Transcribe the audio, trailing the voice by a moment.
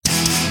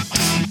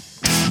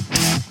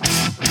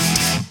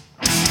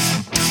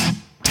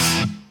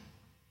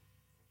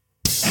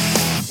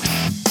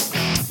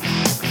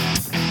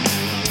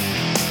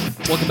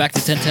Welcome back to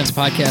 1010's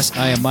podcast.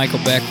 I am Michael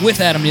Beck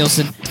with Adam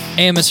Nielsen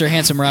and Mr.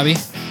 Handsome Robbie.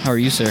 How are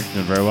you, sir?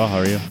 Doing very well. How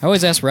are you? I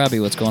always ask Robbie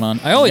what's going on.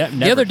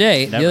 The other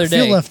day, I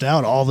feel left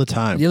out all the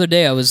time. The other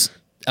day, I was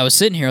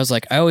sitting here. I was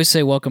like, I always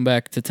say welcome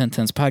back to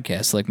 1010's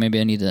podcast. Like maybe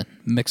I need to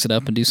mix it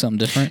up and do something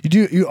different.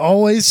 You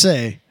always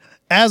say,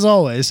 as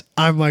always,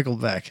 I'm Michael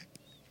Beck.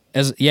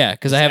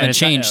 Because I haven't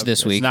changed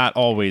this week. It's not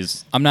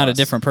always. I'm not a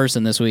different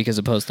person this week as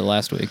opposed to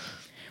last week.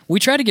 We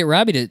tried to get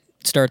Robbie to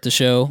start the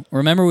show.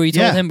 Remember we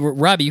told him,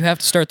 Robbie, you have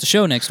to start the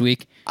show next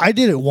week. I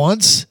did it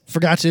once.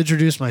 Forgot to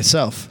introduce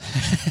myself.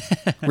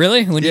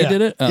 Really? When you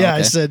did it? Oh, yeah, okay.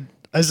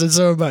 I said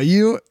something about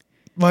you,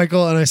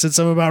 Michael, and I said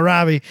something about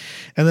Robbie,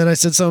 and then I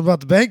said something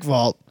about the bank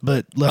vault,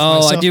 but left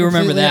myself I do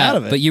remember completely out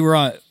of that.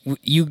 it. But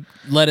you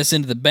let us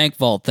into the bank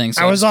vault thing.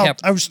 So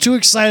I was too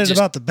excited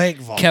about the bank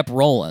vault. Kept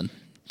rolling.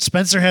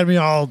 Spencer had me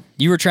all.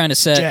 You were trying to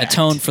set jacked. a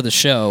tone for the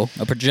show,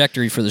 a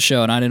trajectory for the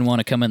show, and I didn't want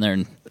to come in there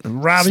and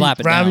slap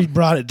it Robbie down.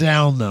 brought it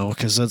down though,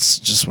 because that's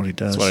just what he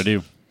does. That's what I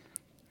do.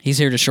 He's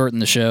here to shorten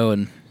the show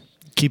and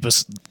Keep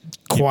us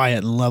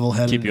quiet and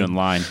level-headed. Keep you in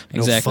line. No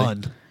Exactly.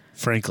 fun,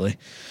 frankly.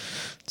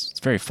 It's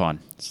very fun.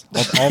 It's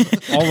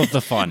all of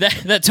the fun.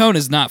 that tone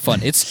is not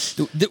fun.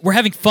 We're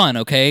having fun,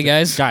 okay,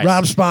 guys? Guys,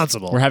 Rob's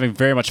responsible. we're having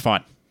very much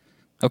fun.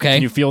 Okay.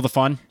 Can you feel the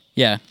fun?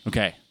 Yeah,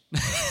 Okay.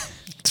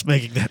 It's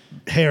making that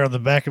hair on the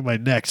back of my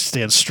neck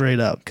stand straight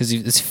up. because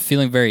it's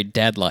feeling very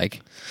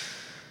dad-like.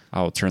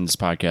 I'll turn this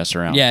podcast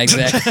around. Yeah,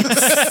 exactly.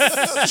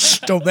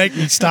 Don't make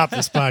me stop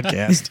this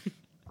podcast.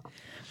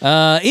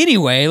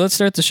 Anyway, let's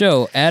start the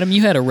show. Adam,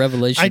 you had a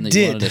revelation I that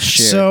you wanted did. to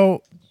share.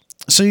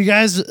 So you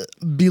guys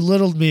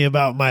belittled me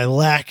about my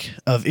lack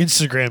of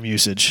Instagram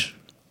usage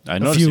I a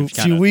noticed few you've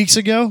kinda weeks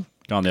ago,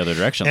 gone the other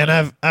direction. and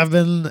lately. I've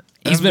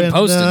been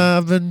posting.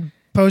 I've been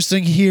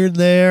posting here and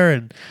there,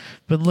 and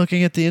been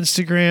looking at the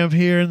Instagram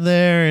here and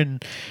there,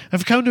 and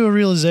I've come to a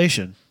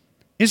realization: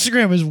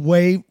 Instagram is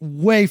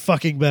way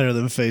fucking better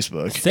than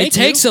Facebook. It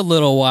takes a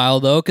little while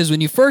though, because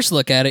when you first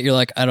look at it, you're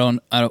like, I don't.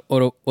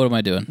 What am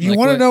I doing? You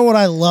want to know what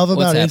I love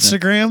about happening?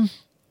 Instagram?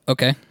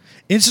 Okay.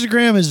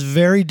 Instagram is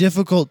very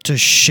difficult to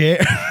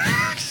share.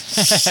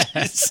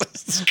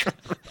 Jesus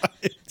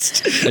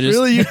Christ.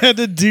 Really, you had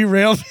to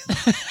derail me?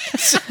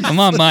 I'm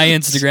on my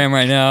Instagram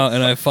right now,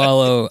 and I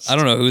follow. I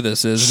don't know who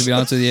this is, to be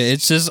honest with you.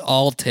 It's just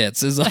all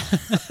tits. It's like,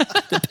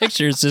 the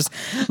picture is just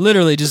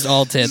literally just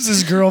all tits.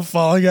 This girl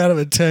falling out of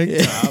a tank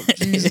top.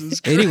 Jesus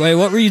Christ. Anyway,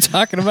 what were you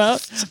talking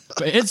about?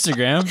 But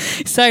Instagram.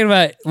 He's talking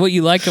about what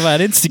you like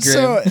about Instagram.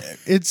 So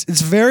it's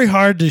very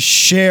hard to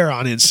share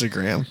on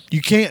Instagram.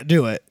 You can't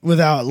do it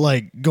without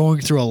like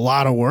going through a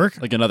lot of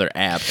work. Like another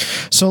app.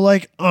 So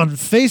like on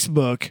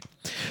Facebook,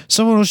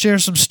 someone will share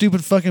some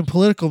stupid fucking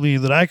political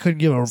meme that I couldn't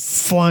give a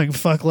flying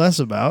fuck less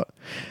about,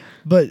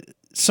 but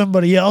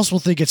somebody else will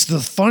think it's the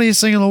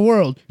funniest thing in the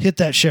world. Hit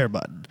that share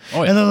button.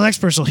 Oh, yeah. And then the next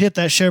person will hit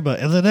that share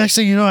button. And the next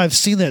thing you know, I've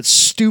seen that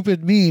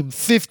stupid meme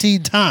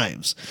 15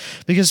 times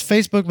because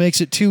Facebook makes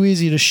it too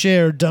easy to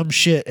share dumb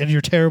shit and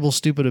your terrible,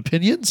 stupid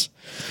opinions.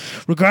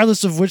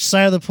 Regardless of which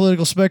side of the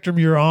political spectrum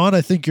you're on,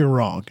 I think you're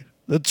wrong.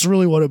 That's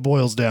really what it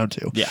boils down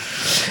to. Yeah.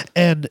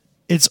 And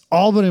it's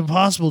all but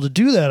impossible to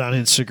do that on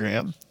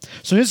Instagram.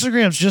 So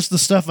Instagram's just the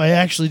stuff I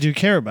actually do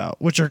care about,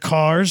 which are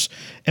cars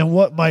and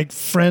what my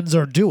friends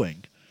are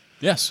doing.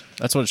 Yes.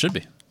 That's what it should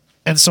be.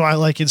 And so I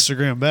like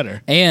Instagram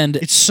better. and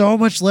It's so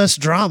much less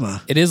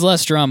drama. it is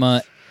less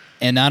drama,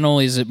 and not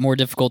only is it more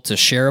difficult to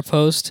share a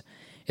post,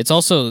 it's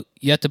also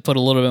you have to put a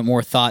little bit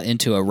more thought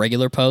into a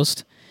regular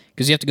post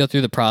because you have to go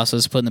through the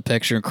process, putting the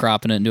picture and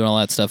cropping it and doing all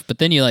that stuff. But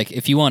then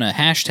if you want to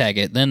hashtag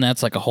it, then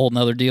that's like a whole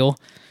nother deal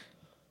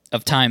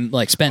of time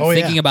spent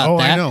thinking about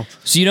that. I know.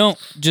 So you don't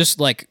just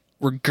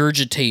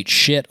regurgitate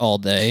shit all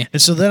day.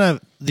 And so then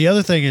the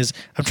other thing is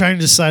I'm trying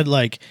to decide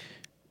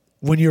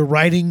when you're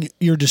writing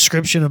your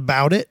description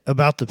about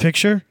the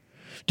picture,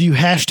 do you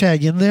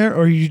hashtag in there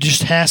or you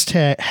just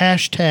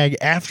hashtag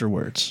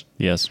afterwards?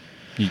 Yes.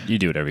 You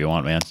do whatever you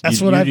want, man. That's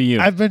you, what you do you.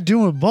 I've been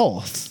doing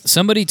both.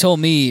 Somebody told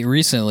me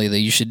recently that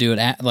you should do it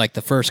at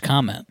the first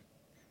comment.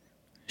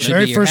 The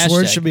very be your first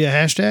word hashtag. should be a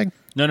hashtag?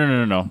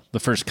 No. The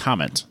first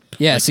comment.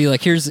 Yeah, see,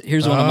 here's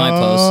one of my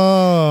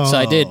posts. So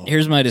I did.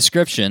 Here's my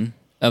description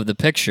of the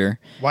picture.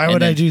 Why and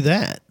would I then do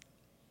that?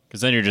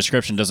 Because then your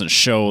description doesn't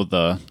show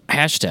the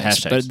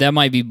hashtags? But that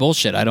might be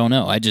bullshit. I don't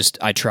know. I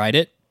tried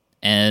it,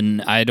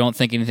 and I don't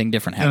think anything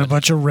different And a happened.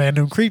 bunch of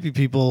random creepy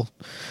people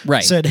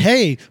Right. said,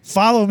 "Hey,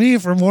 follow me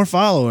for more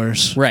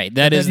followers." Right.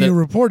 That And is then you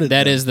reported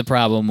that them. is the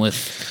problem with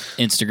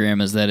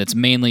Instagram is that it's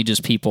mainly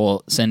just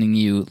people sending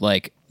you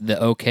the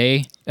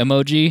okay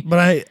emoji. But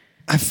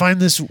I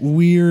find this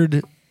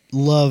weird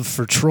love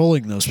for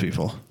trolling those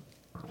people.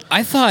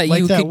 I thought Like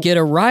you that- could get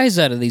a rise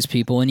out of these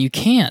people, and you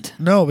can't.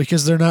 No,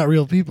 because they're not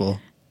real people.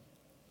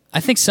 I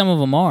think some of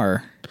them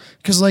are.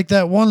 Because like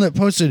that one that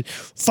posted,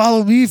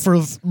 "Follow me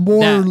for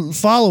more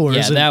followers."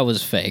 Yeah, and, that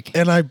was fake.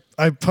 and I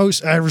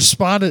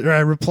replied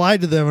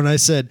to them and I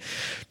said,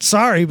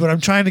 "Sorry, but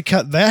I'm trying to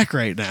cut back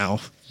right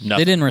now." They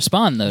didn't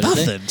respond though. Did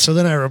they? Nothing. So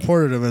then I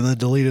reported him and then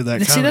deleted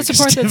that See, comment. that's the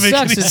part that It didn't make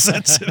sucks any is-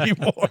 sense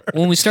anymore.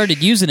 When we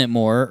started using it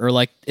more, or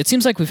like, it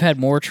seems like we've had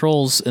more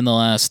trolls in the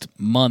last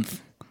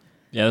month.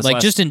 Yeah, this Like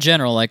last- just in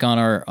general, like on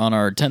our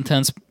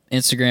 1010's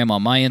Instagram,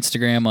 on my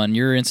Instagram, on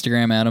your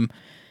Instagram, Adam.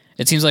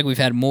 It seems like we've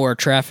had more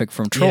traffic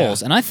from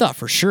trolls, Yeah. and I thought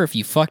for sure if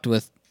you fucked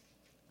with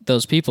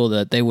those people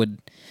that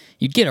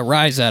you'd get a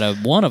rise out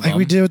of one of Like them.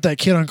 we did with that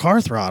kid on Car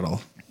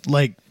Throttle.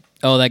 Like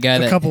Oh, that guy a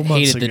that couple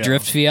months hated the ago.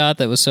 drift Fiat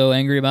that was so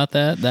angry about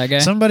that guy?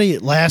 somebody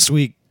last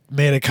week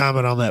made a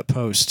comment on that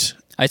post.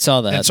 I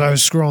saw that. And so I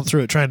was scrolling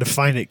through it trying to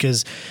find it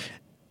because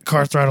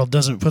Car Throttle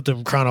doesn't put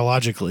them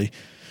chronologically.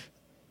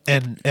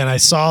 And I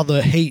saw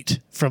the hate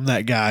from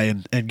that guy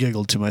and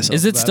giggled to myself.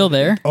 Is it about still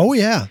there? Oh,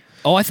 yeah.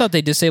 Oh, I thought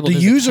they disabled The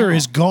his user account.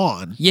 is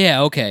gone.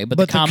 Yeah, okay, but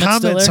the the comments,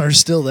 comments still there? are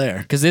still there.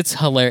 Because it's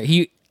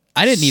hilarious.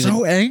 I didn't even.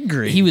 So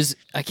angry. He was.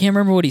 I can't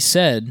remember what he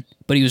said,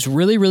 but he was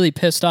really, really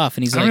pissed off,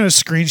 and he's I'm like, going to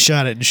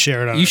screenshot it and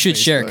share it on "You our should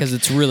share it Facebook. because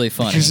it's really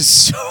funny." Because it's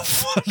so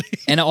funny.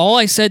 And all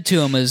I said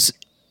to him is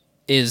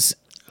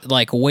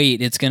like,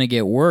 "Wait, it's gonna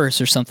get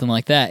worse" or something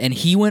like that. And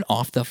he went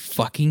off the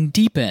fucking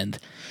deep end.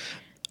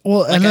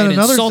 Well, Like and I then had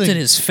another insulted thing,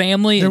 his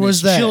family there and was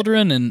his that-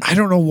 children, and I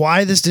don't know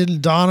why this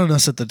didn't dawn on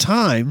us at the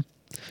time,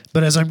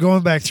 but as I'm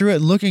going back through it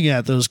and looking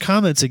at those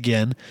comments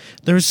again,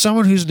 there was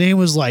someone whose name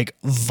was like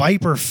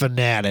Viper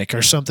Fanatic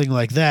or something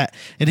like that,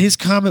 and his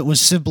comment was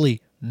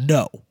simply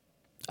no.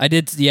 I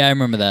did. Yeah, I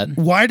remember that.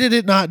 Why did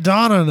it not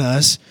dawn on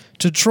us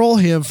to troll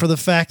him for the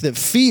fact that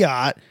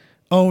Fiat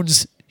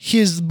owns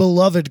his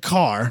beloved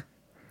car?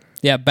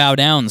 Yeah, bow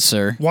down,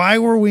 sir. Why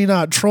were we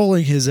not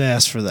trolling his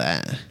ass for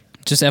that?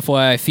 Just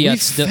FYI,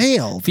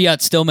 failed.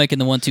 Fiat's still making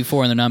the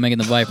 124, and they're not making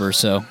the Viper.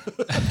 So,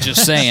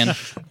 just saying.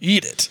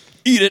 Eat it.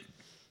 Eat it.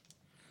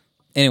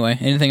 Anyway,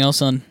 anything else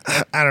on?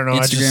 I don't know.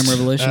 Instagram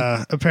revelation?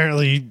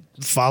 Apparently,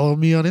 follow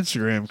me on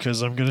Instagram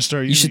because I'm going to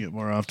start using should- it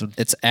more often.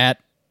 It's at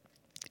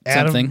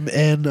Adam something.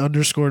 N _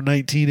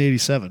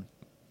 1987.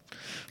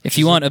 If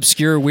you want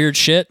obscure weird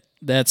shit,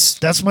 that's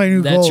That's my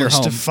new That's goal your is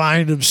to home.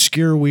 find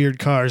obscure weird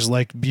cars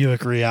like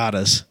Buick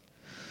Riatas.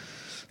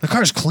 The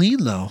car's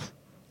clean though.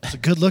 It's a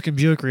good looking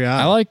Buick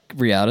Riata. I like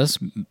Riatas.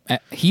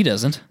 He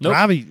doesn't. Nope.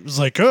 Robbie was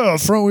like, "Oh,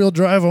 front wheel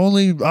drive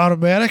only,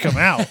 automatic. I'm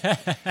out."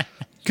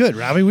 Good,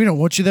 Robbie. We don't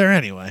want you there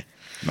anyway.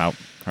 I'm out.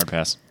 Hard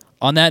pass.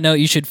 On that note,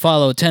 you should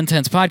follow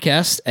 1010's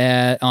podcast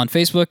on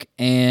Facebook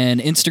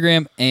and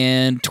Instagram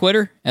and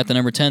Twitter at the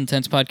number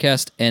 1010's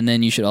podcast. And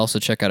then you should also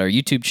check out our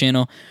YouTube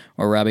channel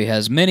where Robbie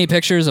has many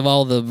pictures of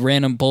all the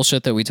random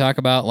bullshit that we talk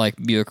about, like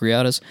Buick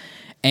Riatas.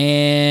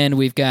 And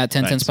we've got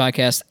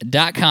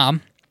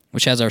 1010spodcast.com,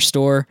 which has our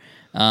store,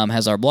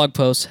 has our blog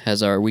posts,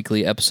 has our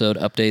weekly episode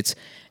updates.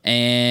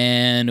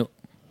 And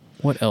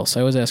what else? I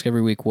always ask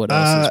every week what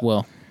else as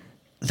well.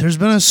 There's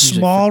been a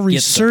small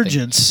forget something.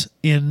 resurgence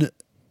in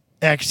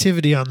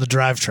activity on the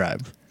Drive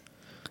Tribe.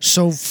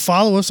 So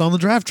follow us on the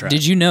Drive Tribe.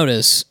 Did you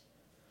notice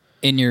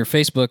in your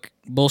Facebook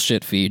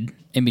bullshit feed,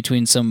 in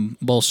between some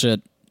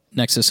bullshit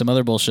next to some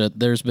other bullshit,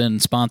 there's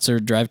been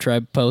sponsored Drive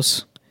Tribe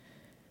posts?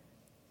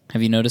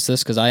 Have you noticed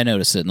this? Because I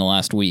noticed it in the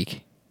last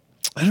week.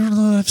 I don't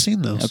know that I've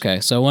seen those. Okay,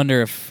 so I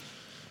wonder if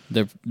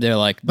they're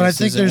like, But I this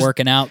think isn't there's-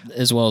 working out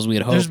as well as we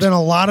had hoped. There's been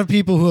a lot of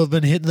people who have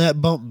been hitting that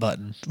bump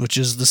button, which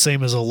is the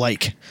same as a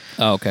like.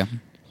 Oh, okay.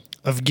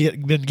 I've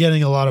been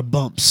getting a lot of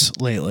bumps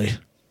lately.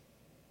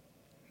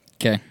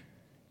 Okay.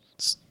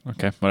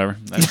 Okay, whatever.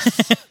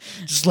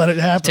 Just let it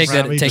happen, Take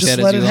that- Robbie. take Just that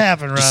as let you it will.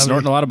 happen, Robbie.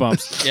 Snorting a lot of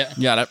bumps. Yeah.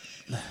 Got it.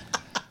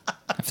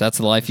 If that's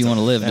the life you want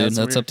to live, dude, That's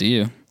that's weird. up to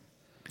you.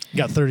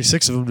 Got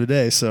 36 of them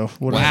today, so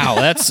whatever. Wow,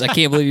 I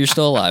can't believe you're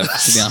still alive,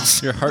 to be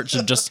honest. Your heart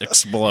should just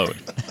explode.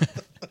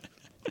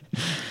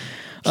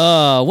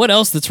 What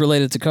else that's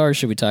related to cars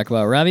should we talk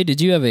about? Robbie,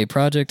 did you have a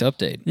project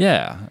update?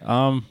 Yeah.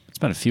 It's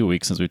been a few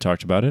weeks since we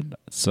talked about it.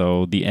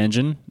 So the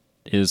engine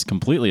is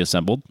completely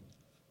assembled.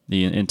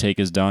 The intake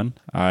is done.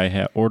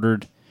 I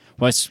ordered.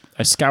 Well,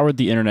 I scoured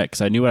the internet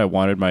because I knew what I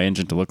wanted my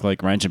engine to look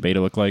like, my engine bay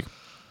to look like,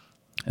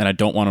 and I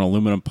don't want an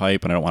aluminum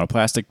pipe and I don't want a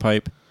plastic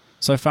pipe.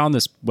 So I found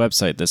this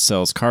website that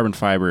sells carbon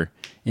fiber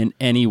in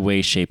any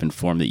way, shape, and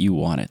form that you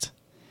want it.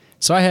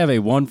 So I have a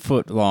 1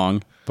 foot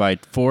long by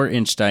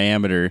 4-inch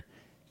diameter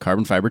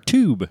carbon fiber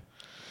tube.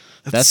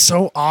 That's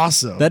so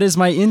awesome. That is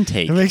my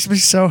intake. It makes me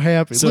so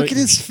happy. So Look at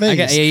his face.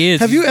 yeah, he is.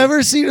 Have you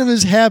ever seen him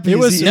as happy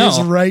as he no. is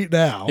right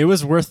now? It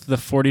was worth the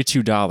 $42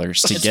 to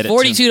It's get it.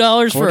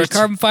 $42 for a 42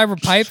 carbon fiber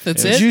pipe.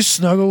 That's Did it. you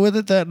snuggle with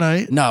it that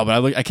night? No,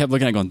 but I kept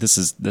looking at it going, this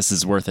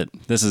is worth it.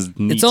 This is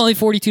neat. It's only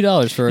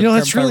 $42 for a You know, carbon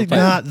that's really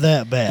fiber pipe. not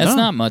that bad. That's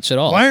No. not much at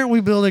all. Why aren't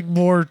we building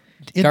more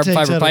intakes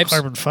fiber out pipes? of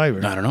carbon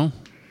fiber? I don't know.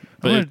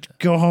 I'm going to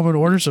go home and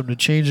order some to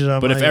change it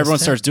on But my if everyone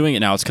S10. starts doing it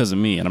now, it's because of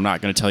me, and I'm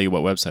not going to tell you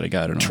what website I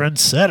got it on.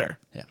 Trendsetter.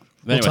 Yeah.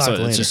 But We'll anyway, talk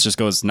so later. it just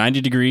goes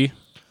 90 degree,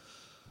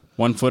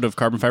 1 foot of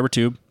carbon fiber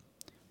tube,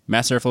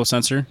 mass airflow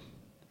sensor,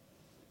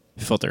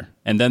 filter,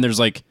 and then there's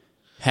like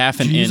half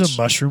Did an you inch. use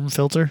a mushroom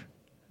filter?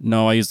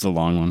 No, I used the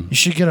long one. You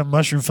should get a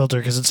mushroom filter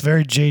because it's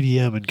very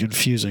JDM and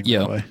confusing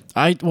Yo. that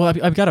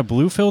way. I've got a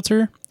blue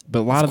filter, but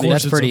a lot of the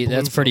course That's it's a pretty. blue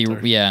That's pretty.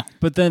 filter. Yeah.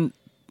 But then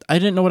I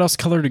didn't know what else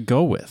color to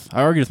go with.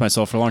 I argued with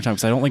myself for a long time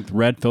because I don't think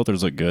red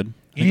filters look good.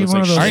 You need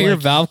one of those, Aren't your like,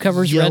 valve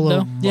covers red, yellow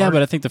though? Yeah,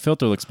 but I think the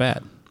filter looks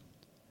bad.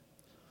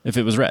 If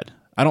it was red.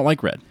 I don't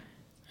like red.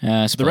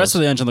 The rest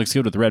of the engine looks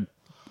good with red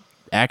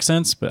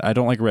accents, but I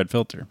don't like a red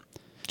filter.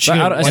 Shit,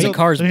 I think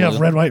cars Then you have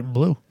blue. red, white, and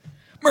blue.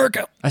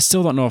 Mirko. I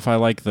still don't know if I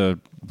like the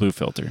blue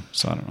filter,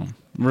 so I don't know.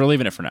 We're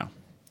leaving it for now.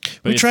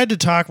 But We tried to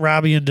talk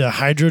Robbie into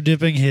hydro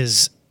dipping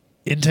his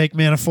intake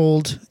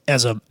manifold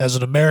as an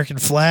American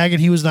flag, and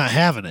he was not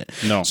having it.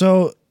 No.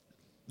 So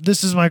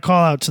this is my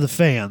call out to the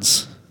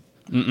fans.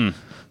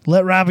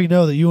 Let Robbie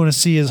know that you want to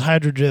see his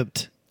hydro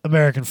dipped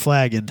American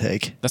flag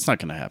intake. That's not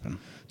going to happen.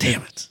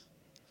 Damn it.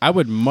 I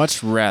would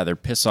much rather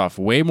piss off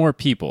way more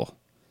people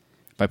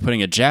by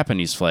putting a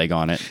Japanese flag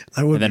on it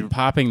That would and then be-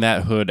 popping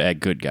that hood at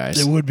good guys.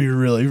 It would be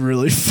really,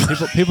 really fun.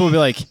 People would be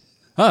like,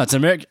 oh, it's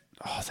American.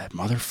 Oh, that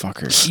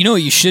motherfucker. You know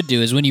what you should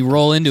do is when you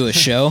roll into a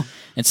show,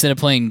 instead of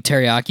playing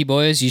Teriyaki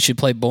Boys, you should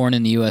play Born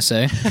in the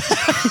USA.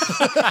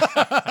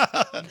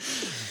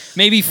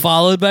 Maybe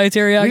followed by We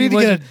Teriyaki need to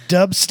Boys. get a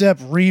dubstep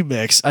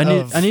remix.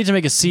 I need to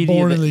make a CD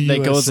Born in the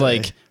that goes USA.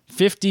 like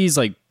 50s,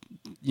 like,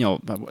 you know,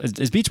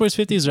 is Beach Boys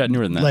 50s or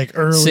newer than that? like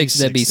early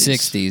That'd be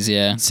 60s. 60s,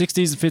 yeah.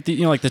 60s and 50s,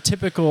 you know, like the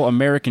typical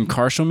American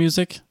car show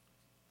music,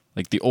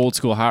 like the old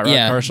school hot rod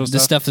Yeah, car show the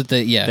stuff that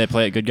they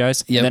play at Good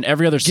Guys. Yep. And then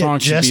every other song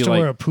Get should Jess be to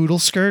wear a like, poodle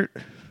skirt.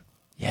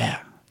 yeah,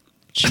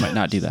 she might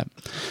not do that.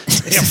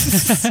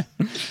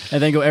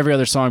 And then go every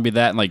other song be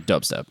that and like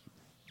dubstep,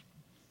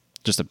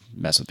 just to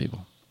mess with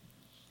people.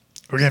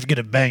 We're gonna have to get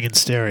a banging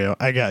stereo.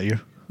 I got you.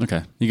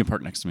 Okay, you can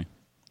park next to me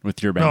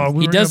with your band. No,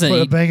 we He were doesn't. gonna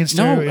put a He- banging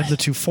stereo No. in the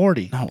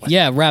 240. no,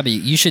 Yeah, Robbie,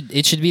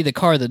 it should be the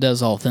car that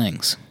does all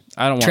things.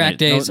 I don't want Track it.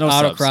 days, no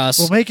subs. autocross.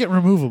 We'll make it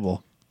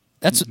removable.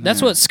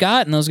 That's what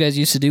Scott and those guys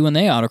used to do when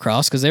they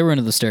autocross because they were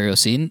into the stereo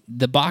scene.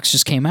 The box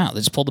just came out.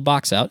 They just pulled the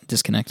box out,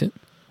 disconnect it.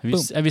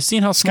 Have you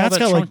seen how small Scott's that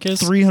got trunk like is?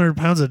 300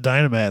 pounds of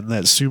dynamite in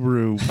that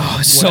Subaru.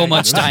 Oh, so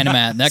much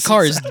dynamite. That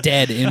car is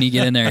dead when you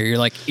get in there. Your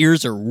like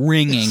ears are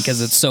ringing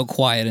because it's so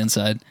quiet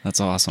inside. That's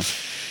awesome.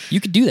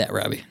 You could do that,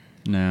 Robbie.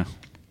 No,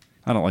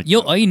 I don't like.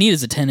 All you need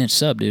is a 10-inch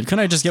sub, dude. Couldn't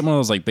I just get one of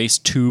those like base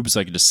tubes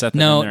so I could just set them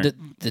No, in there?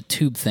 the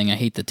tube thing. I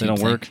hate the They tube don't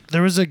thing. work.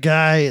 There was a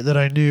guy that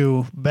I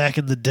knew back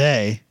in the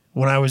day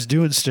when I was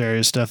doing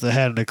stereo stuff that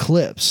had an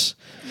Eclipse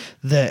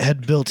that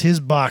had built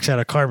his box out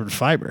of carbon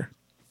fiber.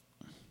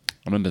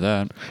 I'm into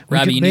that. We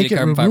Robbie, could you need make a it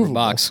carbon fiber removable.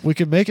 box. We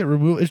could make it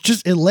remove.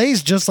 It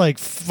lays just like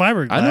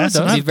fiberglass. I know it does.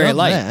 and It'd I've be very done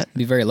light. that. It'd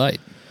be very light.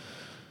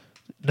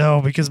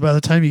 No, because by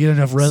the time you get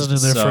enough resin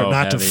in there for So it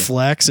not to heavy.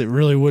 flex, it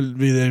really wouldn't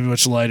be any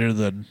much lighter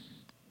than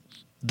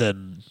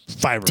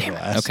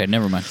fiberglass. Okay,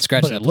 never mind.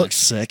 Scratch But that. it looks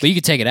part. sick. But you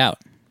could take it out.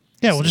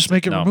 Yeah, we'll just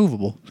make it No.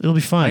 removable. It'll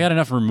be fine. I got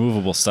enough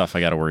removable stuff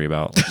I got to worry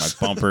about, like my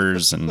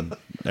bumpers and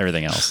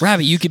everything else.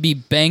 Robbie, you could be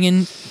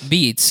banging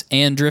beats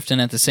and drifting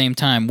at the same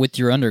time with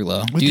your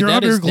underglow. With Dude, your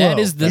that underglow.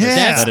 is the Yeah.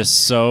 that's, That is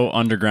so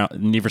underground.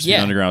 Need for Speed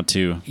Yeah. Underground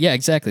 2. yeah,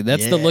 exactly.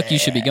 That's the look you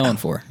should be going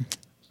for.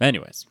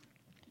 Anyways,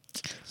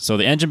 so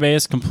the engine bay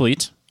is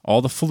complete.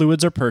 All the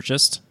fluids are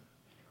purchased.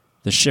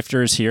 The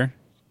shifter is here.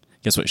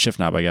 Guess what shift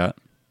knob I got?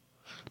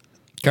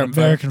 Carbon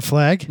fiber. American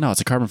flag. No,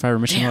 it's a carbon fiber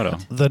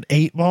Michelotto. The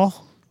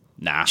 8-ball.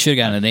 Nah, Should have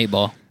gotten an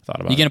 8-ball.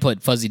 thought about You it. gonna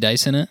put fuzzy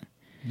dice in it?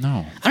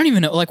 No, I don't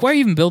even know. Like, why are you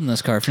even building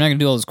this car if you're not gonna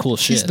do all this cool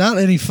shit? He's not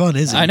any fun,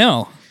 is he? I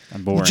know.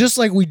 I'm boring. Just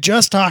like we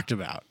just talked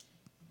about.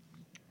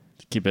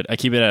 I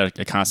keep it at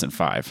a constant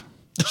 5,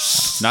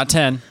 not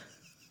 10,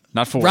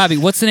 not 4. Robbie,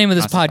 what's the name of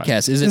this Constant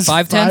podcast? Is it It's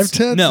 5 tenths? 5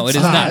 tenths? No, it It's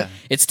is not. not.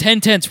 It's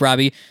 10 tenths,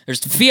 Robbie. There's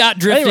Fiat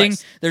drifting.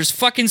 Anyways. There's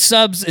fucking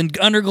subs and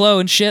underglow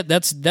and shit.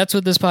 That's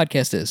what this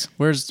podcast is.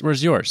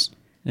 Where's yours?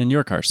 In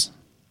your cars?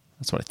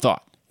 That's what I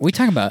thought. What are we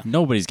talking about?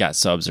 Nobody's got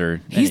subs or.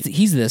 He's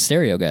the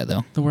stereo guy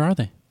though. Where are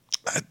they?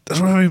 I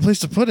don't have any place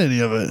to put any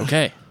of it.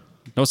 Okay,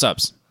 no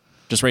subs,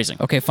 just racing.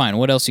 Okay, fine.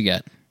 What else you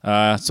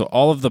got? So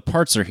all of the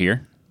parts are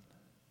here.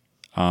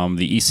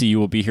 The ECU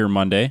will be here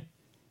Monday.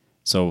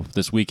 So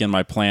this weekend,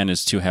 my plan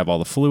is to have all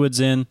the fluids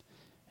in,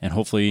 and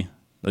hopefully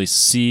at least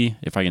see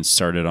if I can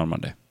start it on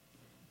Monday.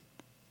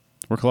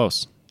 We're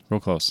close, real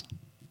close.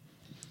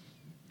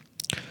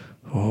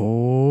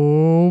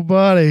 Oh,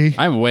 buddy.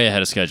 I'm way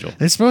ahead of schedule.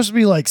 It's supposed to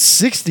be like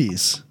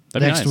 60s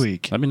That'd be next nice.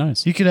 week. That'd be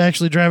nice. You could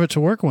actually drive it to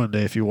work one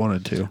day if you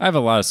wanted to. I have a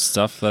lot of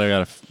stuff that I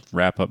got to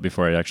wrap up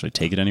before I actually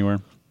take it anywhere.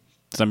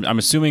 'Cause I'm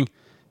assuming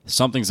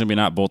something's going to be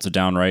not bolted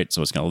down right,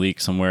 so it's going to leak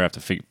somewhere. I have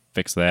to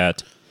fix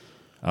that.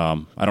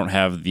 I don't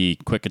have the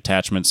quick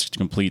attachments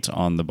complete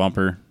on the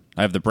bumper.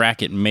 I have the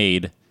bracket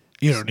made.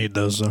 You don't need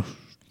those, though.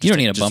 You don't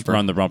need a Just bumper.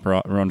 run the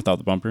bumper, run without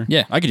the bumper.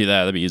 Yeah. I could do that.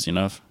 That'd be easy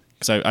enough.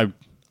 Because I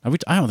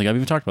don't think I've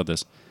even talked about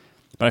this,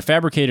 but I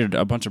fabricated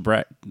a bunch of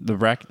I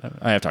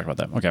have talked about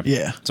that. Okay.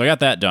 Yeah. So I got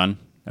that done.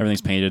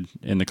 Everything's painted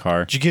in the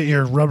car. Did you get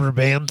your rubber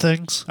band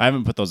things? I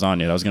haven't put those on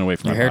yet. I was going to wait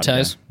for Your my hair podcast.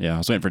 ties? Yeah, I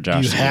was waiting for Josh.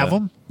 Do you to do have that.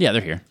 them? Yeah,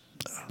 they're here.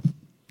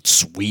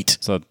 Sweet.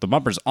 So the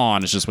bumper's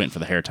on. It's just waiting for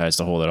the hair ties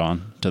to hold it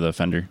on to the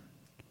fender.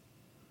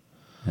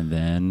 And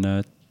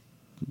then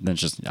it's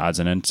just odds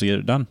and ends to get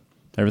it done.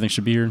 Everything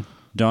should be here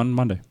done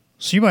Monday.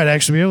 So you might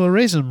actually be able to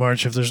race in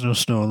March if there's no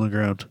snow on the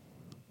ground.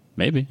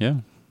 Maybe, yeah.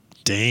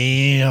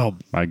 Damn.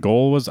 My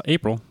goal was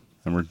April,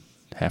 and we're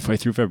halfway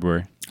through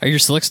February. Are your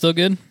slicks still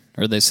good?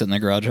 Or are they sit in the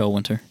garage all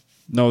winter?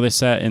 No, they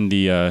sat in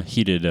the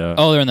heated.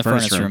 Oh, they're in the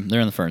furnace room.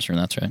 They're in the furnace room.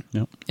 That's right.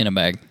 Yep. In a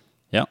bag.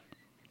 Yep.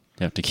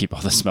 You have to keep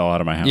all the smell out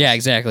of my house. Yeah,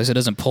 exactly. So it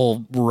doesn't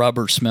pull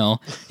rubber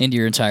smell into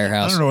your entire I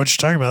house. don't know what you're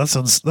talking about.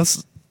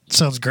 That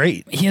sounds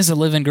great. He has a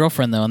live-in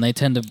girlfriend though, and they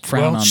tend to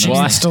frown on she those.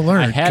 needs to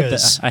learn.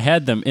 I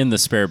had them in the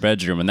spare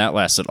bedroom, and that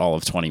lasted all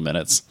of 20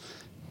 minutes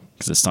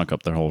because it stunk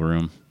up their whole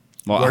room.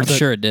 Well, I'm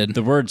sure it did.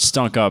 The word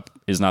 "stunk up"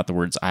 is not the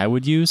words I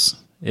would use.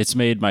 It's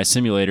made my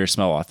simulator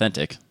smell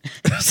authentic.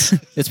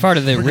 It's part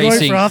of the We're going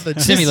racing for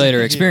authenticity.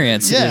 simulator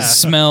experience. Yeah. Is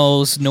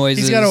smells,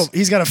 noises.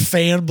 He's got a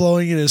fan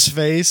blowing in his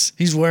face.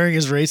 He's wearing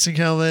his racing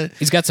helmet.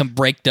 He's got some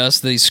brake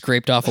dust that he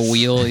scraped off a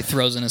wheel. He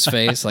throws in his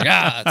face. Like,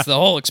 it's the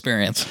whole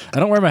experience. I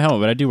don't wear my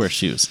helmet, but I do wear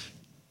shoes.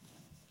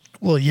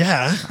 Well,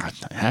 yeah.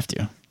 I have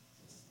to.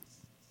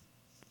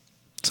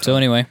 So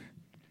anyway,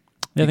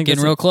 Yeah, I think getting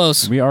that's real it.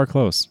 close. We are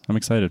close. I'm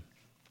excited.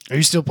 Are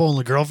you still pulling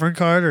the girlfriend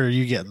card, or are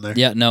you getting there?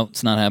 Yeah, no,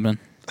 it's not happening.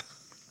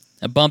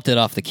 I bumped it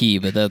off the key,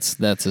 but that's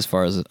as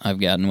far as I've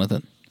gotten with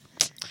it.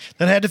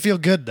 That had to feel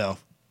good, though.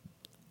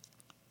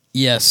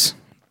 Yes,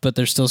 but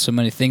there's still so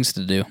many things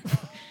to do.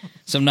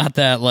 So I'm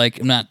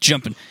not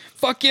jumping.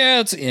 Fuck yeah!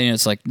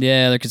 It's like,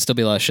 yeah, there could still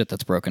be a lot of shit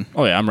that's broken.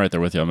 Oh, yeah, I'm right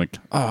there with you. I'm like,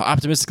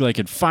 optimistically, I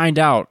could find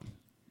out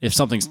if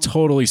something's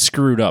totally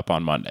screwed up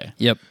on Monday.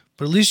 Yep.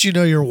 But at least you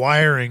know your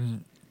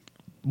wiring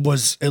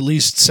was at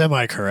least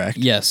semi-correct.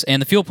 Yes,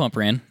 and the fuel pump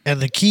ran. And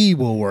the key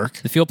will work.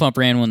 The fuel pump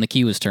ran when the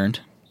key was turned.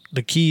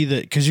 The key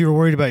because you were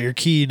worried about your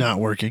key not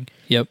working,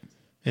 Yep.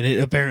 and it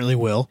apparently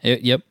will.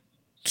 Yep.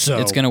 So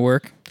It's going to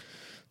work.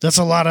 That's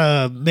a lot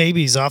of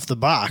maybes off the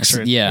box,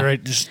 right? Yeah.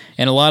 Right. Just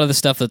And a lot of the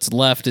stuff that's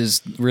left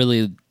is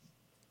really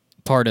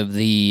part of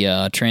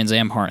the Trans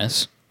Am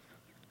harness.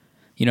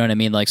 You know what I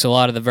mean? Like, so a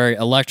lot of the very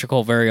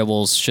electrical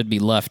variables should be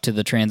left to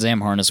the Trans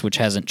Am harness, which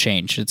hasn't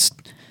changed.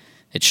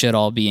 It should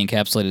all be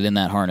encapsulated in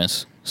that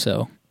harness.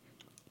 So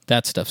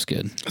that stuff's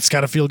good. it's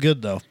got to feel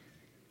good, though.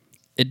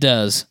 It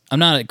does. I'm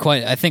not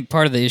quite. I think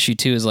part of the issue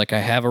too is like I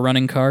have a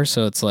running car,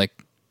 so it's like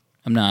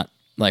I'm not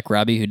like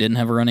Robbie who didn't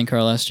have a running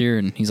car last year,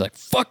 and he's like,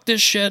 "Fuck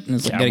this shit," and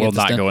it's like, Yeah, "Gotta we'll get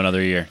this not done." go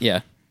another year.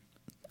 Yeah,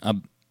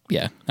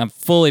 I'm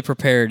fully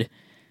prepared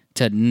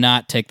to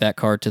not take that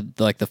car to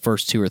like the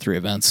first 2 or 3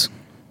 events,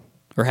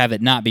 or have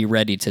it not be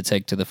ready to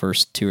take to the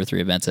first 2 or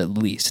 3 events at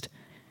least.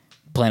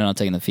 Planning on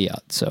taking the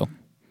Fiat, so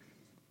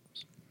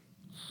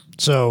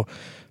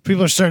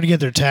People are starting to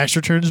get their tax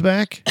returns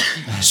back.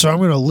 So I'm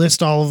going to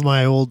list all of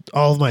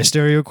my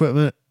stereo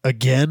equipment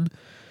again,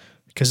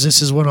 because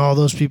this is when all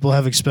those people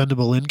have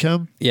expendable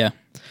income. yeah.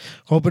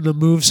 Hoping to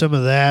move some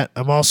of that.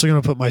 I'm also going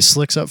to put my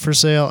slicks up for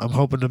sale. I'm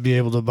hoping to be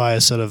able to buy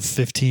a set of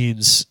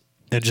 15s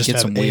and just Get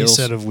have some a wheels.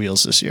 set of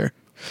wheels this year.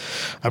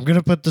 I'm going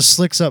to put the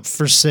slicks up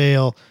for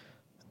sale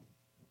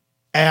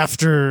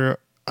after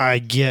I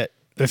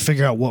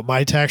figure out what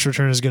my tax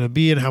return is going to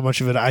be and how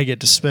much of it I get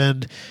to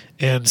spend,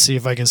 and see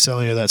if I can sell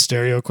any of that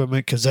stereo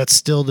equipment, because that's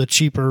still the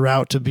cheaper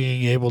route to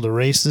being able to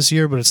race this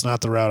year, but it's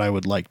not the route I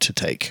would like to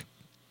take.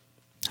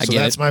 I So get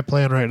that's it. my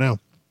plan right now.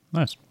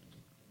 Nice.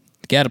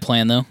 Got a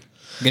plan though.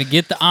 I'm gonna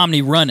get the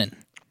Omni running.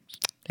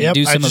 And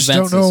do I some just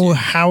events don't this know year.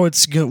 how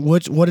it's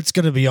what it's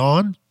going to be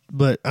on,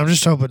 but I'm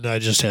just hoping I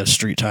just have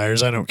street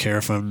tires. I don't care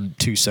if I'm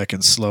 2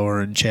 seconds slower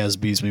and Chaz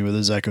beats me with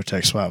his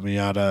Ecotech swap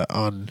Miata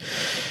on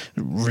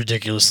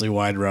ridiculously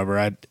wide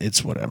rubber.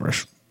 It's whatever.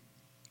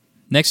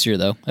 Next year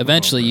though,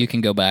 eventually you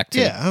can go back to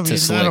Yeah, I mean, to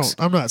slicks.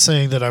 I'm not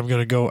saying that I'm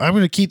going to go. I'm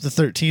going to keep the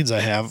 13s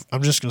I have.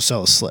 I'm just going to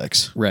sell the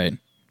slicks. Right.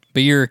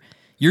 But you're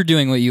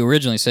doing what you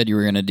originally said you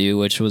were going to do,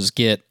 which was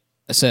get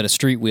a set of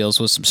street wheels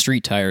with some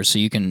street tires so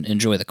you can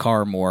enjoy the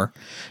car more.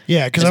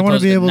 Yeah, because as I want to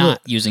opposed be able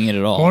not to. using it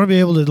at I all. want to be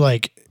able to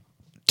like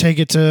take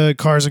it to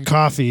Cars and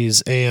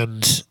Coffees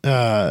and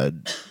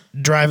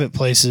drive it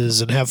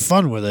places and have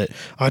fun with it,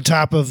 on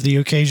top of the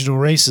occasional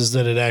races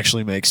that it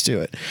actually makes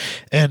to it.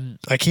 And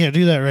I can't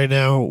do that right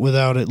now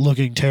without it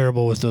looking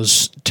terrible with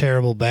those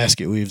terrible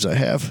basket weaves I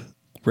have,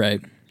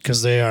 Right.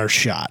 because they are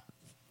shot.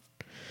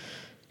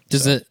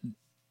 Does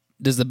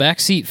the back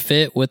seat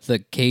fit with the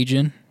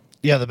Cajun?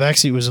 Yeah, the back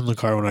seat was in the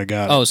car when I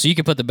got it. Oh, so you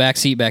could put the back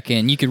seat back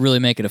in. You could really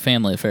make it a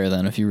family affair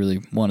then if you really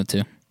wanted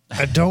to.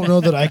 I don't know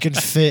that I can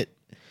fit.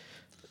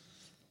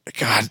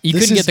 God, You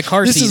this couldn't is- get the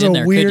car this seat is in a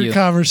there, could weird you?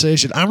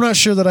 conversation. I'm not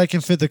sure that I can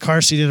fit the car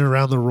seat in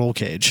around the roll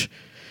cage.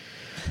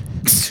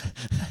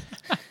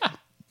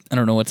 I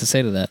don't know what to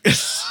say to that.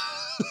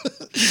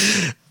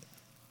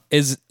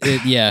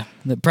 Yeah,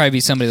 there'd probably be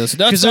somebody that's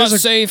Because not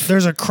safe.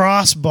 There's a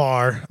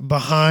crossbar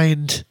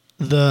behind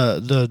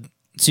the.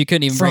 So you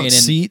couldn't even front bring it in.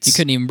 seats. You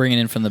couldn't even bring it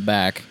in from the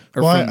back.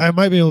 Or Well, from, I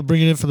might be able to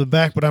bring it in from the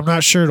back, but I'm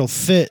not sure it'll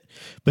fit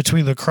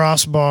between the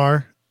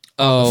crossbar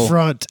oh,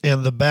 front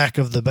and the back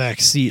of the back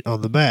seat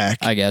on the back.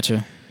 I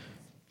gotcha.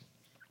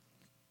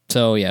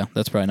 So yeah,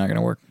 that's probably not going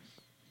to work.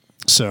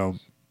 So,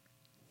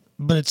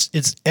 but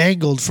it's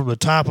angled from the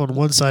top on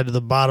one side to the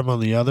bottom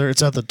on the other.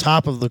 It's at the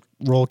top of the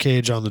roll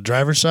cage on the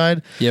driver's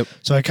side. Yep.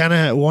 So I kind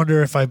of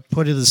wonder if I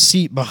put the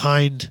seat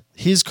behind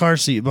his car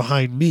seat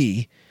behind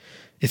me,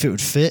 if it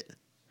would fit.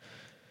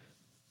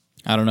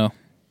 I don't know.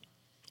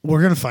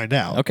 We're going to find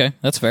out. Okay,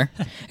 that's fair.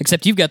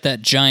 Except you've got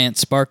that giant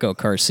Sparco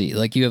car seat.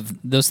 Like you have,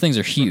 those things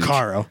are huge.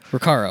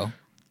 Recaro.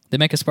 They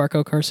make a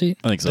Sparco car seat?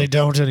 I think so. They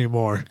don't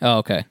anymore. Oh,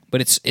 okay.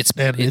 But it's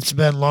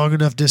been long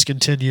enough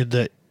discontinued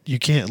that you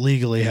can't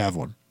legally have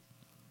one.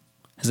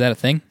 Is that a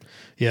thing?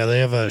 Yeah, they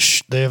have I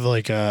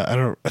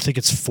think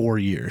it's 4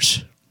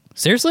 years.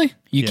 Seriously?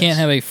 You Yes. can't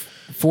have a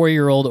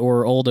 4-year-old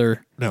or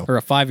older No. or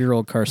a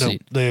 5-year-old car No,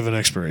 seat. they have an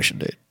expiration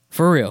date.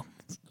 For real.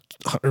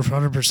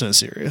 100%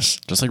 serious.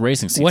 Just like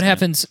racing seats. What man.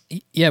 happens?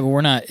 Yeah,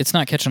 but it's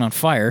not catching on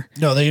fire.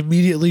 No, they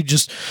immediately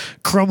just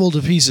crumble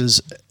to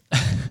pieces.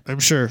 I'm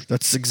sure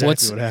that's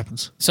exactly what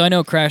happens. So I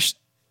know crash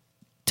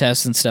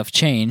tests and stuff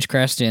change,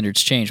 crash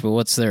standards change, but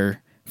what's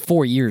their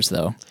 4 years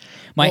though?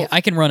 I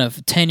can run a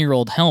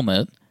 10-year-old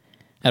helmet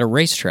at a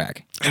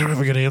racetrack. I don't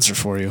have a good answer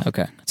for you.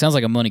 Okay. It sounds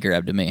like a money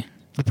grab to me.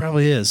 It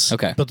probably is.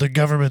 Okay. But the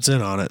government's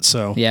in on it,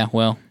 so. Yeah,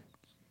 well,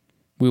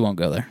 we won't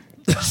go there.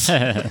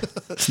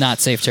 It's not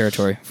safe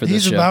territory for this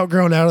He's show. about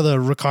grown out of the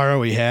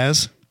Recaro he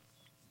has.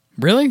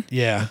 Really?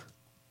 Yeah.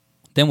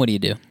 Then what do you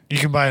do? You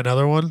can buy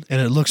another one,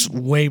 and it looks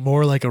way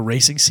more like a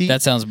racing seat.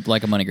 That sounds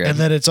like a money grab. And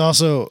then it's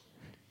also,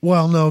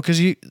 well, no, because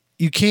you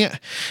can't,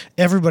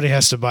 everybody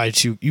has to buy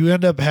two. You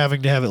end up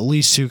having to have at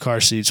least 2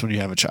 car seats when you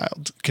have a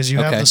child. Because you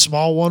have Okay. the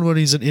small one when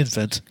he's an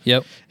infant.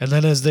 Yep. And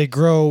then as they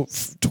grow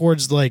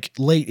towards like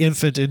late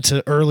infant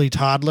into early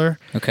toddler,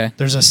 Okay.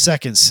 there's a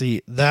second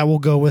seat that will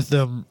go with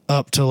them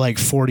up to like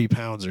 40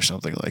 pounds or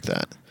something like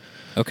that.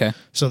 Okay.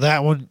 So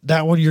that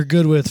one you're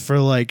good with for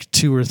like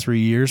 2 or 3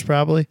 years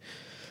probably.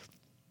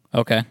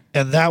 Okay.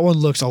 And that one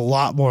looks a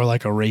lot more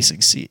like a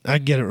racing seat. I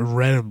can get it in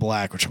red and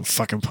black, which I'm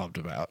fucking pumped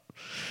about.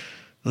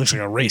 It looks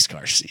like a race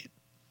car seat.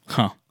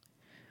 Huh.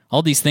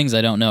 All these things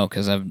I don't know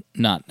because I've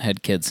not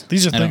had kids.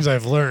 These are I things know.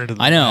 I've learned in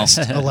the I know. last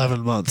 11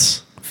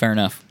 months. Fair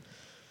enough.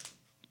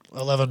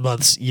 11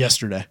 months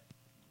yesterday.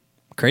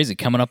 Crazy.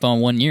 Coming up on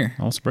 1 year.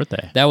 Oh, it's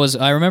birthday. That was,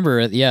 I remember,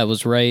 it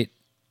was right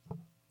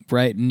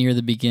near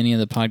the beginning of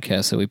the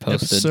podcast that we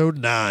posted. Episode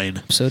 9.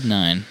 Episode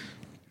 9.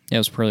 Yeah, it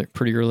was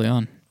pretty early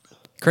on.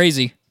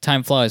 Crazy.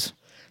 Time flies.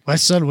 My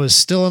son was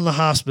still in the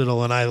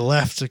hospital, and I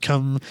left to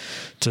come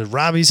to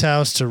Robbie's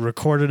house to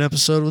record an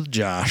episode with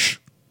Josh.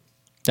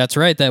 That's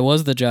right. That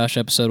was the Josh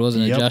episode,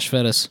 wasn't it? Yep. Josh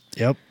Fettis.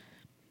 Yep.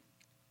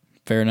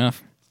 Fair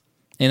enough.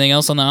 Anything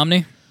else on the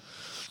Omni?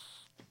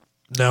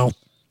 No.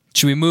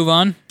 Should we move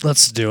on?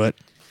 Let's do it.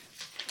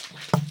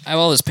 I have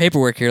all this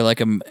paperwork here like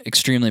I'm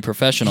extremely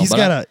professional.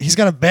 He's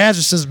got a badge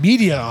that says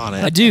media on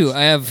it. I do.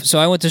 So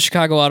I went to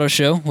Chicago Auto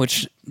Show,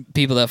 which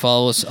people that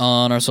follow us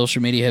on our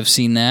social media have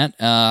seen that.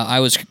 I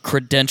was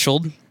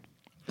credentialed.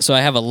 So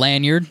I have a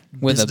lanyard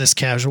with Business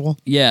casual.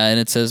 Yeah, and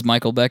it says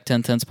Michael Beck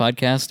 10 Tenths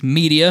Podcast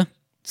Media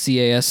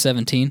CAS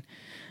 17.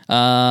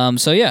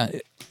 So yeah,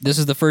 this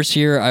is the first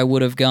year I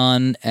would have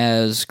gone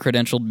as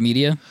credentialed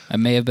media. I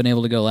may have been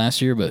able to go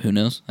last year, but who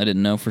knows? I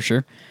didn't know for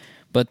sure.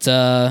 But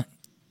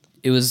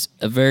it was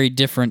a very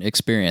different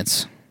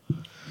experience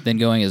than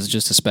going as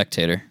just a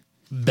spectator.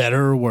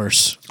 Better or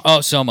worse?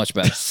 Oh, so much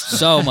better.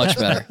 So much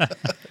better.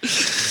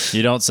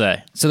 You don't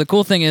say. So the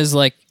cool thing is,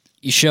 like,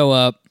 you show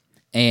up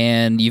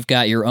and you've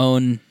got your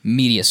own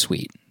media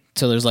suite.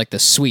 So there's like the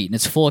suite, and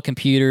it's full of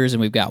computers, and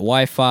we've got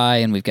Wi-Fi,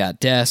 and we've got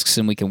desks,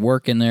 and we can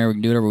work in there. We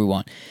can do whatever we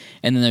want.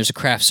 And then there's a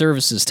craft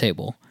services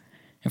table.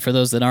 And for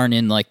those that aren't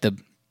in like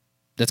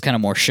that's kind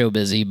of more show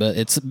busy, but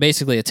it's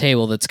basically a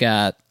table that's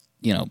got,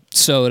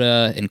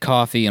 soda and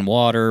coffee and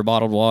water,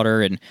 bottled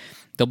water, and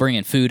they'll bring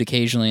in food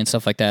occasionally and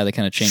stuff like that. They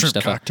kind of change Shrimp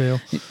stuff cocktail.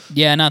 up.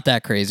 Yeah, not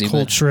that crazy.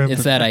 Cold but shrimp.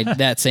 It's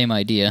that same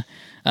idea.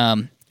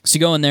 So you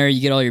go in there,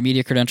 you get all your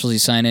media credentials, you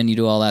sign in, you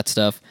do all that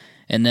stuff,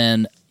 and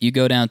then you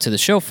go down to the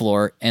show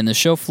floor, and the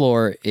show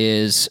floor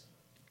is,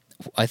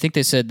 I think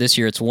they said this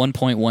year it's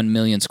 1.1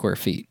 million square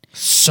feet.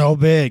 So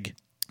big.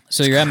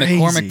 So you're at crazy.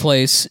 McCormick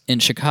Place in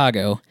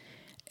Chicago,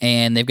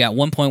 and they've got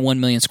 1.1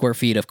 million square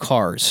feet of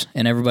cars,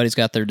 and everybody's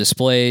got their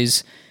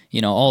displays,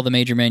 all the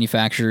major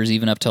manufacturers,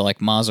 even up to like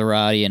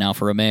Maserati and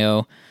Alfa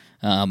Romeo,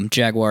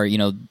 Jaguar,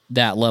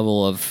 that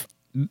level of,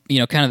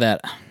 kind of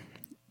that.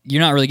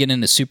 You're not really getting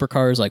into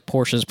supercars, like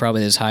Porsche is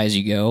probably as high as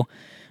you go,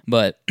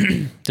 but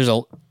there's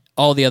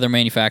all the other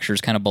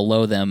manufacturers kind of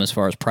below them as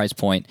far as price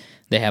point.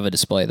 They have a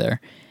display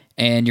there,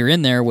 and you're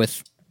in there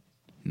with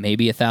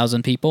maybe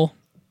 1,000 people.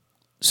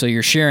 So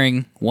you're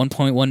sharing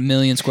 1.1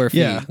 million square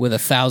feet with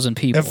 1,000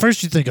 people. At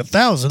first you think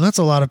 1,000, that's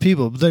a lot of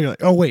people. But then you're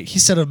like, oh, wait, he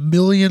said 1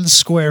 million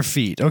square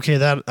feet. Okay,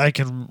 that I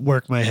can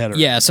work my head around.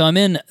 Yeah, so I'm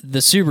in the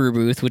Subaru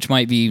booth, which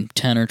might be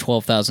 10 or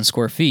 12,000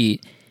 square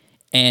feet,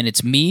 and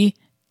it's me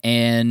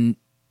and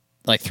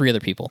like 3 other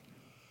people.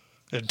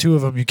 And 2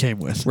 of them you came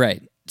with.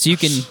 Right. So you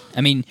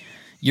can,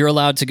 you're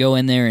allowed to go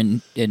in there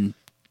and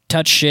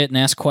touch shit and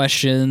ask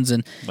questions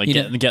and Like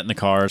get in the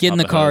cars. get in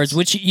pop the cars, hoods.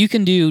 which you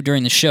can do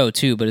during the show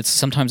too. But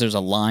sometimes there's a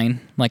line.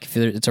 Like if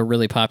it's a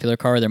really popular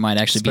car, there might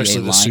actually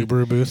Especially be a the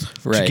line. Subaru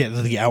booth. Right. To get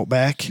into the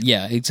Outback.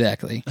 Yeah,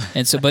 exactly.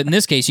 And so, but in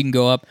this case, you can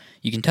go up,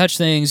 you can touch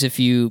things. If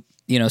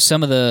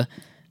some of the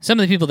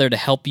people there to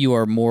help you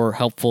are more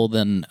helpful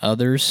than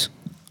others.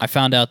 I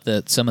found out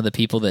that some of the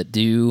people that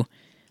do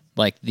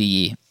like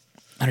I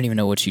don't even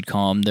know what you'd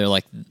call them. They're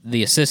like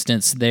the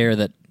assistants there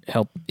that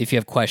help. If you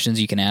have questions,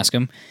 you can ask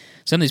them.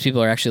 Some of these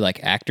people are actually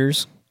like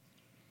actors.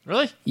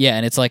 Really? Yeah,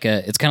 and it's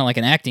kind of like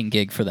an acting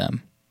gig for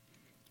them.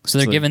 So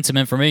they're given some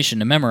information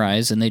to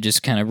memorize, and they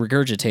just kind of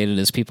regurgitate it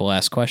as people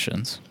ask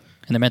questions.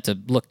 And they're meant to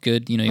look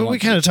good. We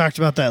kind of talked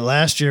about that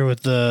last year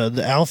with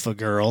the alpha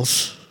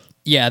girls.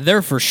 Yeah,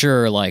 they're for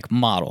sure like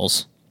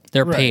models.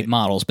 They're paid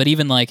models. But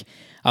even like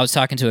I was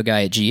talking to a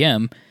guy at GM,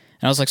 and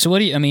I was like, so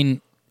do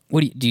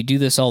you do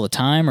this all the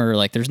time? Or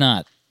like there's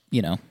not,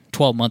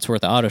 12 months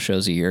worth of auto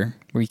shows a year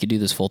where you could do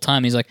this full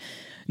time. He's like,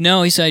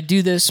 no, he said, I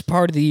do this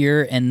part of the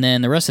year, and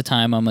then the rest of the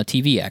time I'm a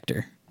TV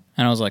actor.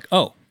 And I was like,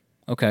 oh,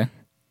 okay.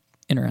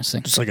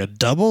 Interesting. Just like a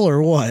double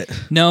or what?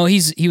 No,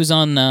 he was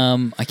on,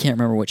 I can't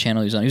remember what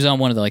channel he was on. He was on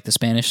one of the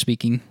Spanish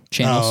speaking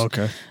channels. Oh,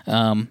 okay.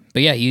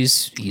 But yeah,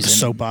 he's a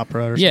soap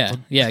opera or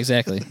something? Yeah,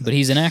 exactly. But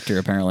he's an actor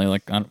apparently.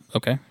 Like,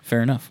 okay,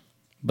 fair enough.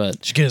 But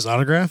did you get his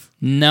autograph?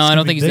 No, I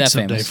don't think he's that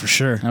someday, famous. For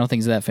sure. I don't think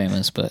he's that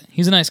famous, but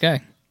he's a nice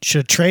guy. Should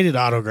have traded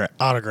autographs.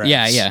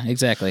 Yeah,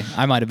 exactly.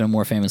 I might have been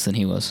more famous than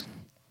he was.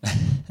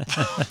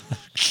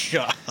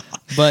 God.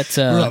 But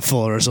we're not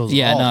full of ourselves.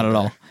 Yeah, not at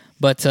all.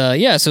 But so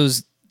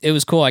it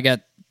was cool. I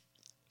got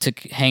to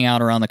hang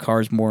out around the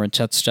cars more and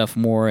touch stuff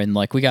more, and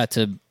like we got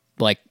to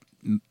like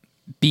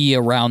be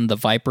around the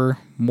Viper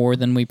more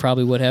than we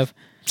probably would have.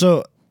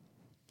 So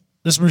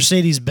this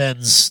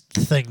Mercedes-Benz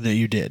thing that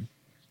you did,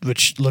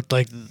 which looked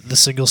like the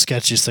single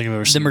sketchiest thing I've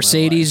ever seen. The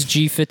Mercedes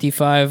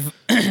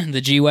G55,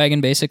 the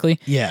G-Wagon, basically.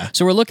 Yeah.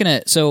 So we're looking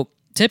at,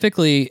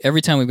 typically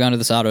every time we've gone to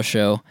this auto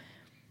show,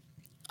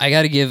 I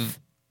got to give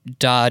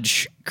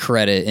Dodge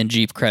credit and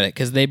Jeep credit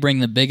because they bring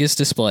the biggest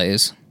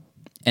displays,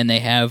 and they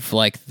have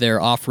like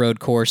their off-road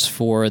course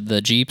for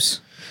the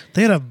Jeeps.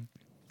 They had a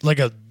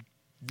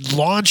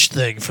launch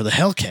thing for the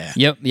Hellcat.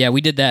 Yep, yeah,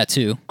 we did that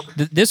too.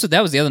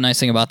 That was the other nice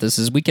thing about this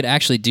is we could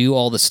actually do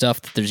all the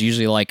stuff that there's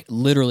usually like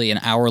literally an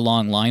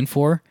hour-long line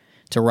for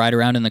to ride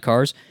around in the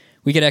cars.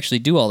 We could actually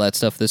do all that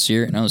stuff this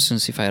year, and I was going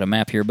to see if I had a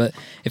map here, but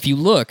if you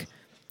look,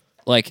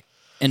 like,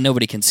 and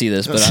nobody can see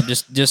this, but I'm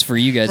just for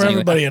you guys for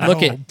anyway. Everybody at look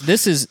home.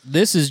 this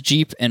is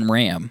Jeep and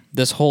Ram.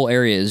 This whole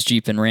area is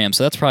Jeep and Ram,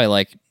 so that's probably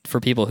like for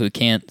people who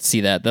can't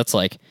see that, that's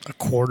like a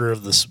quarter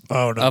of this.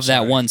 Oh no, of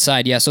that one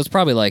side. Yeah, so it's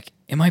probably like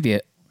it might be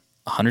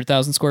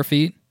 100,000 square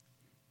feet,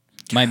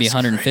 might be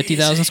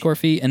 150,000 square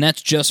feet, and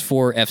that's just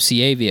for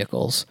FCA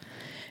vehicles.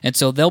 And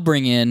so they'll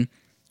bring in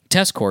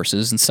test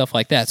courses and stuff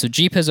like that. So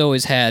Jeep has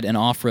always had an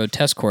off-road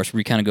test course where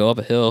you kind of go up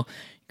a hill,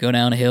 go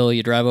down a hill,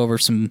 you drive over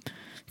some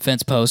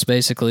fence posts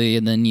basically,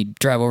 and then you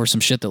drive over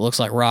some shit that looks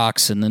like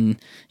rocks, and then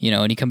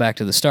and you come back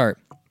to the start.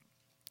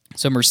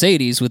 So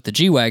Mercedes with the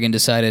G-Wagon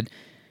decided,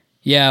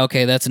 yeah,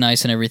 okay, that's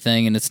nice and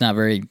everything, and it's not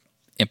very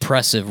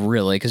impressive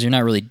really because you're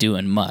not really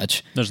doing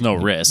much. There's no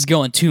risk.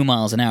 Going 2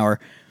 miles an hour.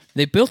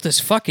 They built this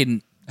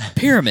fucking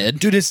pyramid.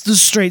 Dude, it's the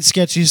straight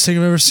sketchiest thing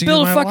I've ever seen.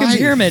 Build in a my fucking life.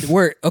 pyramid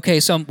where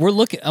so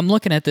I'm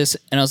looking at this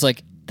and I was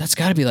like, that's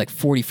got to be like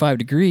 45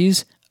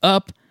 degrees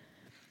up.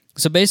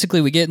 So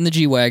basically we get in the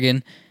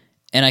G-Wagon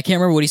and I can't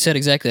remember what he said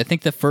exactly. I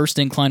think the first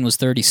incline was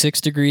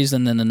 36 degrees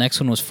and then the next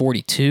one was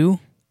 42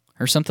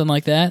 or something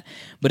like that.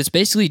 But it's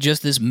basically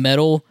just this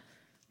metal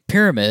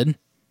pyramid,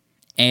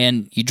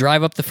 and you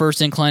drive up the first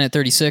incline at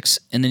 36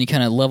 and then you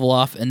kind of level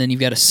off, and then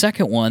you've got a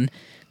second one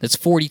that's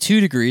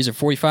 42 degrees or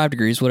 45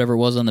 degrees, whatever it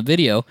was on the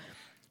video,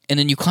 and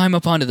then you climb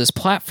up onto this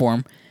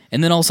platform,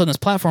 and then all of a sudden this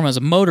platform has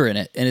a motor in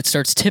it, and it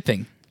starts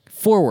tipping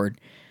forward.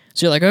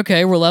 So you're like,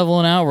 okay, we're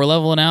leveling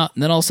out,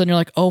 and then all of a sudden you're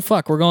like, oh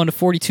fuck, we're going to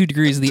 42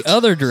 degrees the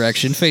other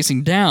direction,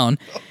 facing down,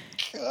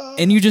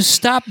 and you just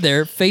stop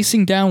there,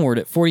 facing downward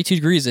at 42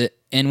 degrees,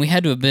 and we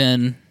had to have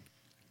been,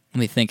 let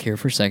me think here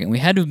for a second, we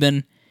had to have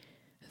been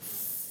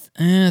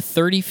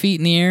 30 feet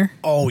in the air.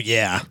 Oh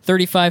yeah.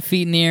 35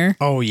 feet in the air.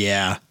 Oh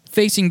yeah.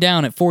 Facing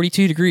down at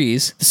 42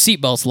 degrees. The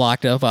seatbelt's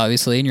locked up,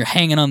 obviously, and you're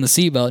hanging on the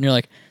seatbelt, and you're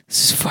like,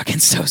 this is fucking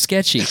so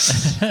sketchy.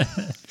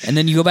 And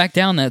then you go back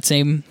down that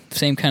same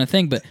kind of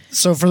thing. But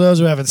so for those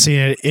who haven't seen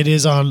it, it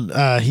is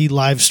on. He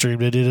live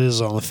streamed it. It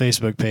is on the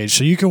Facebook page,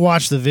 so you can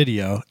watch the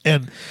video.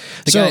 And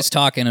the guy's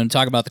talking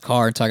about the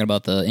car and talking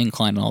about the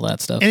incline and all that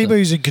stuff.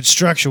 Anybody who's in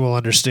construction will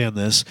understand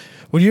this.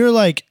 When you're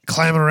like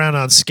climbing around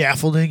on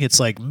scaffolding, it's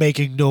like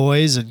making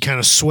noise and kind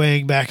of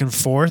swaying back and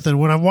forth. And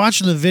when I'm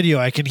watching the video,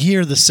 I can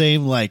hear the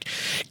same like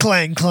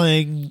clang,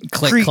 clang,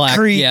 click, creak, clack,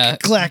 creak, yeah.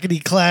 clackety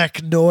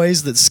clack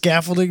noise that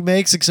scaffolding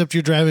makes, except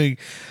you're driving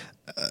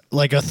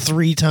like a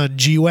 3-ton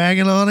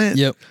G-Wagon on it.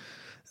 Yep.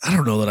 I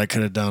don't know that I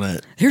could have done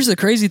it. Here's the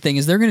crazy thing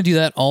is they're going to do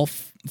that all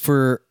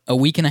for a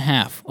week and a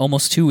half,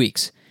 almost 2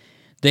 weeks.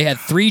 They had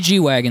 3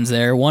 G-Wagons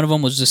there. One of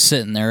them was just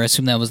sitting there. I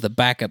assume that was the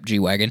backup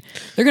G-Wagon.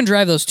 They're going to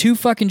drive those 2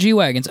 fucking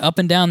G-Wagons up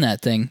and down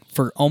that thing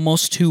for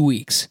almost 2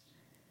 weeks.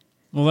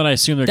 Well, then I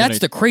assume they're going to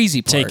the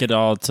crazy part. take it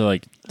all to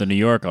like the New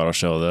York Auto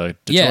Show, the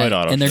Detroit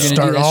Auto and they're Show.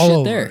 going to do that all shit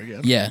over there.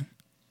 again. Yeah.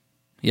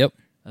 Yep.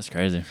 That's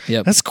crazy.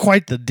 Yep. That's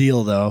quite the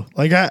deal, though.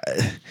 Like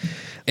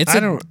it's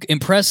an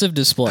impressive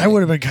display. I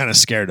would have been kind of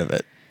scared of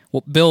it.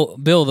 Well,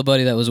 Bill, the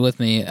buddy that was with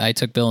me, I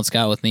took Bill and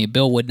Scott with me.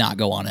 Bill would not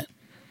go on it.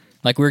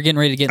 Like we were getting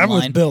ready to get in I'm with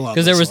line Bill on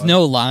because there this was one.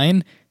 no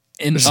line.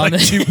 There's like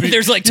two people.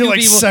 There's like You're two like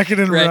people. second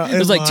in right? ro- in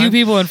There's like two line.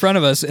 people in front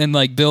of us, and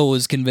like Bill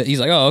was convinced. He's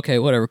like, "Oh, okay,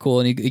 whatever, cool."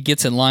 And he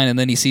gets in line, and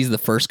then he sees the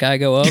first guy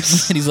go up, and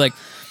he's like,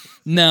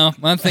 "No,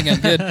 I think I'm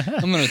good.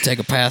 I'm gonna take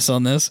a pass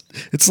on this."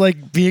 It's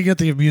like being at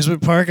the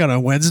amusement park on a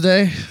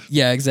Wednesday.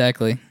 Yeah,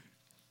 exactly.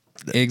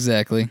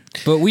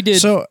 But we did.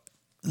 So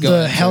Go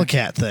the ahead, sorry.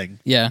 Hellcat thing,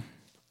 yeah.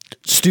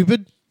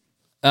 stupid.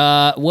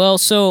 Well,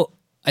 so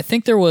I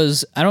think there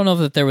was. I don't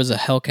know if there was a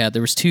Hellcat.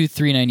 There was two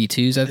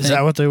 392s. I think. Is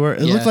that what they were?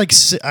 It Yeah. looked like,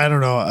 I don't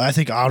know. I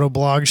think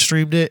Autoblog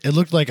streamed it. It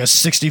looked like a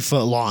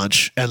 60-foot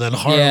launch and then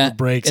hard on the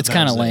brakes. It's and that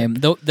kind of was it. lame.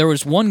 Though there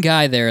was one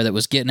guy there that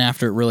was getting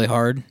after it really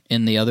hard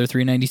in the other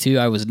 392.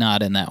 I was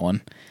not in that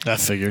one. That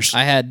figures.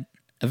 I had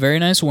a very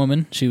nice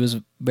woman. She was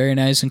very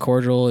nice and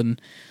cordial and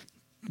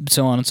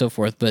so on and so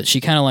forth. But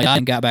she kind of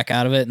like got back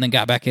out of it and then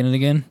got back in it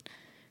again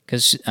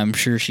because I'm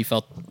sure she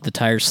felt the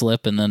tire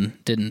slip and then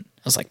didn't.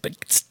 I was like, but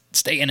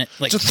stay in it.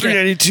 Like It's a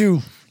 392.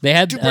 They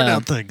had Do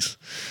burnout things.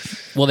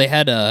 well, they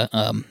had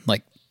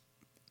like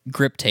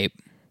grip tape.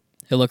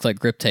 It looked like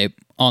grip tape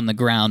on the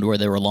ground where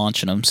they were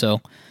launching them.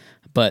 So,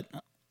 but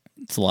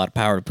it's a lot of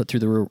power to put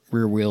through the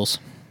rear wheels.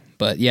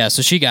 But yeah,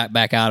 so she got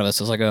back out of us.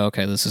 I was like, oh,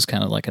 okay, this is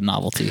kind of like a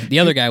novelty. The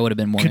other guy would have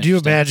been more. Could you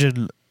interesting.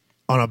 imagine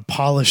on a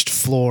polished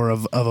floor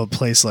of a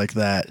place like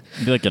that,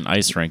 It'd be like an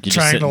ice rink. You just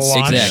trying sit to and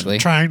launch, Exactly.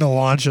 trying to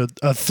launch a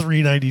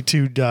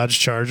 392 Dodge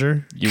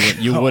Charger,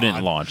 you Come wouldn't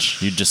on.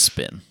 launch. You'd just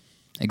spin.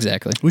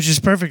 Exactly. which is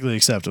perfectly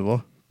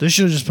acceptable. They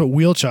should have just put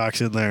wheel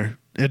chocks in there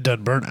and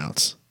done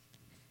burnouts.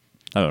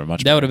 That would have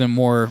much. That would have been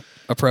more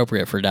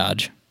appropriate for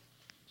Dodge.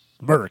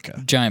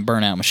 America. Giant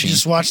burnout machine.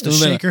 Just watch the It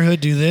would've been- shaker hood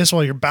do this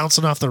while you're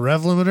bouncing off the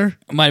rev limiter.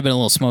 It might have been a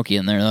little smoky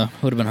in there though.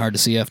 Would have been hard to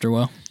see after a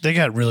while. They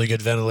got really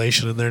good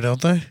ventilation in there, don't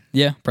they?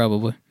 Yeah,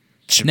 probably.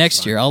 Should be Next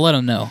fine. year, I'll let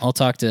them know. I'll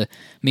talk to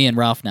me and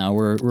Ralph now.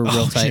 We're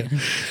real tight. yeah.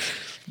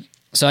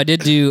 So I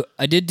did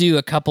do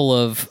a couple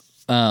of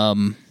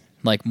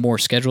like more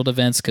scheduled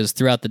events because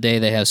throughout the day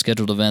they have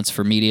scheduled events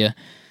for media.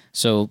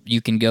 So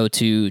you can go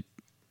to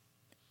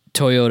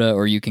Toyota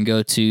or you can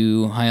go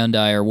to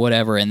Hyundai or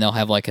whatever, and they'll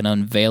have like an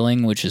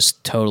unveiling, which is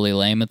totally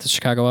lame at the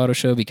Chicago Auto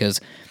Show because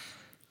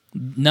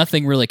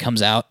nothing really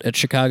comes out at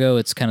Chicago.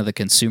 It's kind of the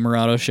consumer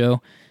auto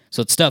show,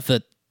 so it's stuff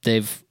that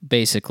they've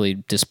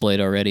basically displayed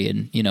already,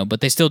 and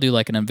but they still do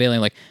like an unveiling,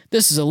 like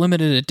this is a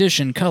limited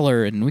edition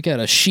color, and we got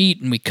a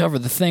sheet, and we cover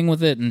the thing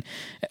with it, and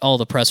all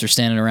the press are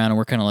standing around, and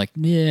we're kind of like,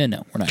 yeah,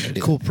 no, we're not gonna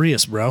do Cool that.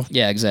 Prius, bro.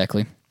 Yeah,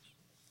 exactly.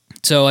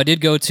 So I did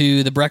go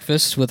to the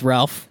breakfast with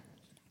Ralph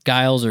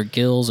Giles or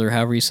Gills or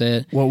however you say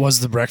it. What was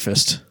the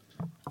breakfast?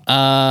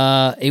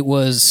 It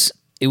was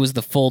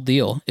the full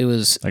deal. It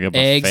was Like a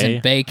eggs buffet?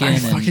 and bacon Are you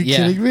and fucking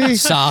kidding me?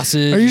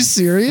 sausage. Are you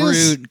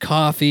serious? Fruit,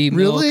 coffee,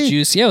 milk, Really?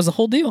 juice. Yeah, it was the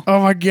whole deal.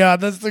 Oh my god,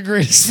 that's the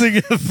greatest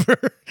thing ever.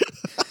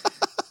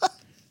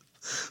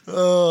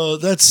 Oh,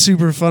 that's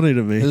super funny to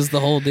It me. was the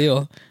whole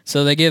deal.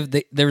 So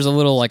there was a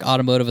little like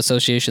automotive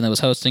association that was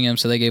hosting him,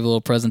 so they gave a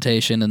little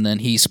presentation, and then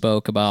he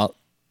spoke about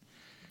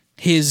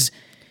he's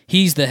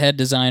the head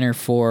designer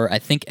for I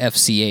think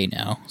FCA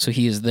now, so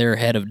he is their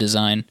head of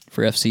design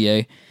for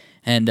FCA,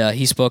 and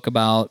he spoke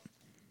about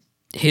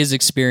his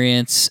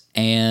experience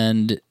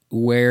and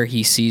where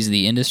he sees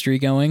the industry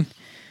going,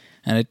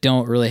 and I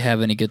don't really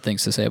have any good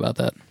things to say about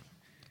that.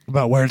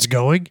 About where it's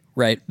going?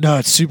 Right. No,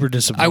 it's super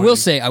disappointing.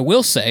 I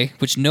will say,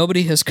 which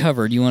nobody has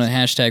covered. You want to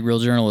hashtag real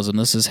journalism?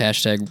 This is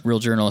hashtag real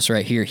journalist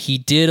right here. He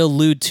did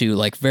allude to,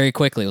 like, very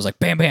quickly. It was like,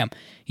 bam, bam.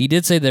 He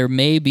did say they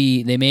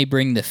may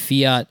bring the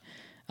Fiat.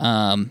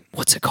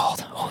 What's it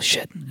called? Oh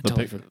shit!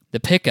 The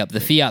pickup, the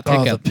Fiat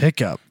Oh, pickup. the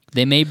pickup.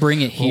 They may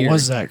bring it here. What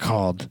was that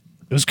called?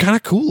 It was kind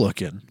of cool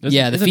looking.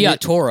 Yeah, the Isn't Fiat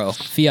it- Toro.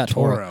 Fiat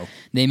Toro. Toro.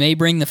 They may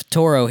bring the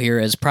Toro here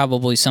as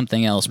probably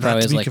something else. Not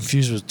Probably to as be like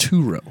confused with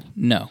Turo.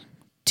 no,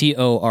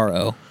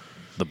 Toro.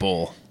 The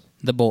bull.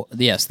 The bull.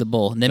 Yes, the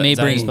bull. They Is may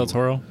that how you bring. spell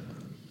Toro?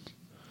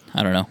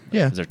 I don't know.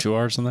 Yeah. Is there two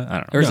R's in that? I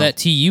don't Or know. is that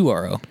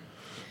Turo?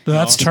 No,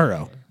 that's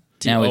Turo.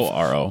 Now we've-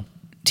 Toro.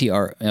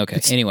 TR.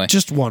 Okay. Anyway,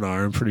 Just one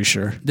R, I'm pretty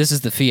sure. this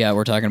is the Fiat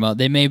we're talking about.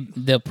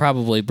 They'll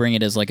probably bring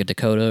it as like a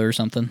Dakota or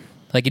something.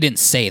 Like he didn't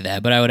say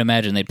that, but I would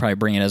imagine they'd probably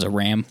bring it as a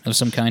Ram of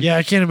some kind. Yeah,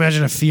 I can't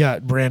imagine a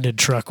Fiat branded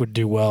truck would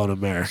do well in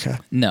America.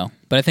 No,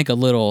 but I think a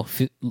little,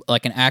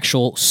 like an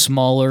actual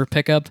smaller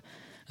pickup,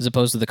 as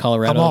opposed to the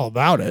Colorado. I'm all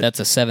about it. That's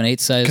a 7/8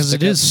 size. Because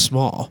it pickup. is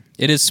small.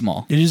 It is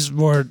small, It is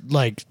more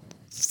like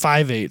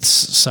 5/8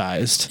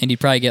 sized. and you'd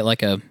probably get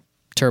like a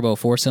turbo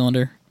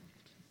 4-cylinder,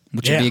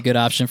 which would Yeah. be a good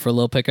option for a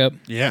little pickup.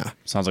 Yeah.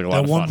 Sounds like a lot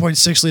That of fun.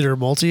 1.6 liter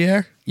multi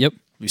air. Yep,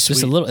 Be just a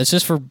sweet. little. It's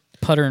just for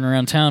puttering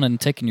around town and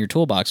taking your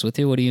toolbox with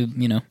you. What do you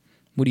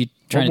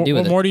trying to do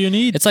with What it? more do you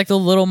need? It's like the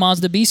little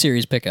Mazda B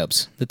series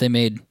pickups that they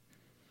made.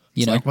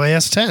 You know, Like my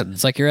S10.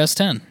 it's like your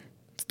S10.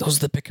 Those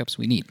are the pickups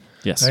we need.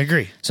 Yes. I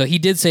agree. So he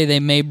did say they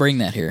may bring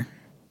that here,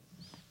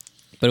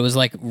 but it was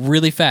like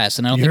really fast,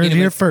 and I don't You think heard it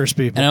anybody, here first,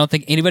 people. and I don't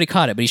think anybody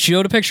caught it. But he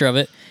showed a picture of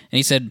it, and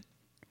he said,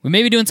 "We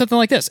may be doing something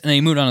like this," and then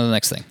he moved on to the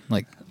next thing.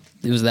 Like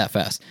it was that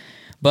fast.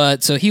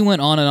 But so he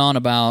went on and on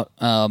about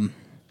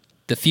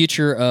the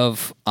future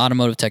of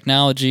automotive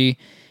technology,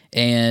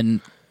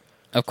 and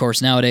of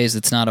course nowadays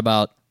it's not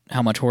about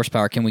how much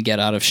horsepower can we get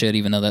out of shit,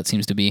 even though that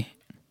seems to be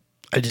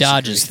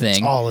Dodge's thing.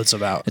 That's all it's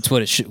about. It's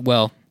what it should.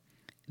 Well,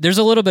 there's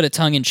a little bit of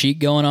tongue in cheek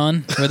going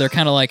on where they're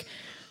kind of like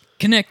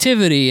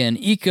connectivity and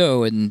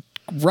eco and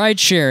ride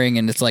sharing,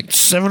 and it's like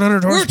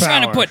 700 horsepower. we're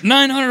trying to put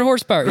 900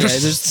 horsepower. Yeah,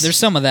 there's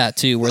some of that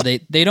too, where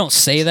they don't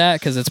say that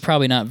because it's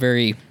probably not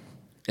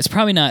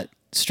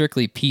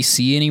strictly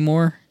PC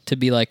anymore to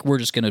be like we're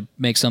just gonna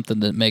make something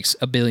that makes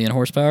 1 billion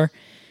horsepower.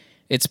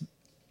 It's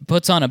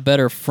puts on a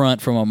better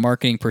front from a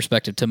marketing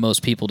perspective to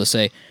most people to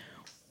say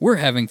we're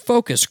having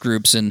focus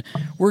groups and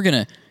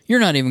you're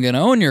not even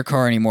gonna own your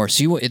car anymore,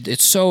 so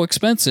it's so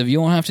expensive you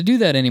won't have to do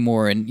that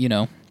anymore, and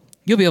you'll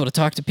be able to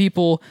talk to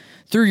people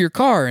through your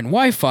car and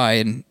Wi-Fi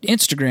and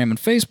Instagram and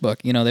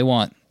Facebook. They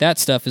want that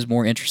stuff is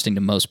more interesting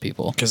to most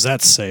people Because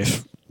that's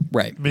safe.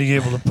 right. Being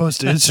able to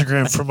post to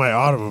Instagram from my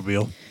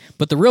automobile.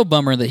 But the real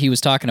bummer that he was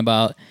talking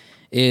about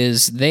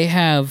is they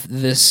have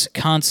this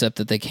concept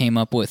that they came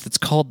up with. It's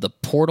called the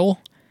Portal.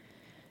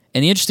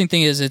 And the interesting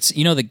thing is it's,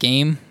 the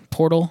game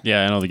Portal?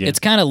 Yeah, I know the game.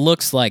 It kind of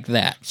looks like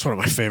that. It's one of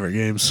my favorite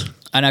games.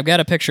 And I've got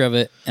a picture of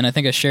it, and I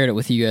think I shared it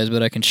with you guys,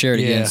 but I can share it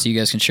again so you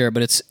guys can share it.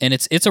 But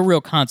it's a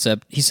real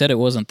concept. He said it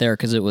wasn't there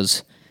because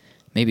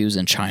maybe it was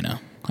in China.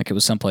 Like it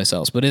was someplace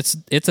else. But it's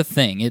a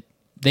thing.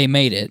 They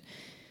made it.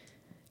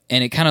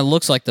 And it kind of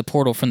looks like the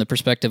Portal from the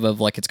perspective of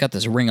like it's got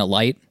this ring of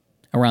light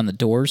around the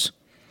doors,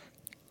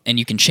 and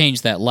you can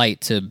change that light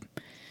to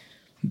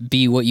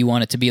be what you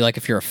want it to be. Like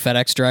if you're a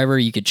FedEx driver,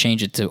 you could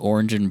change it to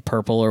orange and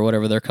purple or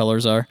whatever their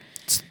colors are.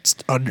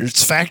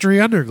 It's factory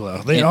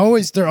underglow.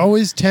 They're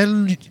always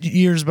 10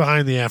 years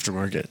behind the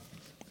aftermarket.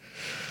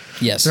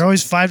 Yes, They're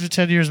always 5 to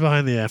 10 years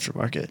behind the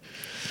aftermarket.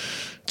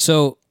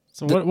 So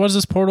what does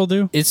this Portal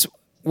do?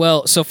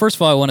 So first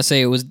of all, I want to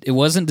say it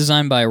wasn't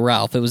designed by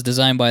Ralph. It was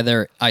designed by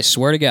their, I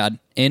swear to God,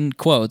 in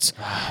quotes,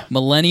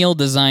 millennial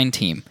design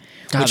team.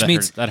 God, Which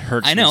means that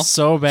hurts I know me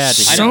so bad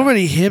to hear. So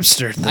many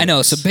hipster things. I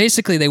know. So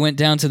basically, they went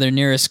down to their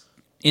nearest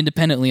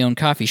independently owned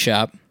coffee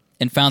shop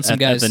and found some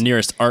guys at the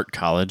nearest art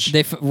college.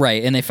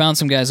 And they found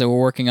some guys that were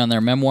working on their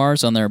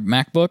memoirs on their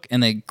MacBook,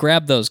 and they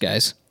grabbed those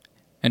guys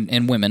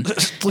and women.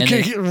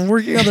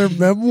 Working on their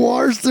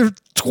memoirs, they're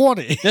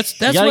 20. That's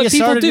gotta what get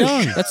people started do.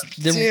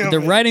 young. They're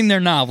writing their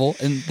novel,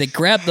 and they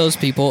grabbed those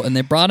people and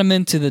they brought them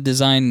into the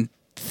design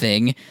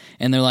thing,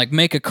 and they're like,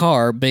 make a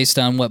car based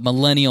on what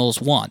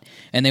millennials want,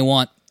 and they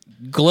want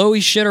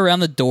glowy shit around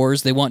the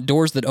doors. They want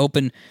doors that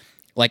open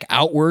like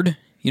outward.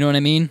 You know what I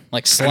mean?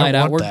 Like slide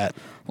outward.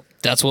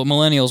 That's what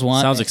millennials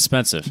want. Sounds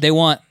expensive. They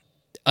want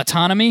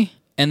autonomy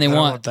and they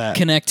want that.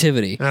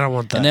 connectivity. I don't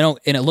want that.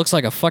 And it looks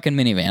like a fucking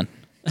minivan.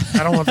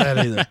 I don't want that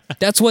either.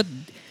 That's what.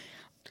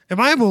 Am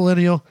I a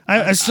millennial?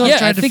 I still Yeah,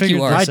 tried I to think figure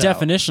you are. this By out.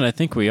 definition, I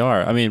think we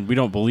are. I mean, we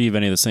don't believe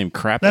any of the same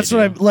crap. That's they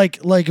what do.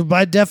 I'm like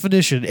by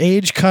definition,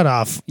 age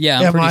cutoff. Yeah,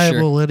 I'm am pretty I sure.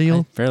 a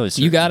millennial? Fairly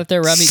certain. You got it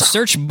there, Robbie. Son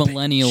Search of a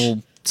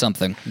millennial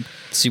something.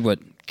 See what.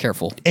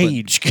 Careful. But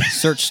Age.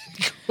 Search.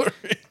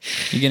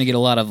 You're gonna get a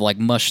lot of like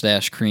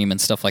mustache cream and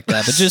stuff like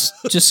that. But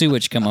just see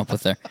what you come up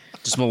with there.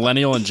 Just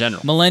millennial in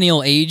general.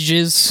 Millennial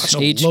ages,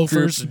 age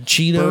loafers group, and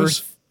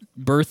Cheetos.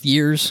 birth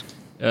years.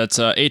 It's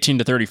 18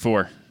 to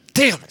 34.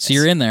 Damn it. So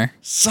you're in there.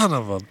 Son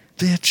of a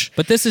bitch.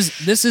 But this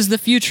is the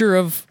future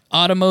of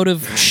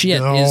automotive shit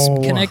No. is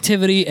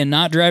connectivity and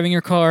not driving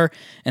your car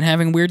and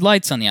having weird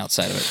lights on the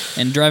outside of it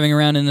and driving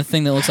around in the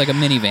thing that looks like a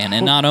minivan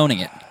and not owning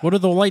it. What do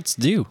the lights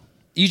do?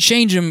 You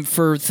change them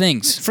for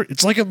things.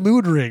 It's like a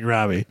mood ring,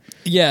 Robbie.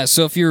 Yeah,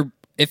 so if you're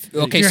happy,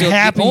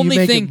 the only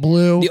you make thing it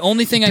blue. the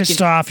only thing I Pissed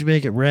can off, you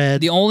make it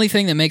red. the only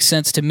thing that makes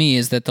sense to me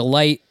is that the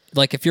light,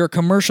 like if you're a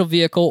commercial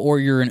vehicle or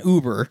you're an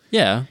Uber,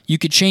 Yeah. you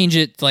could change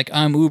it like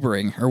I'm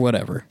Ubering or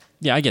whatever.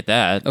 Yeah, I get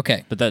that.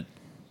 Okay. But that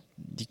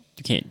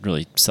you can't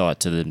really sell it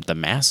to the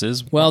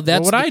masses. Well,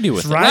 that's what would I do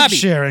with It's it? right. Robbie,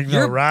 sharing, though,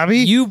 you're- Robbie.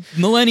 You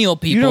millennial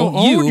people, you don't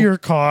own your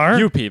car.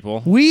 You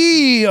people.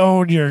 We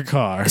own your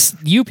car.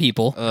 you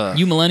people,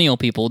 you millennial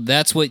people,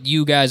 that's what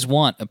you guys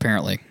want,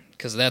 apparently.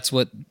 Because that's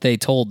what they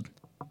told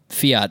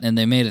Fiat, and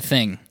they made a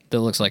thing that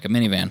looks like a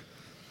minivan.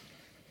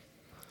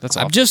 That's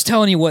I'm awful. just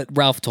telling you what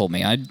Ralph told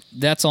me.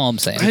 That's all I'm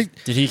saying.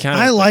 Did he kind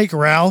of? I like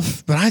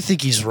Ralph, but I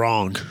think he's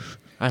wrong.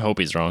 I hope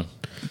he's wrong.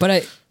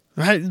 But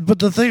But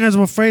the thing I'm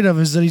afraid of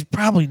is that he's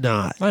probably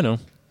not. I know.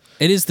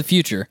 it is the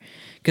future.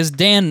 Because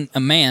Dan, a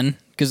man,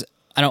 because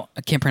I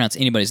can't pronounce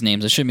anybody's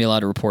names. I shouldn't be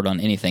allowed to report on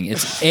anything.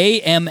 It's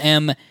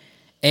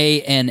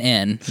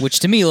AMMANN, which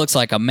to me looks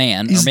like a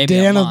man. Is or maybe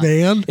Dan a a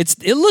man?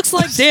 It looks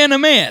like Dan a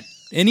man,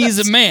 and he's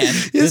a man.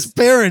 His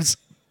parents,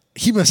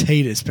 he must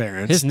hate his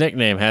parents. His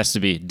nickname has to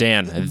be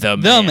Dan the Man.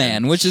 The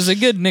Man, which is a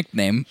good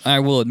nickname, I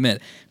will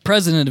admit.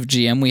 President of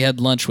GM, we had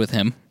lunch with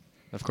him.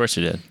 Of course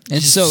you did. And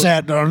You so,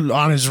 sat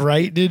on his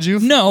right, did you?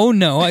 no,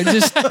 I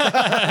just,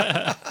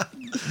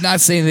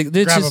 not saying that.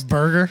 It's Grab just, a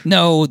burger?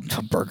 no,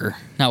 a burger.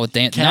 Not with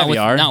Dan,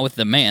 Caviar. not with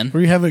the man.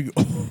 Were you having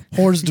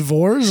hors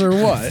d'oeuvres or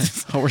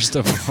what? Hors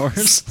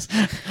d'oeuvres.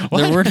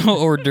 There were no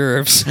hors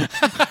d'oeuvres.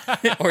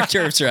 Hors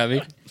d'oeuvres,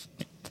 Robbie.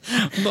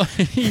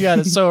 He got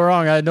it so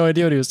wrong. I had no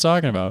idea what he was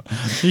talking about.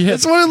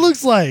 That's what it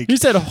looks like. He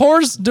said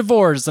horse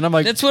divorce, and I'm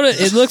like, That's what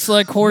it looks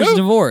like. Horse Nope.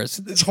 divorce.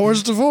 It's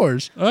horse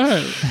divorce. all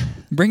right,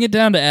 Bring it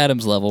down to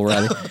Adam's level,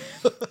 Riley.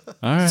 all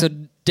right. So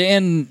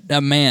Dan,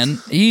 man,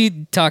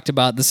 he talked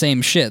about the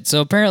same shit.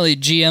 So apparently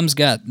GM's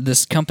got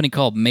this company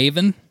called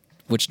Maven,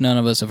 which none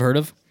of us have heard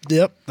of.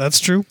 Yep, that's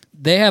true.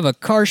 They have a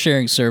car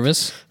sharing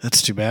service.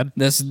 That's too bad.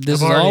 This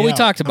is already all we out.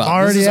 talked I'm about.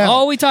 already This is out.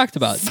 all we talked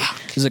about.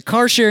 There's a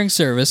car sharing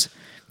service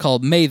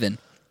called Maven.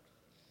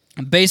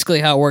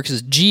 Basically, how it works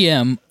is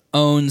GM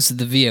owns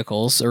the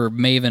vehicles, or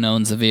Maven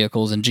owns the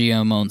vehicles, and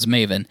GM owns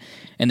Maven,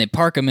 and they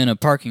park them in a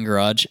parking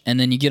garage. And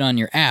then you get on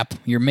your app,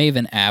 your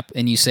Maven app,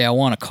 and you say, "I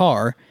want a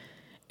car,"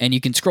 and you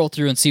can scroll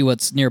through and see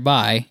what's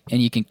nearby,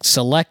 and you can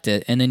select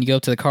it, and then you go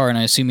to the car, and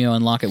I assume you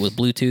unlock it with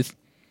Bluetooth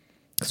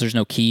because there's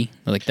no key.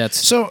 Like that's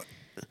So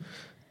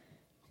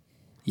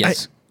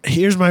yes.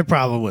 here's my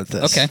problem with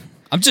this. Okay.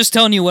 I'm just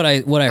telling you what I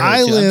heard. I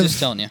too. live. I'm just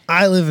telling you.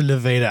 I live in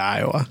Nevada,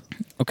 Iowa.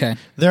 Okay.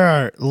 There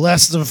are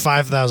less than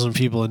 5,000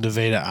 people in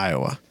Nevada,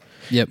 Iowa.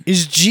 Yep.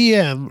 Is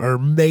GM or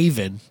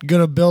Maven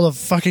gonna build a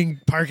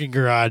fucking parking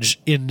garage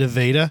in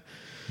Nevada?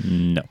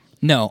 No,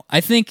 No, I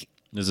think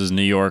this is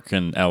New York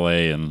and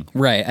L.A. and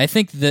right. I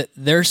think that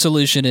their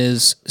solution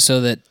is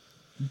so that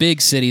big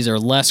cities are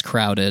less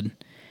crowded.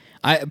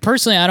 I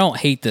personally don't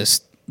hate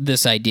this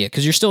idea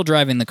because you're still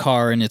driving the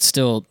car and it's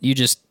still you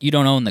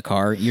don't own the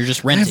car. You're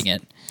just renting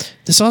it.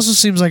 This also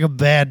seems like a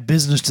bad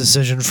business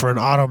decision for an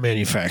auto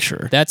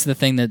manufacturer. That's the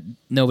thing that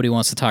nobody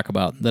wants to talk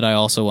about that I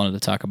also wanted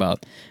to talk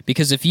about.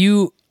 Because if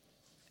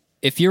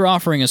you're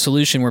offering a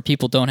solution where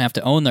people don't have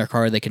to own their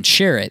car, they can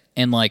share it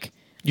and like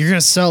You're going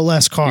to sell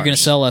less cars. you're going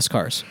to sell less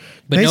cars.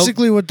 But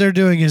Basically, what they're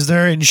doing is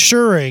they're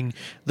ensuring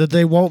that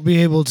they won't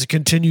be able to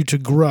continue to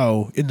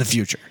grow in the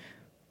future.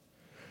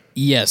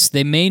 yes,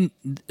 they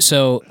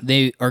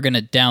are going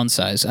to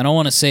downsize. I don't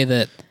want to say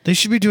that They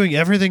should be doing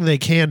everything they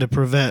can to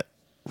prevent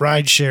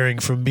ride sharing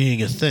from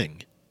being a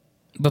thing.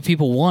 but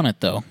people want it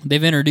though.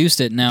 They've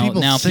introduced it now.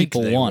 People Now think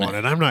people they want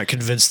it. I'm not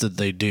convinced that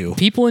they do.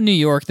 People in New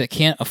York that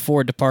can't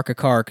afford to park a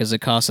car because it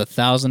costs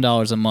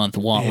 $1,000 a month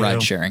want Yeah.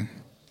 ride sharing.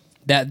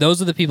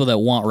 Those are the people that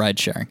want ride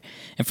sharing,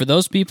 and for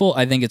those people,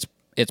 I think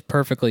it's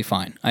perfectly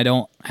fine. I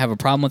don't have a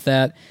problem with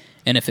that,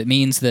 and if it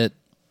means that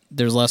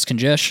there's less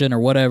congestion or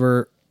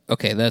whatever,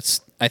 okay,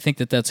 I think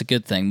that's a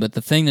good thing. But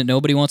the thing that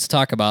nobody wants to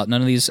talk about,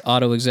 none of these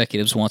auto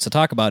executives wants to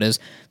talk about, is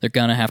they're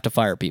gonna have to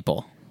fire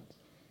people.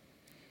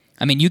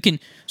 I mean, you can.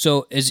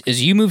 So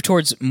as you move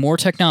towards more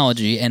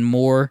technology and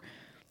more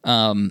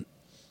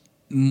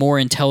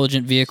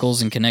intelligent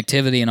vehicles and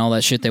connectivity and all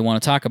that shit they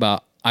want to talk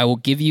about, I will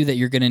give you that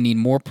you're going to need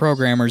more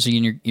programmers and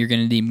you're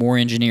going to need more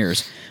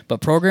engineers.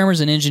 But programmers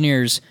and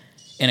engineers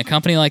in a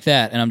company like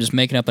that, and I'm just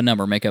making up a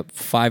number, make up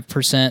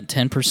 5%,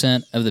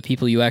 10% of the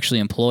people you actually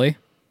employ.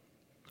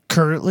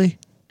 Currently?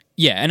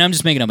 Yeah, and I'm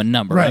just making up a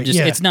number. Right. I'm just,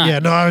 yeah. It's not. Yeah,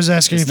 no, I was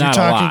asking It's if you're not a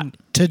talking lot.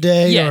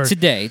 today Yeah, or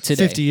today.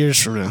 50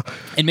 years from now.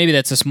 And maybe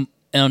that's an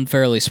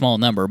unfairly small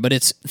number, but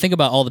think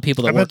about all the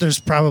people that I work. bet there's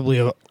probably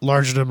a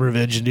large number of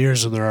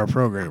engineers than there are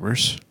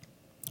programmers.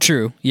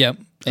 True. Yep.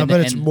 I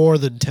bet it's more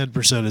than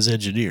 10% as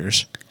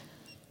engineers.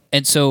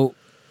 And so,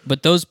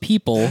 but those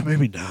people,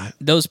 Maybe not.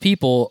 those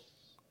people's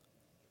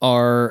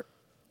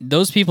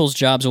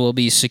jobs will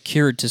be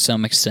secured to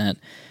some extent.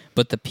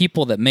 But the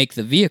people that make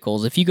the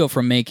vehicles, if you go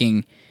from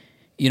making,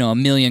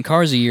 1 million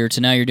cars a year to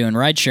now you're doing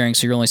ride sharing,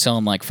 so you're only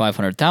selling like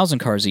 500,000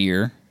 cars a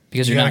year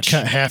because You you're got not to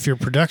cut half your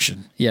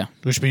production, Yeah,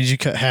 which means you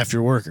cut half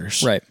your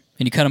workers. right.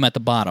 And you cut them at the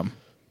bottom.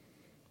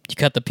 You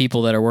cut the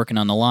people that are working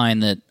on the line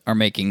that are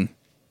making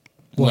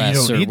Well, less.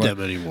 you don't or need what-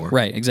 them anymore.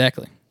 Right.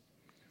 Exactly.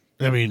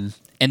 I mean,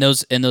 And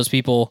those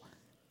people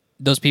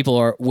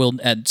will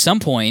at some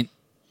point.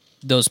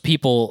 Those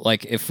people,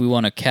 like if we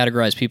want to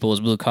categorize people as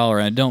blue collar,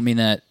 and I don't mean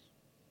that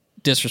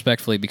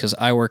disrespectfully because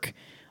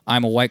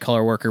I'm a white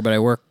collar worker, but I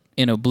work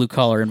in a blue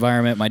collar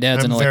environment. My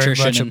dad's I'm an very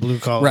electrician. much a and-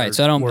 blue-collar right.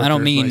 So I worker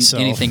don't mean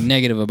myself. anything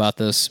negative about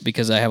this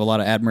because I have a lot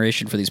of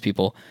admiration for these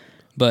people,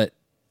 but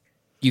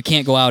you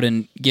can't go out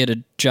and get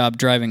a job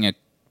driving a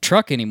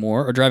truck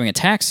anymore or driving a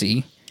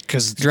taxi,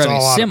 because it's driving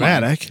all a semi,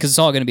 automatic. because it's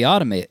all going to be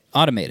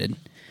automated.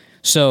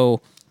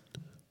 So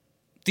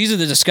these are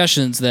the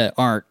discussions that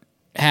aren't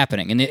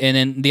happening, and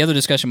then the other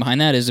discussion behind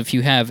that is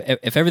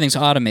if everything's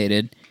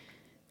automated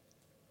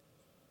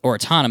or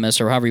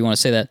autonomous or however you want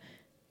to say that,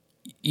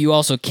 you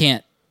also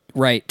can't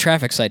write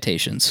traffic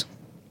citations.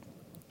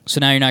 So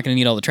now you're not going to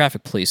need all the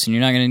traffic police, and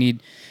you're not going to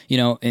need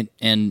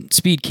and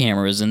speed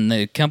cameras and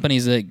the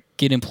companies that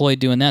get employed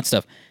doing that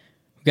stuff.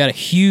 We've got a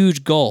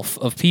huge gulf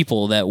of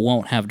people that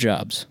won't have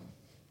jobs.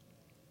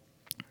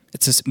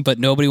 But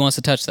nobody wants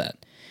to touch that.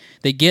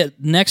 They get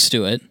next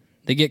to it.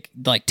 They get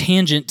like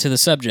tangent to the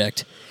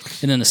subject,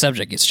 and then the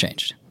subject gets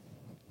changed.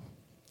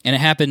 And it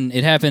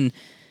happened.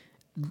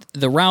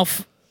 The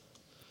Ralph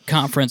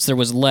conference, there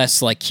was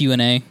less like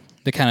Q&A.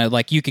 The kind of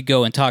like you could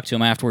go and talk to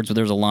him afterwards, but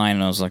there was a line,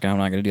 and I was like, I'm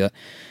not going to do that.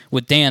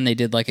 With Dan, they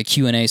did like a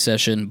Q&A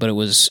session, but it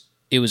was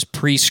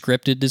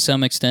pre-scripted to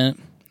some extent.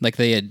 Like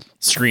they had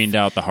Screened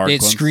out the hard they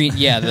had ones. screened,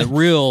 the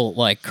real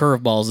like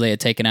curveballs they had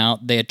taken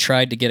out. They had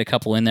tried to get a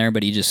couple in there,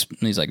 but he's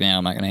like, "Man,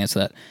 I'm not going to answer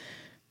that."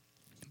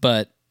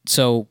 But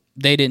so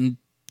they didn't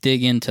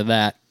dig into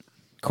that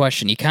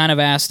question. He kind of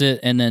asked it,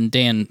 and then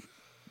Dan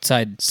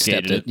sidestepped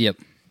Skated it. Yep.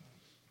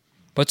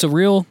 But it's a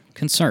real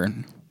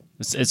concern.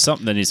 It's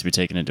something that needs to be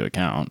taken into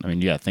account. I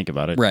mean, you got to think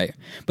about it. Right.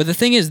 But the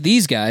thing is,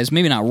 these guys,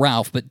 maybe not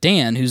Ralph, but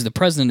Dan, who's the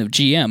president of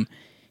GM,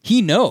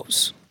 he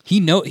knows.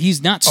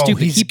 He's not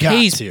stupid. He's He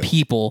pays got to.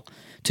 people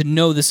to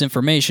know this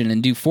information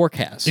and do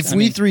forecasts. If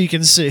we three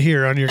can sit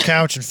here on your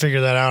couch and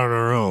figure that out on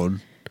our own.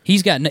 He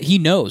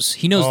knows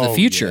the Oh,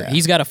 future. yeah.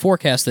 He's got a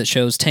forecast that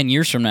shows 10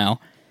 years from now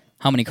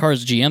how many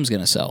cars GM's going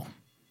to sell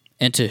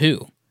and to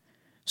who.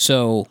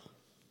 So,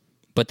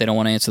 but they don't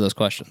want to answer those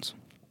questions.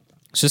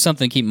 It's just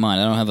something to keep in mind.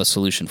 I don't have a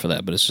solution for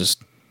that, but it's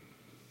just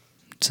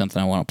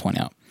something I want to point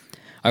out.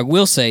 I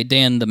will say,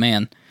 Dan the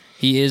man,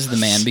 he is the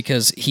man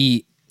because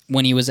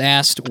when he was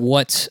asked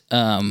what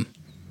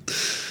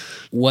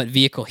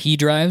vehicle he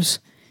drives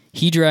a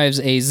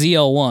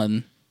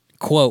ZL1,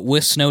 quote,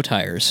 with snow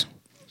tires.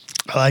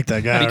 I like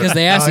that guy. Because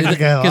they asked I like that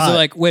guy a because they're lot.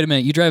 like, wait a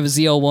minute, you drive a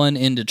ZL1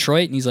 in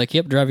Detroit? And he's like,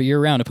 yep, drive it year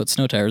round and put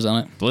snow tires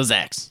on it.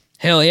 Blizzax.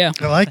 Hell yeah.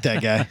 I like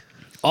that guy.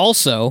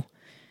 Also,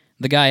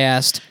 the guy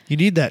asked, You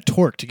need that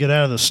torque to get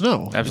out of the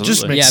snow. Absolutely. It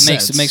just makes yeah,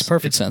 sense. it makes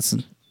perfect sense.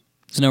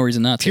 There's no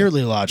reason not to.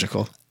 Purely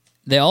logical.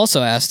 They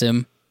also asked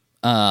him,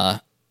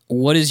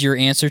 what is your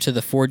answer to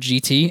the Ford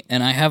GT?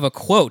 And I have a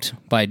quote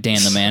by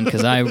Dan the man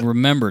because I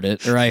remembered it.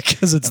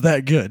 Because it's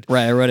that good.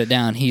 Right, I wrote it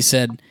down. He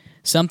said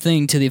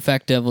something to the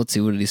effect of, let's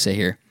see, what did he say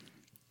here?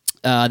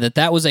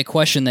 That was a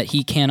question that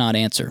he cannot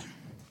answer.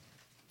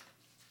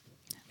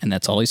 And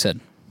that's all he said.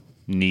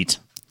 Neat.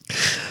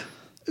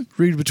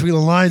 Read between the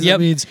lines. Yep.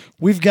 That means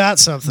we've got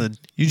something.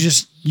 You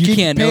keep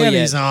can't your know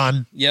panties yet.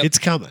 on. Yep. It's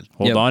coming.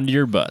 Hold Yep. on to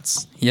your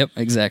butts. Yep,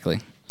 exactly.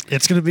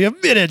 It's going to be a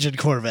mid-engine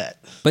Corvette.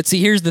 But see,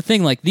 here's the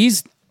thing. Like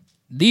these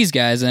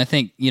guys, and I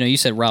think, you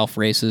said Ralph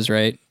races,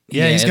 right?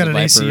 Yeah, he's he got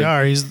has an a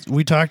Viper. ACR.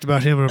 We talked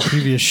about him in a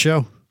previous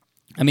show.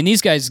 I mean,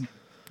 these guys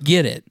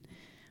get it,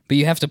 but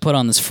you have to put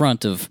on this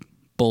front of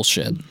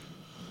bullshit.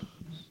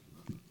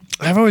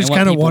 I've always And what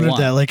kind of people wondered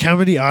want. that, like how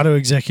many auto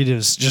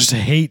executives just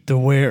hate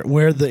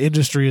where the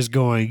industry is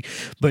going,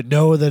 but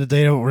know that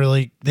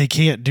they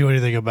can't do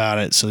anything about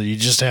it, so you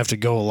just have to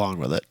go along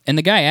with it. And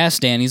the guy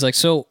asked Dan, he's like,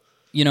 so,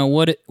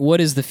 what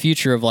is the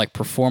future of like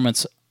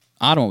performance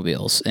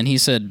automobiles? And he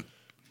said,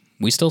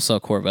 we still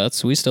sell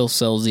Corvettes. We still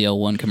sell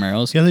ZL1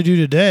 Camaros. Yeah, they do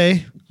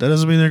today. That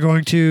doesn't mean they're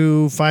going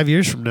to 5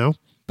 years from now.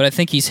 But I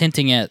think he's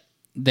hinting at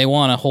they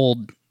want to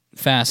hold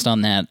fast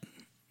on that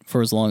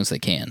for as long as they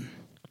can.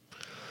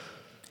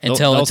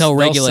 Until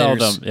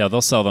regulators,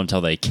 They'll sell them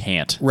until they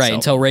can't. right? sell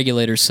Until them.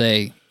 regulators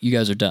say you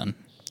guys are done.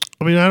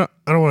 I mean, I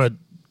don't want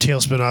to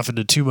tailspin off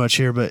into too much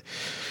here, but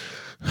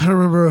I don't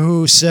remember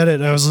who said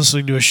it. I was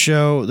listening to a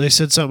show. They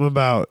said something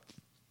about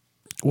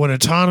when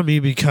autonomy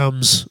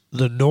becomes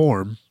the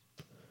norm.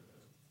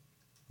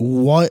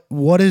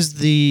 What is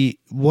the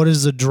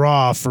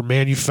draw for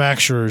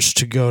manufacturers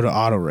to go to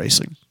auto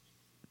racing?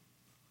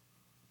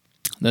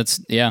 That's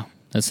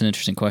an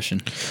interesting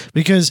question.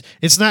 Because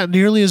it's not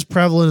nearly as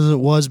prevalent as it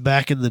was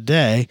back in the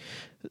day,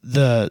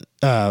 the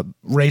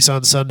race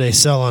on Sunday,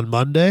 sell on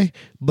Monday,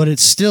 but it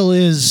still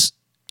is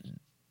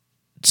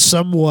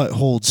somewhat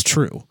holds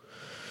true.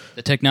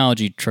 The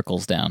technology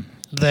trickles down.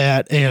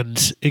 That,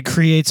 and it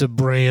creates a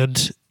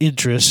brand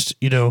interest.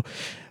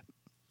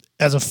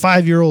 As a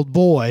 5-year-old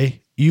boy,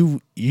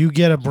 you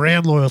get a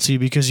brand loyalty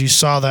because you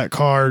saw that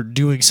car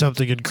doing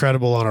something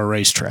incredible on a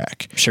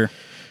racetrack. Sure.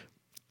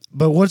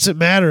 But what's it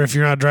matter if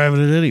you're not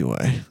driving it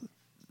anyway?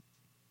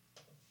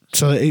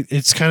 So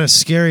it's kind of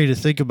scary to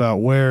think about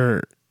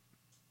where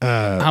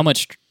How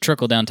much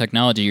trickle down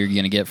technology you're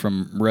going to get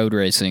from road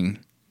racing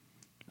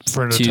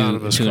for an to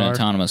autonomous an car.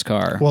 autonomous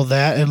car. Well,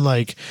 that and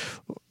like,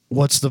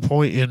 what's the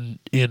point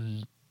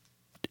in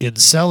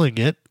selling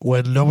it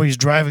when nobody's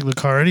driving the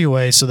car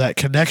anyway? So that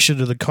connection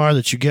to the car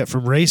that you get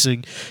from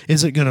racing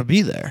isn't going to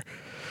be there.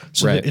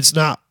 So Right. it's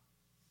not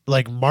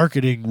like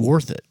marketing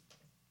worth it.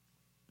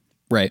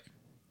 Right.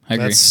 I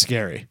agree. That's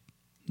scary.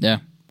 Yeah.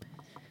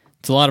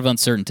 It's a lot of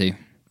uncertainty.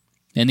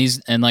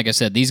 And like I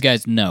said, these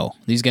guys know.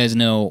 These guys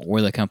know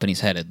where the company's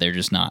headed. They're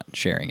just not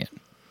sharing it.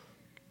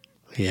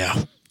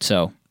 Yeah.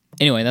 So,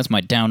 anyway, that's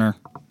my downer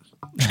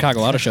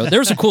Chicago Auto Show. There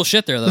was some cool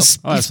shit there, though. Let's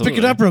pick it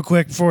absolutely. up real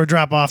quick before we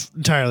drop off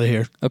entirely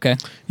here. Okay.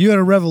 You had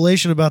a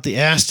revelation about the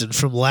Aston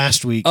from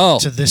last week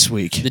to this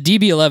week. The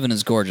DB11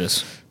 is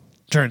gorgeous.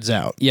 Turns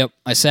out. Yep.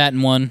 I sat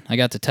in one. I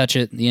got to touch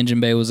it. The engine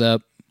bay was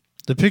up.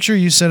 The picture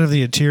you sent of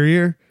the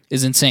interior,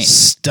 Is insane.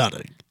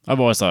 stunning. I've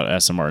always thought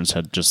Aston Martins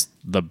had just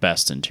the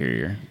best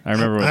interior. I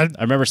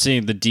remember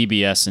seeing the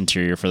DBS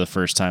interior for the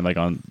first time,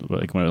 when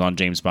it was on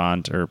James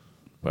Bond or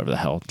whatever the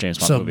hell James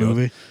Bond Some movie.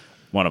 movie.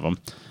 One of them.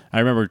 I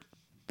remember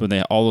when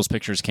all those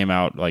pictures came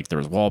out, like there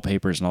was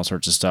wallpapers and all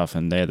sorts of stuff,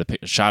 and they had the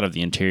shot of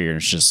the interior.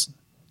 And it's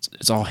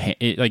all it's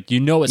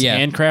Yeah.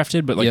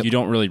 handcrafted, but Yep. you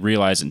don't really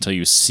realize it until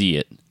you see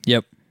it.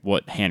 Yep.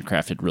 what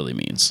handcrafted really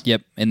means.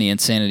 Yep, and the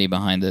insanity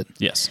behind it.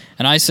 Yes.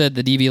 And I said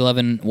the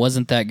DB11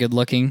 wasn't that good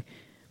looking.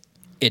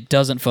 It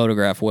doesn't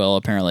photograph well,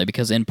 apparently,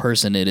 because in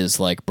person it is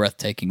like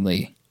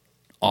breathtakingly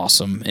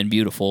awesome and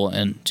beautiful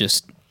and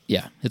just,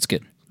 yeah, it's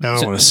good. Now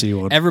I want to see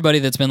one. Everybody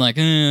that's been like,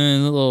 a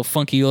little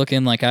funky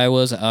looking like I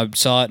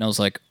saw it and I was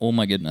like, oh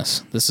my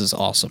goodness, this is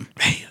awesome.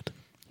 Man.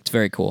 It's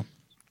very cool.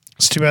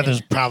 It's too bad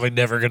there's probably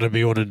never going to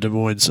be one in Des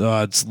Moines.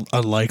 It's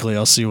unlikely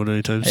I'll see one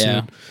anytime soon.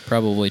 Yeah,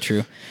 probably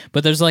true.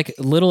 But there's like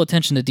little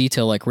attention to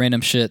detail, like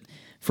random shit.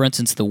 For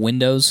instance, the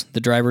windows,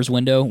 the driver's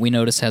window, we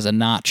notice has a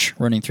notch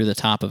running through the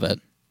top of it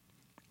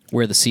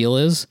where the seal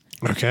is.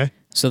 Okay.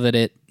 So that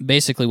it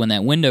basically, when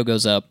that window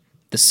goes up,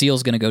 the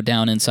seal's going to go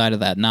down inside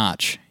of that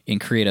notch and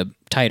create a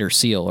tighter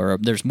seal, or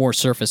there's more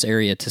surface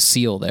area to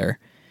seal there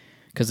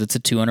because it's a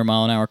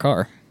 200-mile-an-hour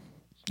car.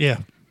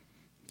 Yeah.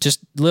 Just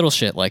little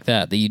shit like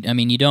that. You're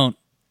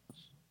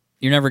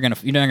never gonna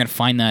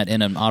find that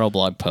in an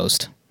Autoblog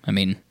post. I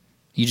mean,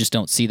 you just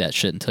don't see that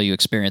shit until you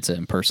experience it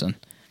in person.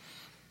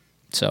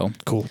 So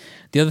cool.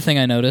 The other thing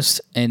I noticed,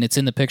 and it's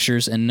in the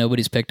pictures, and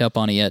nobody's picked up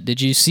on it yet.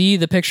 Did you see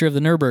the picture of the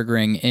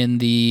Nürburgring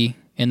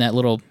in that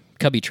little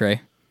cubby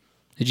tray?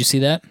 Did you see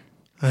that?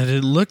 I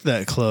didn't look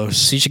that close.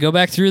 So you should go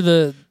back through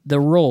the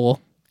roll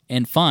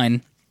and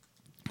find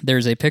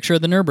there's a picture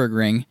of the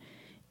Nürburgring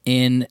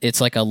it's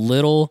like a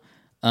little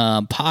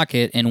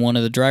pocket in one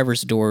of the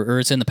driver's door, or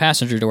it's in the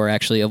passenger door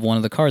actually, of one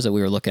of the cars that we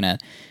were looking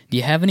at. Do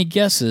you have any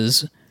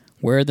guesses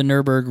where the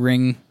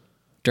Nürburgring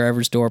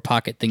driver's door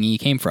pocket thingy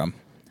came from?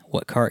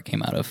 What car it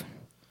came out of?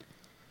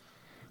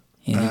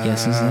 Any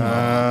guesses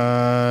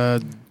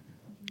at all?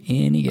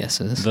 Any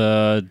guesses?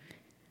 The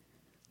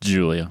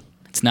Julia.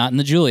 It's not in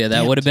the Julia.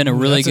 That would have been a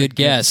really good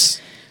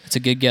guess. It's a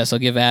good guess. I'll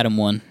give Adam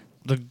one.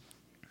 The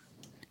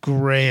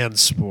Grand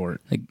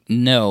Sport.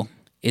 No.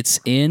 It's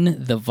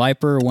in the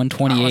Viper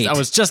 128. I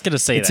was just going to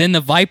say it's in the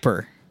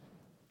Viper.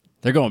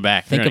 They're going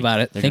back. Think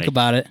about it. They're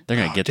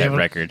going to get that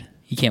record.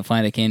 You can't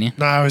find it, can you?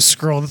 No, I was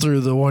scrolling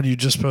through the one you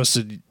just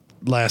posted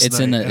last night. It's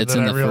in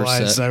the I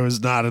realized first set. I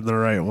was not in the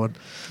right one.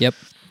 Yep.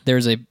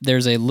 There's a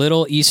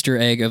little Easter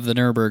egg of the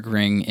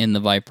Nürburgring in the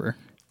Viper.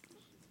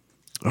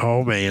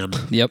 Oh, man.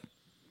 Yep.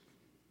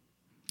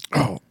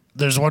 Oh,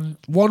 there's one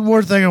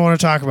more thing I want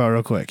to talk about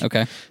real quick.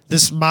 Okay.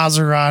 This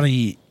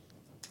Maserati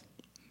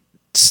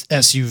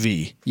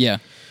SUV. Yeah.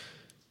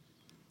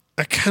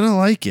 I kind of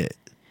like it.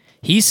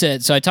 He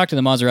said, so I talked to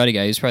the Maserati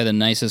guy. He's probably the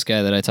nicest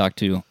guy that I talked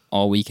to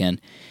all weekend.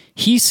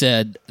 He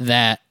said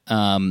that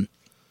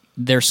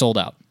they're sold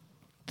out.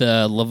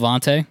 The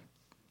Levante.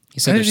 He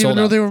said I they're didn't sold even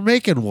know out. they were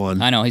making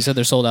one. I know. He said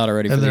they're sold out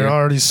already. And for the they're year.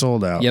 already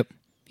sold out. Yep.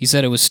 He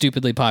said it was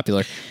stupidly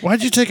popular.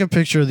 Why'd you take a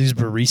picture of these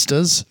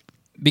baristas?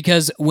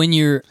 Because when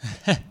you're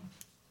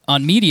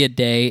on Media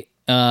Day,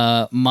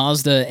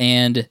 Mazda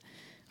and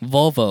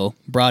Volvo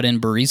brought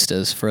in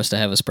baristas for us to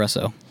have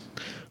espresso.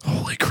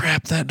 Holy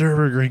crap, that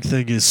Nürburgring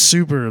thing is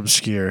super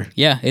obscure.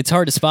 Yeah, it's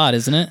hard to spot,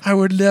 isn't it? I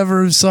would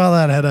never have saw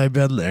that had I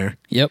been there.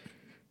 Yep.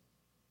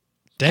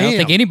 Damn. I don't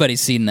think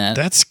anybody's seen that.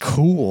 That's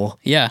cool.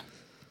 Yeah.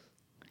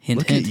 Hint,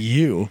 Look hint. at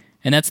you.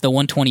 And that's the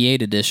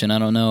 128 edition. I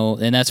don't know.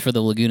 And that's for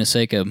the Laguna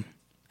Seca.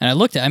 And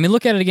look at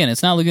it again.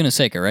 It's not Laguna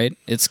Seca, right?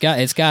 It's got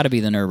to be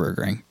the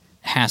Nürburgring. It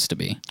has to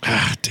be.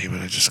 Ah, damn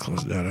it. I just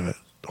closed it out of it.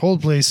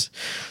 Hold, please.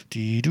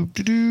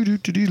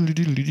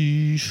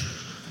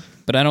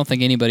 But I don't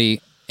think anybody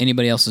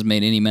else has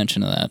made any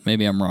mention of that.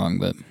 Maybe I'm wrong,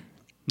 but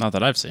Not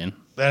that I've seen.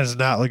 That is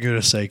not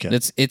Laguna Seca.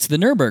 it's the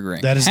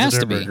Nürburgring. That is it has the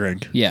to be.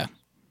 Nürburgring. Yeah.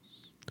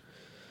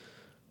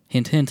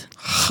 Hint, hint.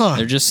 Huh.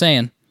 They're just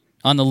saying.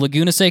 On the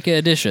Laguna Seca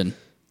edition,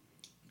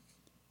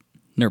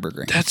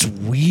 Nürburgring. That's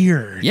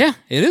weird. Yeah,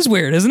 it is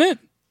weird, isn't it?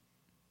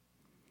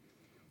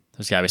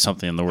 There's got to be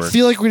something in the works. I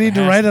feel like we need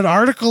to write an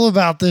article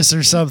about this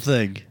or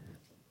something.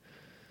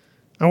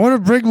 I want to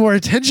bring more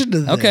attention to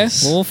this. Okay,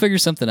 well, we'll figure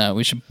something out.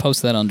 We should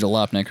post that on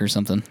Jalopnik or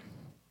something.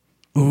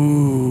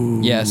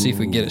 Ooh. Yeah, see if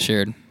we can get it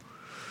shared.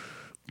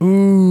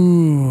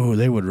 Ooh,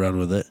 they would run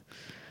with it.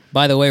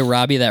 By the way,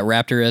 Robbie, that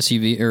Raptor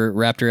SUV or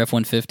Raptor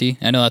F-150,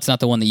 I know that's not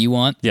the one that you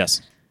want.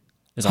 Yes.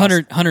 It's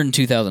awesome.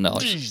 $102,000.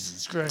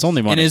 Jesus Christ. It's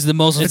only money. And is the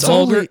most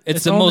vulgar.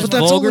 It's the most But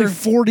that's vulgar. only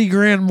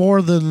 $40,000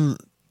 more than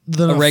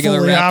A regular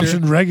fully Raptor?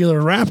 optioned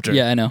regular Raptor.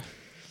 Yeah, I know.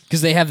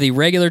 Because they have the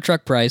regular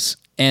truck price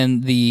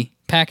and the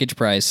package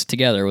price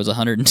together was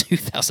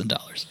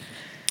 $102,000.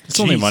 It's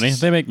only money.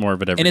 They make more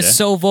of it every And day. it's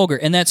so vulgar.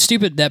 And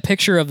that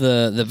picture of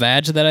the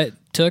badge that I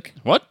took.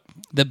 What?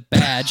 The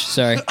badge,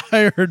 sorry.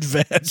 I heard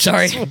Veg.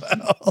 Sorry. as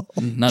well.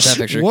 Not that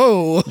picture.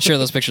 Whoa. I'll share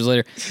those pictures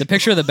later. The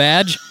picture of the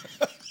badge,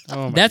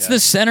 that's the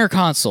center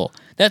console.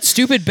 That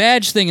stupid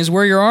badge thing is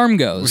where your arm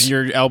goes.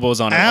 Your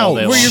elbow's on it all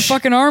day Ouch. Where long. your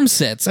fucking arm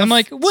sits. I'm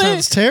like, what?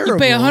 sounds terrible. You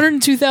pay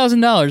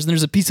 $102,000 and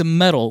there's a piece of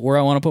metal where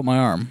I want to put my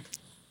arm.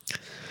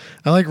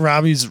 I like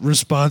Robbie's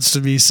response to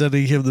me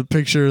sending him the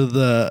picture of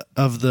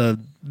the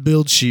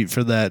build sheet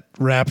for that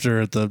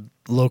Raptor at the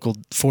local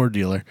Ford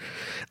dealer.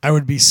 I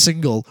would be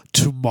single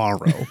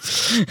tomorrow.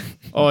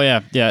 Oh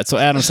yeah, yeah. So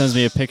Adam sends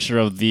me a picture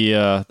of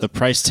the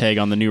price tag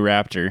on the new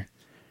Raptor.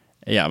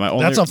 Yeah, my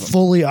only. That's a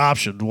fully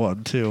optioned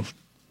one too.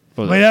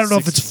 I mean, I don't know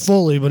if it's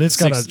fully, but it's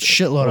got a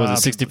shitload of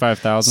options.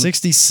 65,000?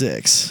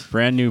 66.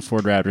 Brand new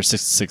Ford Raptor,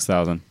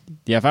 66,000.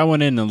 Yeah, if I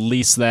went in and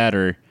leased that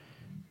or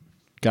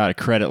got a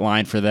credit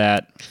line for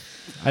that,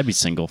 I'd be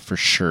single for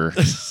sure.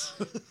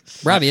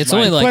 Robbie, it's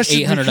only like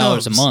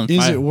 $800 a month.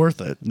 Is it worth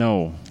it?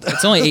 No.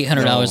 It's only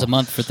 $800 a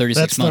month for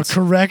 36 months. That's the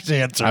correct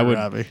answer, I would,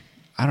 Robbie.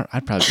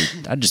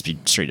 I'd just be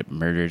straight up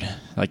murdered.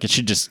 Like, it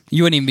should just...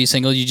 You wouldn't even be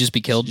single. You'd just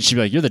be killed. She'd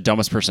be like, you're the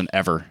dumbest person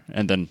ever.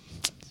 And then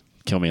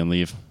kill me and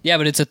leave. Yeah,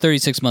 but it's a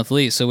 36-month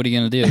lease, so what are you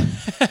going to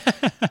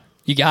do?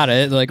 You got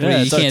it. Like,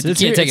 Yeah, you can't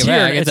take it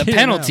back. It's a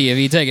penalty if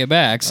you take it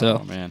back, so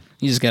man.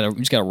 you just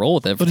gotta roll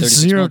with it for But it's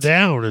 36 zero months.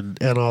 down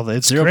and all that.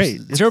 It's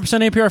great.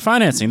 0% APR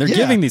financing. They're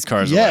giving these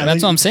cars away.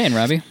 That's what I'm saying,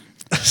 Robbie.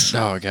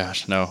 Oh,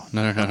 gosh. No.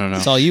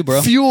 It's all you,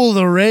 bro. Fuel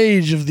the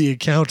rage of the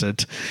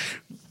accountant.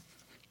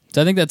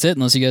 So I think that's it,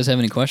 unless you guys have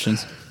any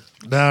questions.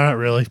 No, not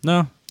really.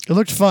 No. It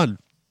looked fun.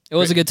 It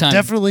was a good time.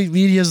 Definitely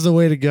media's the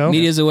way to go.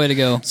 Media's the way to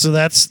go. So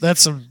that's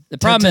some The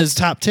problem is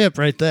top tip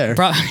right there.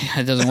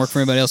 it doesn't work for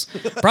anybody else.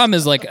 Problem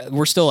is, like,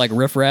 we're still like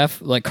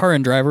riffraff. Like, Car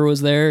and Driver was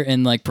there,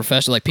 and like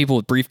professional, like people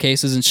with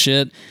briefcases and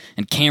shit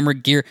and camera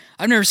gear.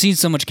 I've never seen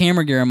so much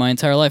camera gear in my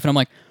entire life, and I'm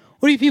like,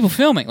 what are you people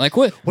filming? Like,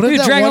 what What did are you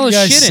that dragging all one this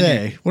guy shit in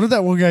say? here? What did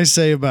that one guy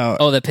say about?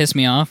 Oh, that pissed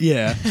me off.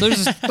 Yeah. So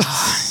there's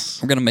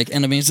this, we're gonna make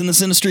enemies in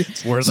this industry.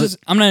 Where is it?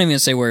 I'm not even gonna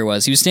say where he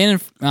was. He was standing.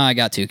 I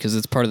got to because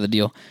it's part of the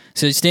deal.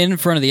 So he's standing in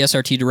front of the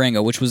SRT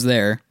Durango, which was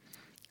there.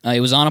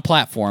 It was on a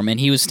platform, and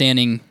he was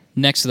standing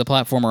next to the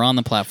platform or on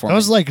the platform. That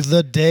was like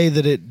the day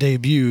that it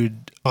debuted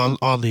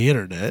on the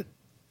internet,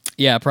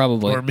 yeah,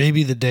 probably. or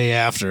maybe the day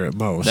after at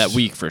most. That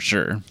week for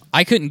sure.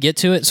 I couldn't get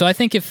to it, so I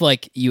think if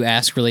like you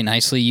ask really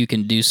nicely, you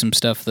can do some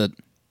stuff that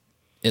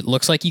it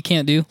looks like you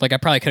can't do. Like I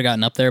probably could have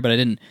gotten up there, but I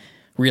didn't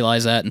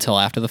realize that until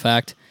after the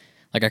fact.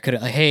 Like I could,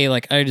 hey,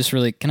 like I just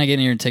really can I get in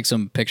here and take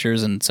some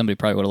pictures, and somebody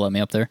probably would have let me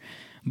up there,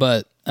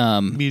 but.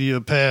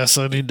 Media pass.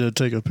 I need to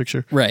take a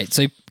picture. Right.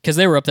 So because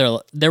they were up there,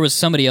 there was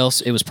somebody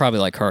else. It was probably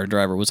like Car and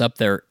Driver was up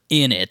there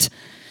in it.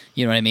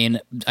 You know what I mean?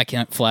 I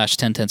can't flash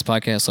 1010's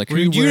podcast like, do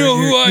you know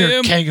who I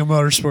am? Kanga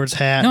Motorsports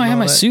hat. No, I and have all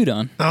my that. suit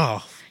on.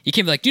 Oh, You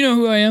can't be like, do you know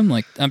who I am?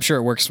 Like, I'm sure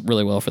it works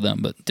really well for them,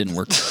 but it didn't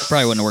work.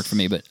 Probably wouldn't have worked for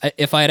me. But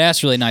if I had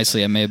asked really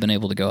nicely, I may have been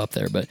able to go up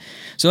there. But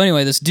so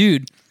anyway, this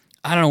dude,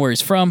 I don't know where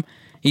he's from.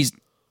 He's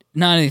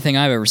not anything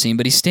I've ever seen,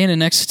 but he's standing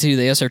next to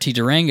the SRT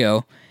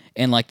Durango.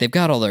 And, like, they've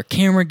got all their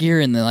camera gear,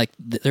 and, like,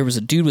 there was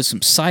a dude with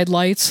some side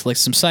lights, like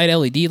some side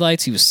LED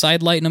lights. He was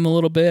side lighting them a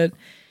little bit.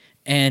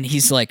 And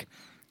he's, like,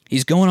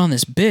 he's going on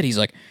this bit. He's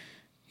like,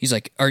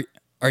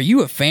 are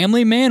you a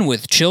family man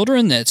with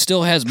children that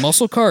still has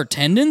muscle car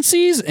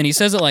tendencies? And he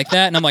says it like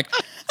that, and I'm like,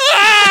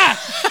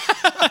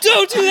 ah!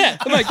 Don't do that.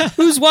 I'm like,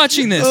 who's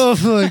watching this? oh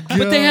my god!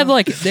 But they had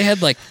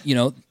like you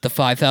know the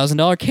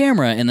 $5,000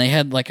 camera, and they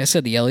had, like I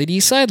said, the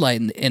LED side light,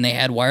 and they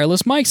had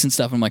wireless mics and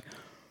stuff. I'm like,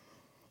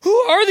 who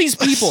are these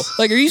people?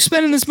 Like, are you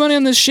spending this money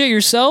on this shit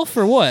yourself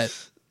or what?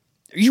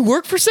 You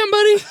work for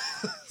somebody?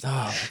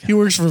 He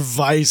works for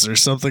Vice or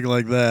something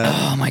like that.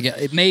 Oh my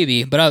god,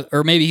 maybe,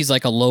 or maybe he's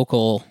like a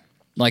local,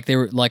 like they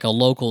were like a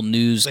local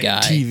news Like guy,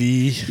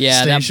 TV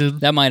Yeah, station.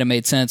 that might have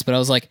made sense. But I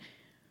was like,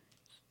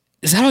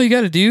 is that all you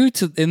got to do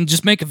and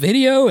just make a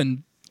video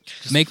and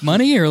make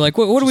money, or like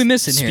what are we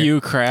missing here?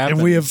 Spew crap.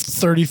 And we have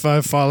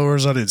 35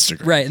 followers on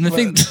Instagram. Right, and the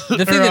thing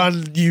or on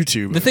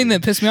YouTube. The thing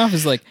that pissed me off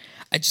is like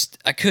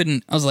I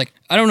couldn't. I was like,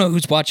 I don't know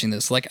who's watching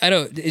this. Like, I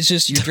don't. It's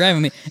just you're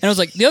driving me. And I was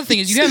like, the other thing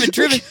is you haven't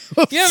driven.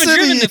 You haven't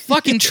driven the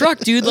fucking truck,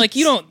 dude. Like,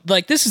 you don't.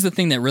 Like, this is the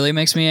thing that really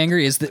makes me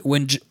angry is that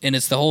and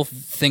it's the whole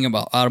thing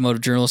about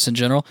automotive journalists in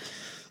general.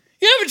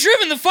 You haven't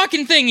driven the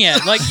fucking thing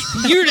yet. Like,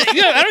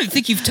 I don't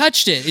think you've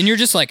touched it. And you're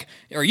just like,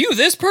 are you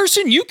this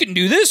person? You can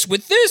do this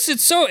with this.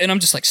 It's so. And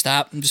I'm just like,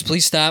 stop. Just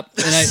please stop.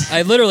 And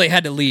I literally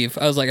had to leave.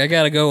 I was like, I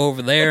got to go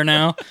over there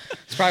now.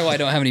 It's probably why I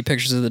don't have any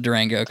pictures of the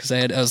Durango, because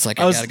I was like,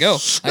 I got to go.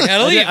 I got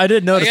to leave. I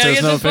did notice I gotta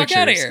there's get no the fuck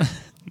out of pictures. here.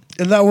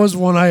 And that was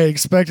one I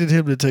expected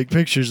him to take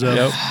pictures of.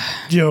 Yep.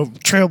 You know,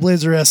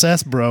 Trailblazer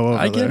SS bro over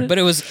I get there. it.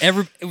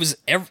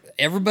 But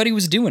everybody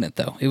was doing it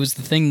though. It was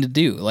the thing to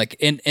do. Like,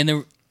 and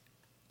there,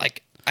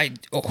 like,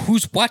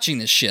 who's watching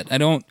this shit? I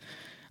don't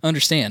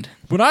understand.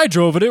 When I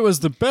drove it, it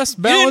was the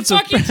best balance you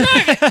of. didn't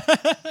fucking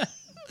drive it.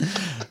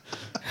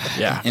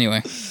 Yeah.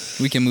 Anyway,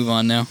 we can move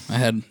on now.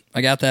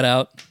 I got that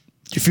out.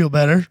 Do you feel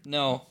better?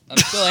 No, I'm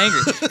still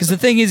angry because the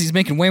thing is, he's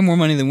making way more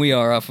money than we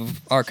are off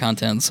of our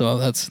content. So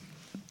that's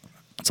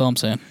all I'm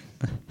saying.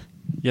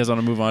 You guys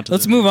want to move on to?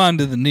 Let's move on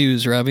to the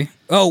news, Robbie.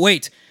 Oh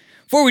wait,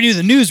 before we do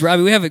the news,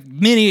 Robbie, we have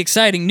many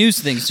exciting news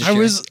things to share.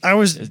 I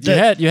was You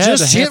had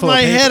just a hit handful of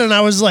my paper. head and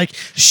I was like,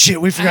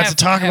 shit, we forgot to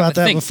talk I have about a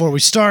that thing. before we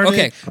started.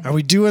 Okay. Are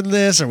we doing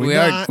this? Are we, we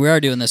not? are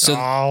doing this. So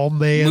oh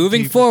man.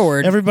 moving people.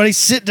 forward, Everybody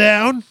sit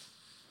down.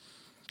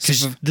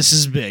 This is- This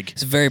is big.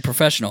 it's very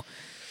professional.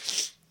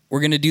 We're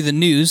gonna do the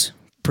news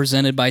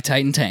presented by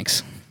Titan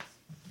Tanks.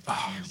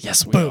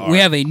 Yes, we Boom. are. We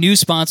have a new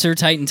sponsor,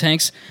 Titan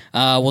Tanks.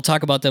 We'll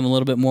talk about them a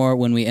little bit more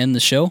when we end the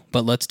show,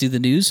 but let's do the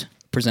news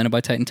presented by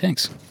Titan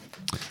Tanks.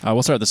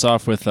 We'll start this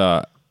off with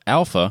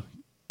Alpha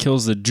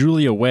kills the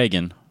Julia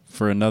wagon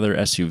for another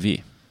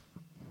SUV.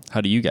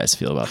 How do you guys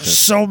feel about this?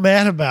 So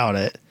mad about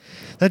it.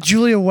 That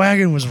Julia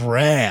wagon was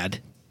rad.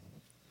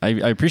 I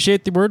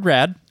appreciate the word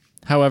rad.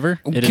 However,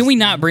 Can we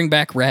not bring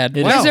back rad?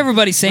 Why is No.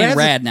 everybody saying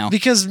rad now?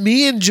 Because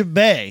me and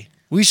Jabay,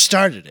 we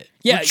started it.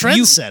 Yeah, We're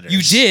trendsetters.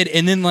 you did,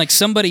 and then like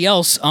somebody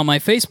else on my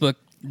Facebook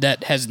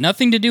that has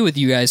nothing to do with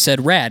you guys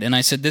said rad, and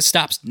I said this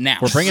stops now.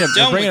 We're bringing it.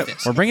 Done We're bringing with it.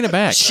 this. We're bringing it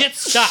back. Shit,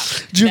 stop.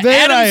 Jabay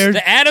and I are-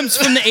 The Adams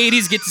from the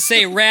 '80s get to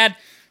say rad.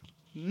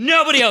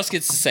 Nobody else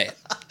gets to say it.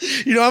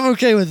 You know, I'm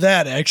okay with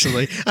that,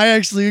 actually. I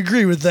actually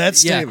agree with that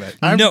statement.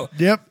 No.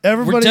 Yep.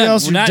 Everybody We're done.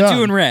 else, We're you're not done.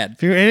 doing rad.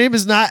 If your name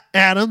is not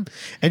Adam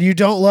and you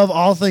don't love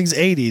all things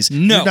 80s,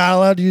 No. you're not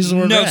allowed to use the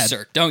word No, rad.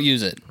 sir, don't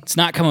use it. It's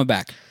not coming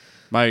back.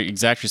 My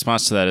exact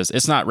response to that is,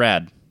 it's not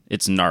rad.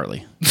 It's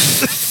gnarly.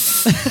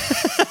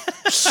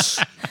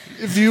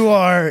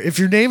 If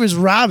your name is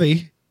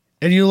Robbie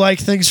and you like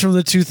things from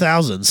the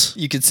 2000s,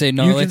 You could say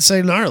gnarly. you can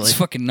say gnarly. It's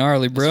fucking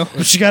gnarly, bro.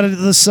 But you got to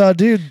this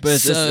dude. But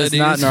it's dude.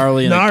 not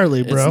gnarly.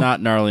 Gnarly, bro. It's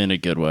not gnarly in a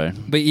good way.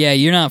 But yeah,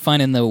 you're not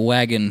finding the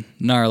wagon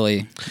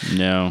gnarly.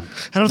 No.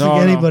 I don't No,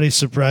 think no. anybody's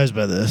surprised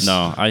by this.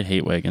 No, I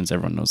hate wagons.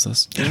 Everyone knows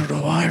this. I don't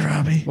know why,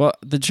 Robbie. Well,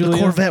 the The Julia.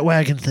 Corvette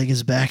wagon thing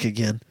is back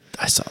again.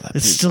 I saw that.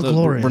 It's Please. still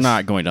glorious. We're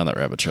not going down that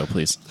rabbit trail,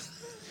 please.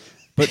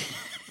 But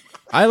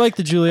I like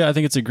the Julia. I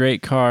think it's a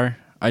great car.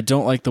 I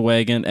don't like the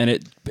wagon, and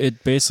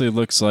it basically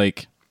looks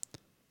like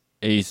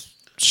a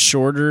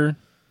shorter,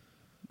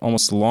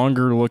 almost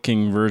longer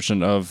looking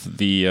version of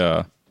the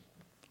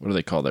what do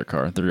they call their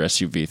car? Their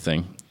SUV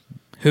thing.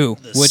 Who?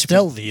 Which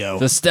Stelvio.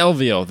 The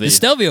Stelvio. The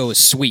Stelvio was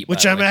sweet. Which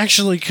by the I'm way.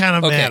 actually kind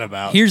of Okay, mad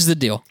about. Here's the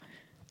deal.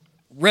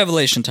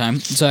 Revelation time.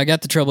 So I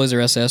got the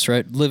Trailblazer SS,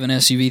 right? Living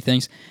SUV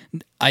things.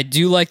 I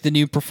do like the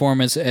new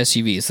performance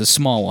SUVs, the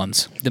small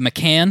ones. The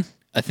Macan.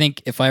 I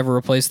think if I ever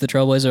replace the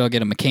Trailblazer, I'll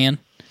get a Macan.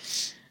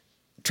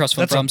 Trust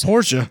fund That's a problems.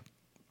 Porsche.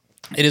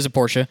 It is a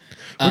Porsche.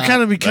 We're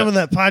kind of becoming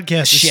that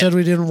podcast we Shit. said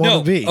we didn't want No.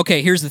 to be.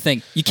 Okay, here's the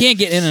thing. You can't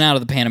get in and out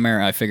of the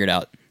Panamera. I figured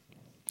out.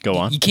 Go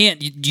on. You can't.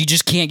 You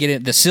just can't get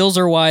it. The sills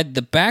are wide.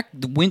 The back.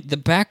 The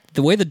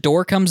way the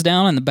door comes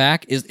down in the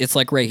back is. It's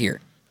like right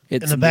here.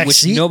 It's In the back which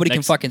seat? nobody can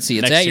Next- fucking see.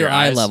 It's next at to your your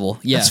eye eyes. level.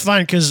 Yeah. That's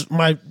fine because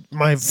my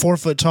 4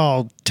 foot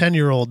tall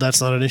 10-year-old, that's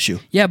not an issue.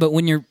 Yeah, but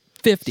when you're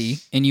 50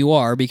 and you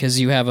are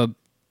because you have a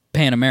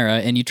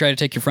Panamera and you try to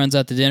take your friends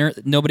out to dinner,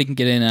 nobody can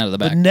get in and out of the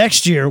But back.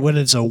 next year, when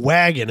it's a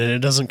wagon and it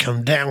doesn't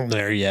come down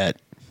there yet,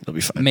 it'll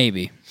be fine.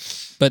 Maybe.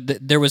 But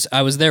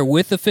I was there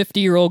with a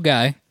 50-year-old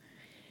guy,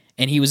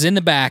 and he was in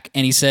the back,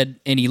 and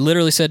he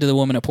literally said to the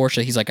woman at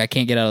Porsche, he's like, I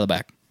can't get out of the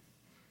back.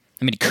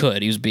 I mean, he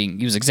could.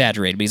 He was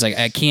exaggerated, but he's like,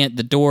 I can't.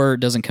 The door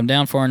doesn't come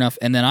down far enough.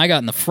 And then I got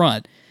in the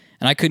front,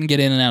 and I couldn't get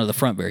in and out of the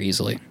front very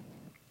easily.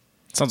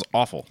 Sounds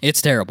awful. It's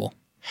terrible.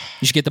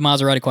 You should get the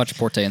Maserati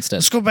Quattroporte instead.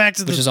 Let's go back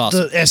to Which is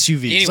awesome. the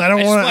SUVs. Anyway, I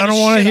don't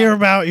want to shit hear on-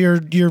 about your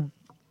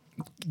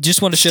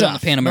Just want to shit on the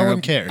Stuff. Panamera. No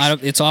one cares.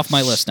 It's off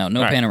my list now.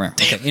 No All right. Panamera.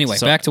 Okay. Anyway,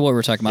 So- back to what we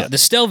were talking about. Yeah. The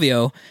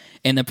Stelvio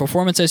and the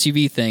performance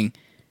SUV thing.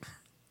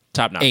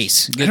 Top notch.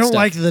 Ace. Good I don't stuff.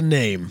 like the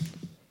name.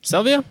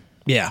 Stelvio?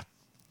 Yeah.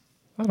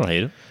 I don't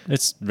hate it.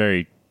 It's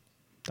very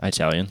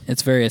Italian.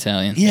 It's very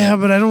Italian. Yeah,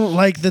 but I don't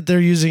like that they're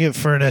using it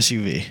for an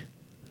SUV.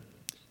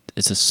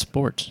 It's a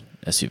sport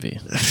SUV.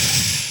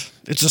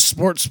 It's a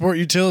sport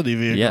utility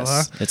vehicle, Yes,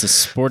 huh? it's a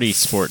sporty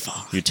sport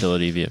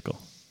utility vehicle.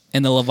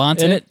 And the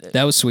Levante, And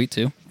that was sweet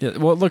too. Yeah,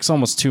 well, it looks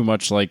almost too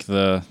much like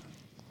the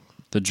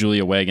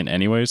Julia wagon,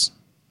 anyways.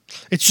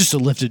 It's just a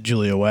lifted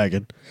Julia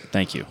wagon.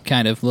 Thank you.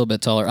 Kind of a little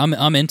bit taller.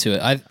 I'm into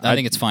it. I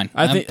think it's fine.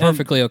 I I'm think-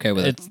 perfectly okay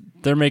with it.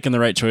 They're making the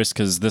right choice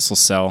because this will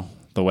sell.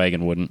 The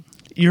wagon wouldn't.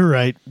 You're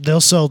right.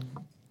 They'll sell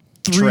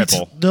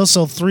Triple. They'll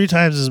sell 3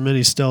 times as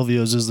many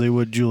Stelvios as they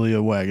would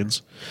Julia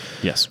wagons.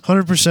 Yes.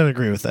 100%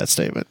 agree with that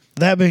statement.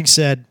 That being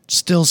said,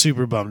 still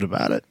super bummed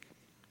about it.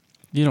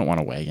 You don't want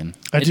a wagon.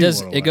 I It do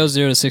does. want a It goes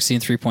 0 to 60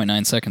 in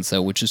 3.9 seconds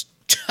though, which is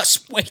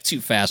just way too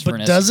fast for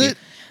wagon. an But does SUV.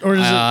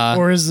 it?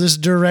 Or is this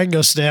Durango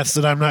stats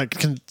that I'm not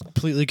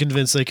completely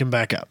convinced they can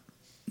back up?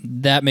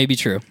 That may be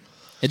true.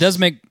 It does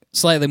make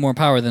slightly more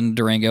power than the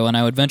Durango, and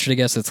I would venture to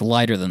guess it's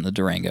lighter than the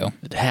Durango.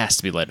 It has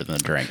to be lighter than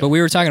the Durango. But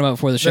we were talking about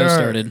before the show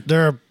started.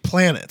 There are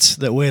planets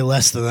that weigh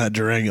less than that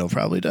Durango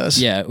probably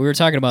does. Yeah, we were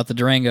talking about the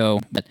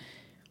Durango. But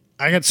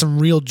I got some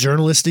real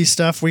journalisty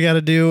stuff we got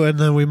to do, and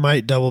then we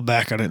might double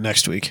back on it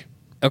next week.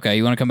 okay,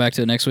 you want to come back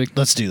to it next week?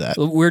 Let's do that.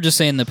 We're just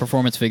saying the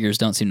performance figures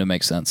don't seem to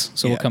make sense,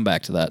 so we'll Yeah. come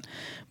back to that.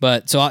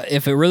 But so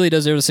if it really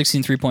does 0 to 60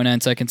 in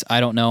 3.9 seconds,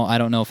 I don't know. I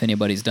don't know if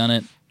anybody's done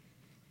it.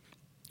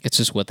 It's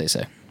just what they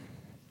say.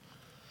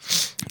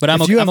 But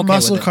I'm if you I'm have okay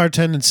muscle with it. car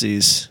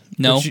tendencies,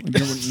 No, which you-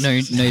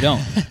 no, you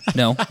don't.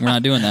 No, we're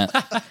not doing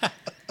that.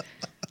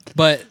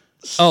 But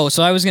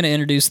so I was going to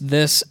introduce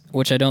this,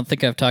 which I don't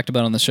think I've talked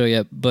about on the show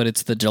yet, but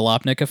it's the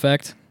Jalopnik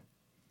effect.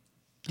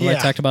 Have I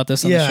talked about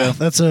this on the show?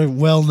 that's a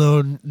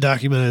well-known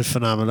documented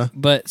phenomena.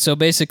 But so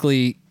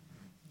basically,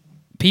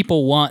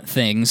 people want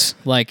things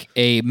like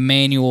a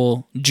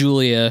manual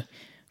Giulia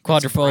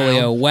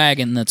Quadrifoglio brown.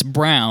 wagon that's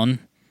brown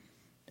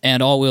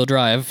and all-wheel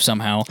drive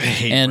somehow. I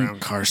hate and, brown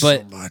cars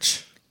but so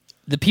much.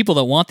 the people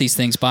that want these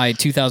things buy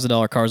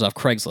 $2,000 cars off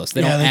Craigslist.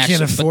 They Yeah, don't they actually,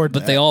 can't afford but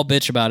that. they all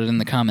bitch about it in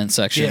the comment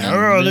section.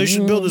 Yeah, and they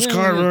should build this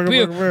car.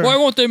 Why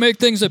won't they make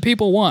things that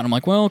people want? I'm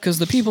like, well, because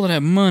the people that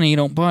have money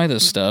don't buy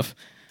this stuff.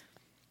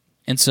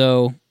 And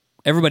so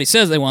everybody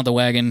says they want the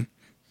wagon.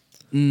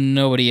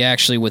 Nobody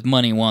actually with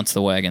money wants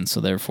the wagon,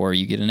 so therefore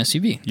you get an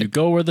SUV. You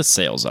go where the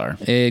sales are.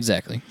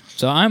 Exactly.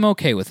 So I'm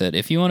okay with it.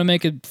 If you want to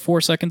make a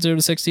 4-second 0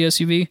 to 60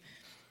 SUV,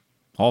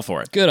 All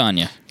for it. good on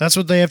you. That's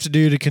what they have to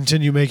do to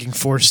continue making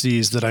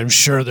 4Cs that I'm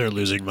sure they're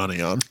losing money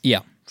on.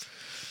 Yeah.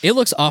 It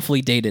looks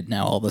awfully dated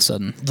now all of a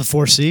sudden. The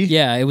 4C?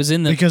 Yeah, it was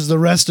in the... Because the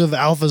rest of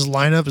Alpha's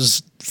lineup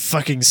is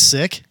fucking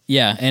sick.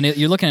 Yeah, and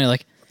you're looking at it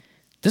like,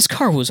 this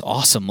car was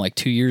awesome like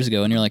 2 years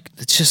ago, and you're like,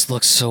 it just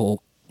looks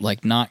so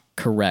like not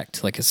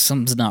correct. Like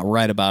something's not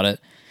right about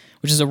it,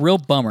 which is a real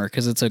bummer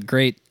because it's a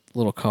great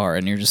little car,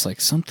 and you're just like,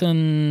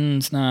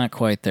 something's not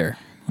quite there.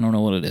 I don't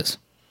know what it is.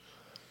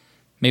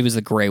 Maybe it's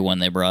the gray one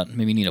they brought.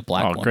 Maybe you need a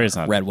black one. Gray's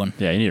not. Red one.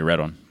 Yeah, you need a red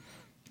one.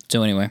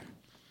 So anyway,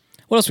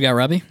 what else we got,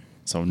 Robbie?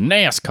 So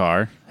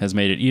NASCAR has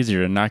made it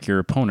easier to knock your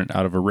opponent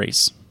out of a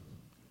race.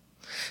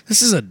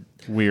 This is a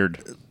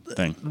Weird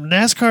thing.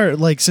 NASCAR,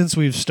 like since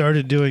we've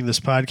started doing this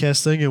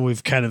podcast thing and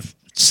we've kind of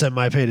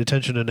semi-paid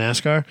attention to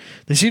NASCAR,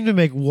 they seem to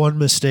make one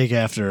mistake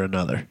after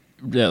another.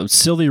 Yeah,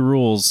 silly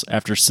rules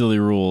after silly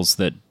rules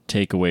that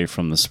take away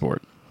from the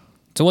sport.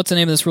 So what's the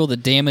name of this rule? The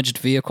damaged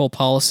vehicle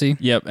policy?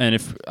 Yep, and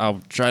if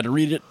I'll try to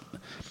read it.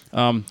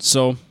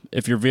 So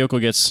if your vehicle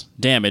gets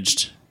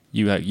damaged,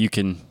 you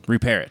can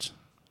repair it.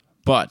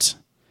 But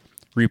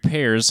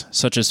repairs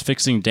such as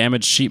fixing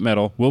damaged sheet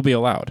metal will be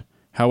allowed.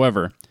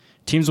 However,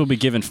 teams will be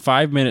given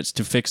 5 minutes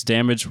to fix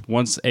damage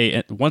once they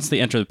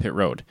enter the pit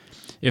road.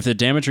 If the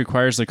damage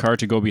requires the car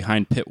to go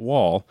behind pit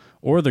wall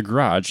or the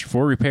garage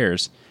for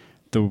repairs,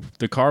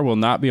 the car will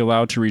not be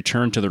allowed to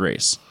return to the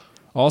race.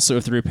 Also,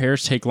 if the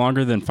repairs take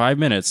longer than 5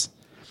 minutes,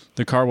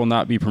 the car will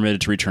not be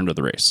permitted to return to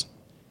the race.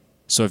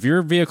 So if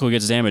your vehicle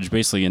gets damaged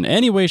basically in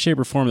any way, shape,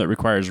 or form that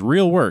requires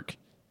real work,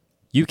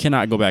 you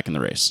cannot go back in the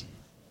race.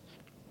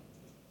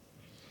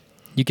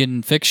 You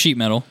can fix sheet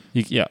metal,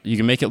 You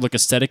can make it look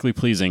aesthetically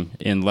pleasing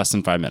in less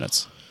than 5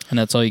 minutes. and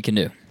that's all you can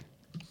do.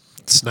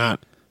 It's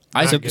not.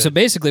 So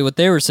basically what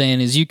they were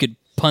saying is you could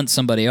punt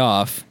somebody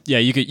off. Yeah,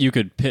 you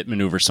could pit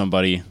maneuver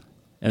somebody,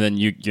 and then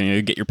you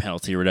get your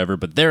penalty or whatever,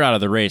 but they're out of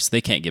the race.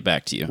 They can't get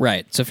back to you.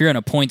 Right. So if you're in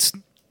a points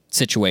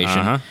situation,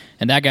 Uh-huh.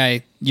 and that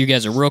guy, you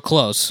guys are real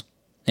close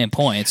in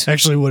points.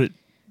 Actually, what it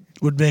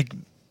would make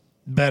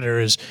better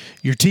is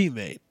your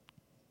teammate.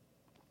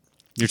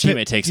 Your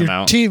teammate takes them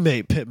out. Your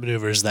teammate pit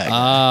maneuvers that guy.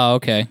 Ah,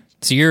 okay.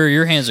 So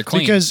your hands are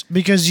clean.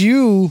 Because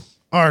you're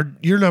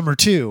number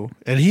 2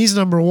 and he's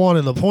number 1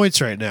 in the points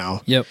right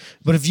now. Yep.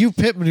 But if you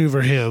pit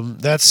maneuver him,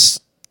 it's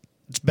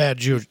bad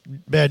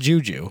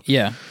juju.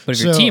 Yeah. But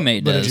if your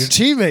teammate does. But if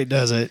your teammate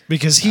does it,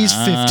 because he's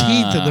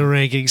 15th in the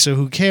ranking, so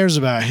who cares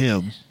about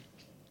him?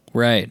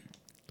 Right.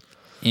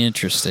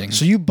 Interesting.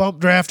 So you bump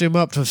draft him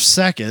up to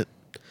 2nd,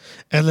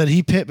 and then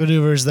he pit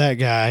maneuvers that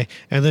guy,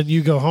 and then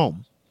you go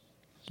home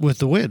with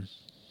the win.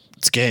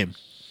 It's game.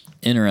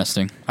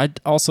 Interesting. I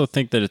also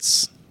think that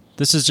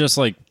this is just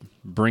like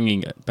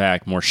bringing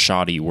back more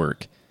shoddy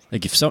work.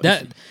 Like if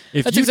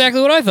That's exactly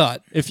what I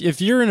thought.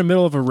 If you're in the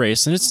middle of a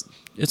race and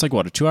it's like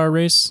what, a 2-hour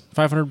race,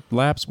 500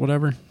 laps,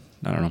 whatever.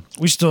 I don't know.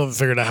 We still haven't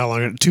figured out how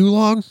long. Too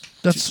long?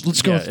 Let's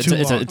go with too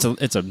long.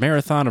 It's a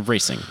marathon of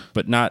racing,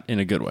 but not in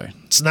a good way.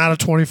 It's not a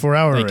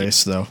 24-hour Thank you.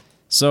 race, though.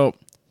 So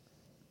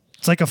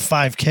It's like a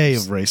 5K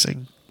of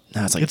racing.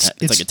 no, it's like It's a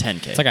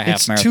 10K. It's like a half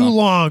It's marathon. too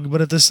long, but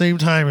at the same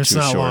time, it's Too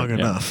not short, long yeah.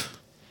 enough.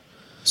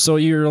 So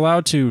you're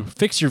allowed to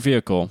fix your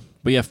vehicle,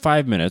 but you have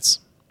 5 minutes,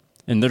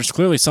 and there's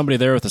clearly somebody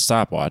there with a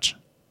stopwatch.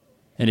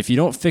 And if you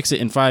don't fix it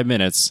in 5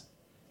 minutes,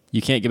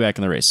 you can't get back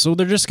in the race. So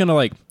they're just gonna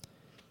like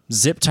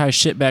zip tie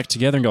shit back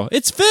together and go,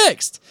 "It's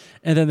fixed,"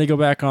 and then they go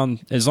back on.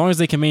 As long as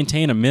they can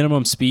maintain a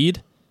minimum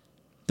speed,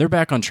 they're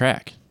back on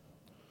track.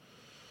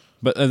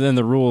 But then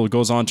the rule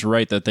goes on to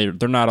write that they're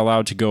not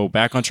allowed to go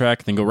back on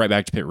track, then go right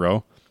back to pit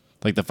row,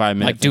 like the 5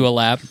 minute. Like do a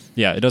lap.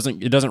 Yeah, it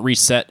doesn't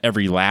reset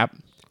every lap.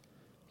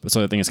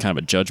 So I think it's kind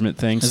of a judgment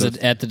thing. Is So it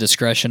at the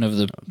discretion of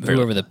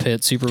whoever the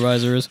pit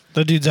supervisor is?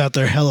 The dude's out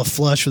there hella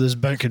flush with his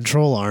bent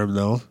control arm,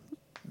 though,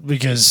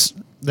 because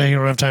they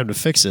don't have time to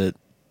fix it.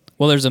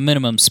 Well, there's a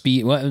minimum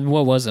speed.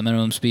 What was the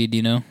minimum speed? Do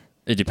you know?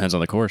 it depends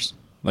on the course.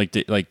 Like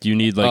you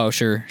need like. Oh,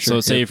 sure. So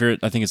say if you're,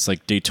 I think it's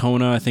like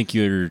Daytona. I think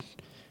you're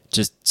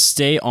just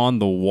stay on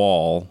the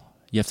wall.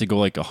 You have to go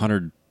like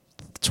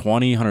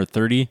 120,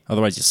 130.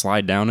 Otherwise, you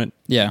slide down it.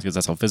 Yeah. Because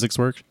that's how physics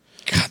works.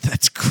 God,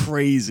 that's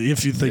crazy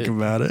if you think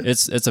about it.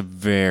 It's a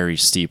very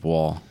steep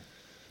wall.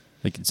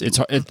 Like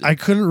I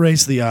couldn't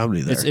race the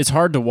Omni there. it's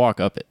hard to walk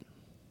up it.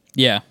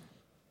 Yeah.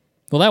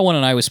 Well, that one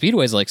in Iowa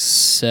Speedway is like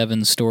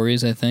 7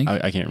 stories, I think.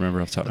 I can't remember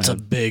off the top of It's my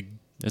a head.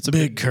 it's a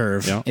big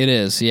curve. Yeah. It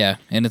is, yeah.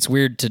 And it's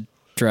weird to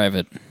drive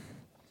it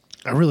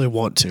I really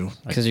want to.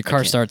 because your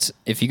car starts,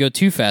 if you go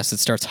too fast, it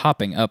starts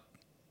hopping up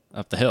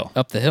Up the hill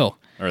the hill.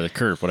 or the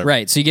curve, whatever.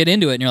 Right. So you get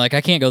into it and you're like,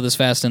 I can't go this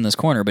fast in this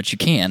corner, but you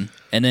can.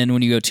 And then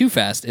when you go too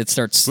fast, it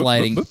starts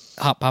sliding,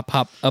 hop, hop,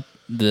 hop up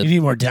the You need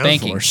more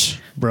banking. downforce,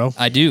 bro.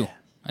 I do.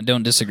 I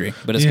don't disagree,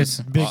 but it's You just,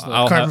 need big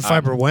I'll carbon have-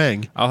 fiber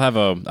wang. I'll have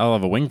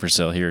a wing for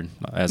sale here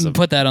as of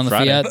put that on the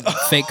Friday. Fiat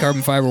fake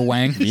carbon fiber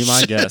wang. Be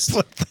my guest.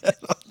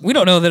 We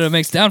don't know that it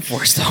makes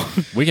downforce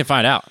though. We can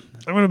find out.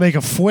 I'm gonna make a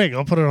fwing.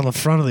 I'll put it on the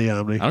front of the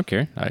Omni. I don't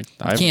care.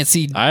 I Can't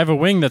see. I have a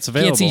wing that's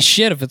available. Can't see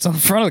shit if it's on the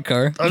front of the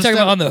car. You just talking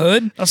about on the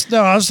hood? I'll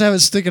just have it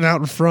sticking out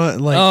in front,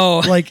 and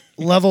Oh. like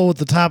level with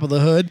the top of the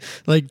hood,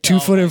 like 2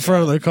 foot in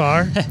front of the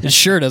car. It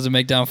sure doesn't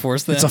make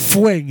downforce. Then It's a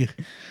fwing.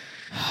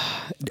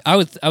 I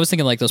was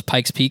thinking like those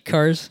Pikes Peak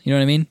cars. You know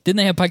what I mean? Didn't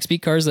they have Pikes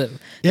Peak cars that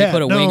Yeah, they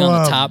put a wing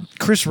on the top?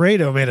 Chris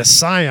Rado made a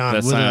Scion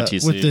That Scion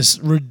TC. with this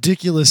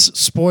ridiculous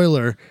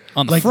spoiler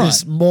On the like front.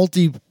 this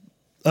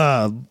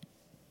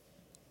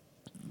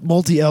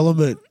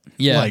multi-element,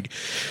 Yeah. like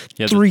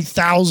Yeah,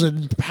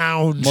 3,000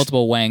 pound.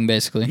 Multiple wang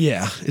basically.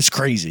 Yeah, it's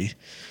crazy.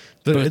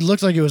 But it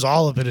looked like it was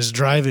all up in his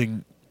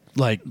driving,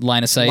 like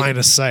Line of sight. line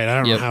of sight. I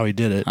don't Yep. know how he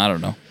did it. I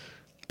don't know.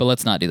 But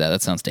let's not do that.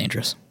 That sounds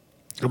dangerous.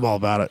 I'm all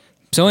about it.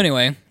 So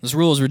anyway, this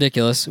rule is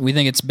ridiculous. We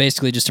think it's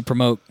basically just to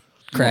promote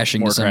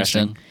crashing More to some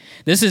crashing. extent.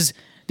 This is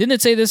didn't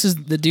it say this is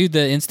the dude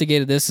that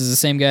instigated this is the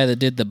same guy that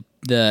did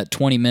the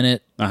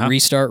 20-minute Uh-huh.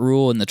 restart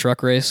rule in the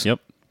truck race? Yep.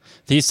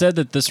 He said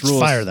that this rule.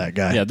 Fire that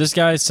guy. Yeah, this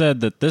guy said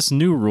that this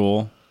new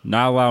rule,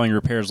 not allowing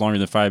repairs longer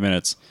than 5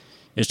 minutes,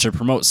 is to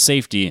promote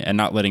safety and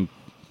not letting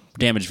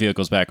damaged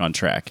vehicles back on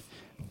track.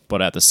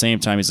 But at the same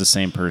time, he's the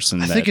same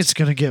person. I think it's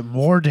going to get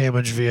more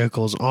damaged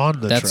vehicles on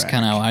the That's track.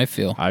 kind of how I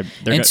feel. they're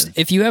And gonna-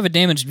 if you have a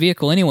damaged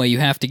vehicle anyway, you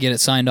have to get it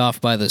signed off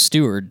by the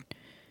steward.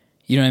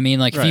 You know what I mean?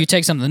 Like if Right. you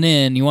take something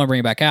in, you want to bring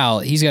it back out,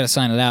 he's got to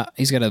sign it out.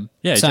 He's got to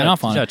he's sign gotta-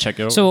 off on he's it. gotta check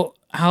it over. So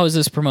how does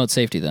this promote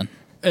safety then?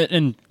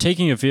 And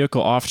taking a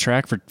vehicle off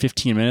track for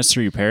 15 minutes to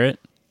repair it,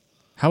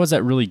 how is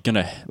that really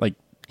gonna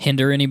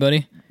Hinder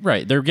anybody?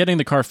 Right, they're getting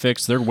the car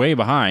fixed. They're way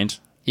behind.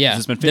 Yeah,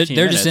 It's been they're 15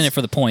 just in minutes. it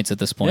for the points at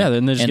this point. Yeah,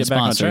 then they just and get back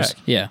on sponsors.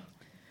 track. Yeah,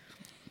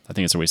 I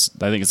think it's a waste.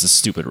 I think it's a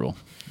stupid rule.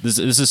 This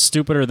is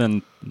stupider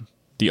than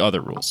the other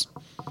rules,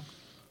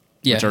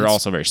 yeah, which are it's-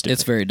 also very stupid.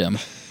 It's very dumb.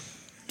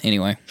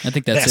 Anyway, I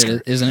think that's NASCAR.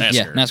 it, isn't it?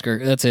 Yeah,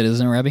 NASCAR. That's it,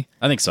 isn't it, Robbie?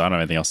 I think so. I don't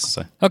have anything else to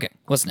say. Okay,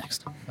 what's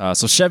next?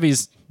 So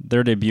Chevy's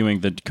they're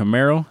debuting the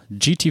Camaro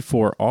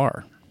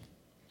GT4R.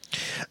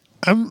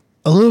 I'm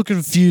a little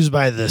confused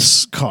by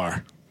this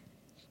car.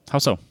 How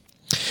so?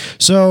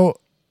 So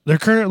they're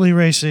currently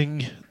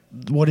racing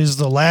what is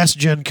the last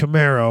gen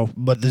Camaro,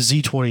 but the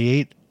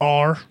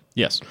Z28R,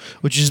 Yes.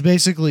 which is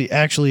basically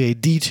actually a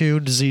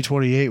detuned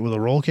Z28 with a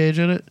roll cage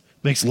in it.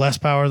 Makes less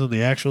power than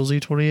the actual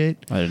Z28.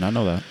 I did not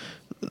know that.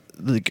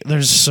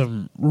 There's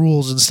some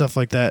rules and stuff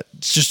like that.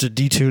 It's just a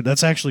detuned.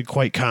 That's actually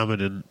quite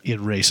common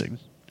in racing.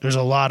 There's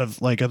a lot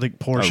of, like, I think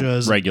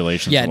Porsches.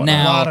 Regulations. Yeah, and whatnot.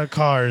 A now- lot of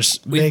cars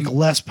We've- make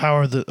less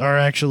power that are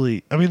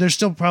actually. I mean, they're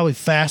still probably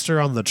faster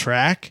on the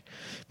track,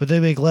 but they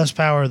make less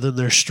power than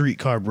their street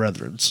car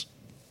brethrens.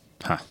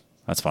 Huh.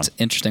 That's fun.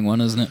 Interesting one,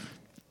 isn't it?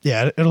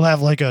 Yeah, it'll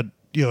have like a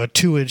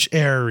 2-inch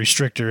air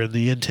restrictor in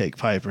the intake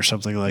pipe or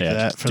something like Yeah,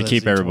 that to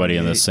keep everybody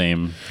in the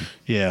same.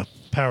 Yeah,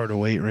 power to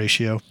weight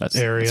ratio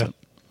area.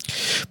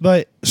 That's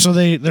But so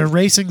they're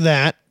racing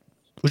that,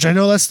 which I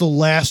know that's the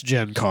last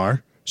gen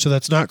car, so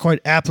that's not quite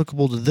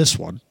applicable to this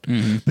one.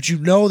 Mm-hmm. But you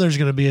know there's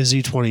going to be a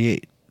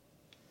Z28.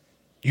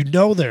 You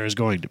know there is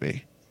going to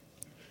be.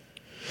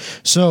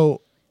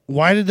 So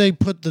why did they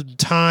put the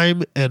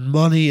time and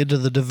money into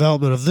the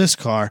development of this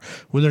car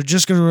when they're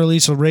just going to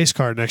release a race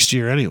car next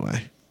year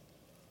anyway?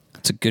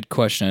 That's a good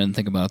question. I didn't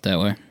think about it that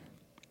way.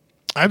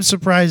 I'm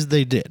surprised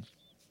they did.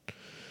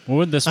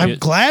 Would this I'm be?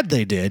 glad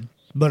they did,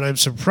 but I'm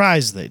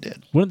surprised they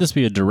did. Wouldn't this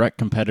be a direct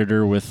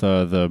competitor with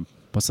the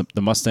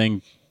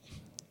Mustang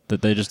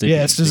that they just did?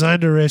 Yeah, it's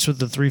designed to race with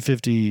the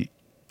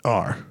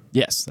 350R.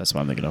 Yes, that's what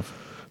I'm thinking of.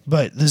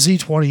 But the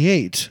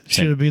Z28 should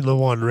Same. have been the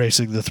one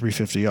racing the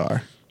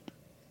 350R.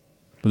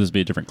 Would this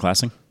be a different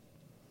classing?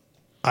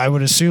 I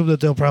would assume that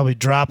they'll probably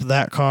drop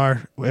that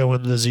car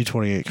when the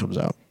Z28 comes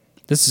out.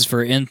 This is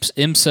for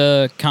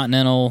IMSA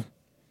Continental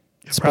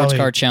Sports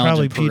Car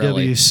Challenge. Probably and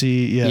Pirelli.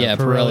 PWC, Yeah, Pirelli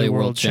Pirelli World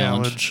World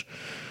Challenge.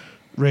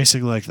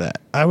 Racing like that.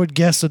 I would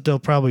guess that they'll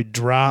probably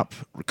drop.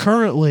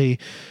 Currently,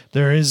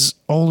 there is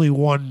only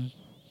one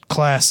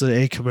class that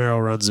a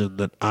Camaro runs in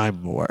that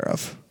I'm aware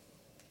of.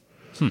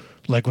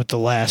 Like with the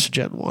last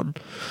gen one.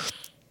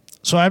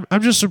 So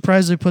I'm just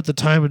surprised they put the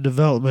time and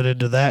development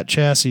into that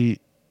chassis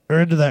or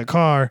into that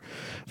car.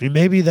 I mean,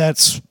 maybe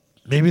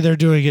they're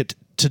doing it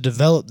to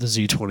develop the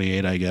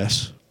Z28, I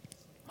guess.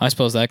 I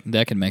suppose that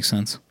could make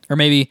sense. Or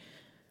maybe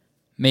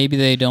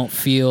they don't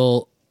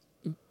feel.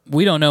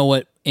 We don't know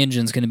what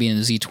engine's going to be in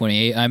the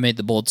Z28. I made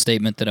the bold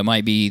statement that it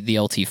might be the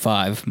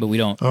LT5, but we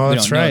don't. Oh, we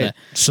that's don't know right. that.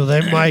 So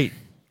they might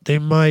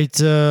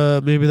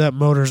maybe that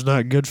motor's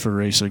not good for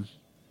racing.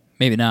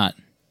 Maybe not.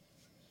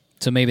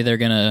 So maybe they're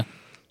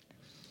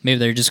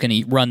just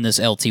gonna run this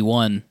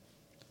LT1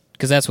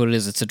 because that's what it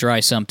is. It's a dry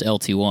sumped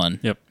LT1.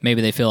 Yep.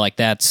 Maybe they feel like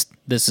this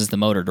is the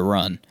motor to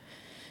run,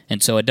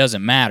 and so it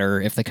doesn't matter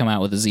if they come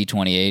out with a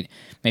Z28.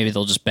 Maybe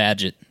they'll just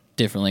badge it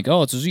differently. Like,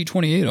 oh, it's a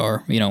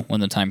Z28R. When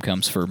the time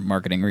comes for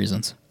marketing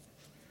reasons.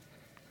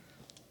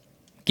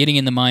 getting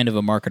in the mind of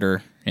a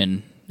marketer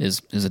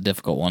is a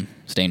difficult one.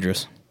 It's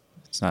dangerous.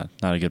 It's not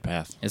a good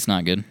path. It's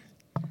not good.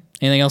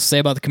 Anything else to say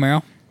about the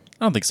Camaro?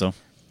 I don't think so.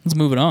 Let's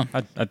move it on.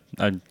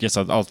 I guess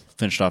I'll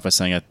finish it off by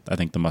saying I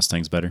think the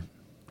Mustang's better.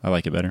 I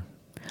like it better.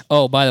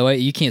 Oh, by the way,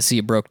 you can't see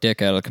a broke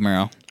dick out of the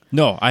Camaro.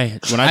 No, I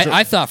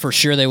thought for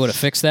sure they would have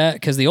fixed that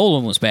because the old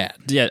one was bad.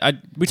 Yeah,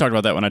 we talked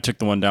about that when I took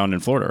the one down in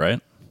Florida, right?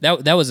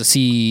 That was a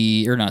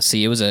C, or not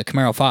C, it was a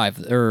Camaro 5.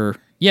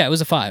 It was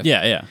a 5.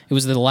 Yeah. It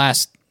was the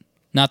last,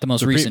 not the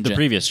most recent gen. The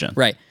previous gen.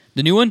 Right.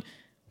 The new one,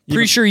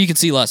 pretty sure you can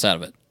see less out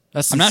of it.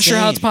 That's I'm not sure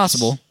how it's insane.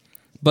 possible,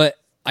 but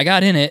I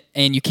got in it,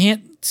 and you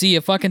can't see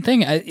a fucking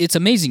thing. It's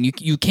amazing.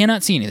 You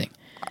cannot see anything.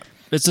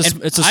 It's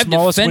the I've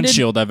smallest defended-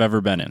 windshield I've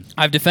ever been in.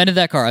 I've defended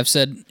that car. I've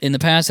said in the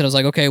past that I was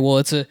like, okay, well,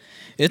 it's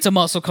a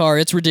muscle car.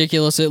 It's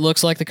ridiculous. It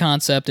looks like the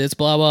concept. It's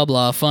blah, blah,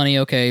 blah. Funny.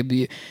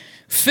 Okay.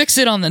 Fix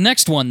it on the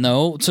next one,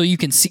 though, so you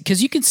can see,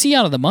 because you can see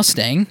out of the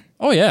Mustang.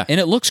 Oh, yeah. And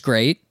it looks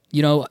great.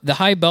 You know, the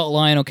high belt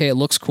line, okay, it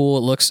looks cool.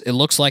 It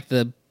looks like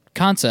the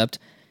concept.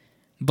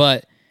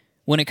 But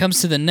when it comes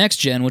to the next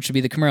gen, which would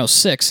be the Camaro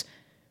 6,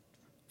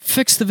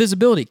 fix the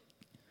visibility.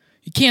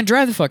 You can't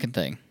drive the fucking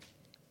thing.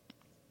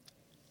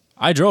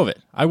 I drove it.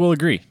 I will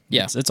agree.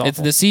 Yeah, it's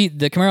awful.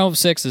 The Camaro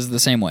 6 is the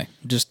same way.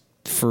 Just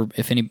for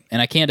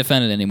and I can't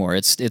defend it anymore.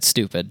 It's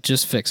stupid.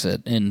 Just fix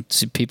it, and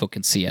so people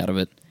can see out of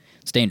it.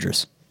 It's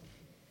dangerous.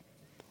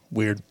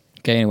 Weird.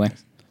 Okay, anyway,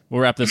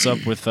 We'll wrap this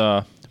up with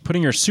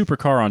putting your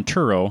supercar on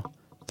Turo,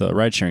 the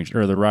ride sharing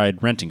or the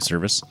ride renting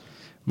service,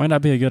 might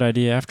not be a good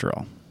idea after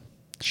all.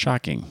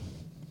 Shocking.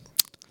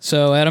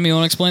 so Adam, you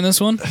want to explain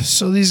this one?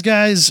 So these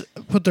guys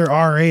put their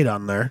R8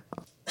 on there.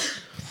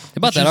 They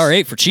bought that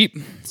R8 for cheap.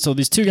 So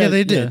these two guys, Yeah,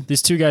 they did.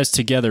 These two guys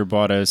together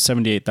bought a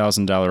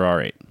 $78,000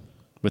 R8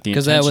 with the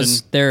Because intention. that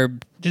was their.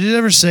 Did it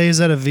ever say, is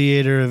that a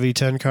V8 or a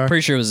V10 car?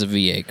 Pretty sure it was a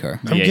V8 car.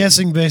 I'm V8.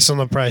 guessing based on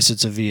the price,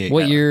 it's a V8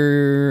 What car.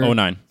 year?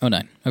 09.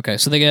 09. Okay,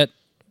 so they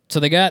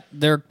got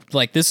their,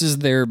 like, this is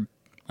their,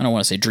 I don't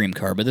want to say dream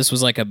car, but this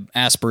was like a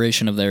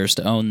aspiration of theirs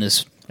to own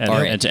this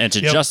R8. And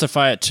to Yep.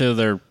 justify it to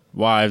their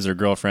wives or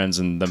girlfriends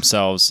and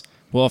themselves.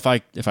 Well, if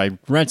I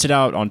rent it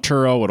out on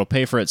Turo, it'll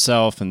pay for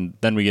itself, and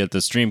then we get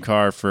this dream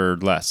car for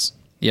less.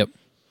 Yep.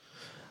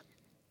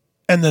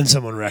 And then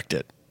someone wrecked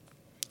it.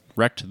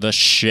 Wrecked the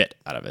shit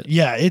out of it.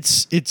 Yeah,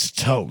 it's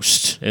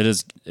toast.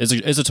 It's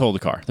a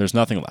totaled car. There's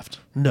nothing left.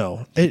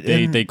 No.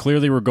 They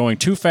clearly were going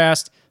too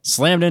fast,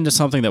 slammed into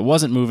something that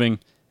wasn't moving,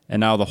 and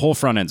now the whole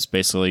front end's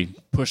basically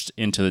pushed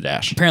into the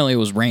dash. Apparently it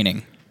was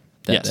raining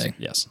that Yes, day.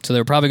 yes. So they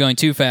were probably going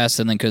too fast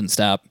and then couldn't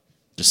stop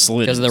Just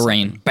slid because of into the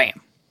something. rain.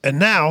 Bam. And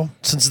now,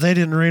 since they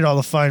didn't read all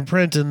the fine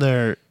print in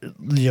their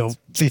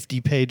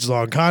 50-page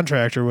long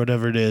contract or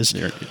whatever it is,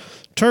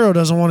 Turo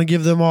doesn't want to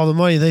give them all the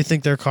money they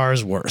think their car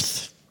is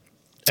worth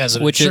as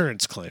an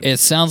insurance claim. It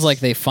sounds like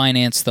they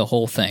financed the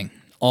whole thing,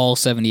 all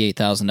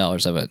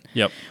 $78,000 of it.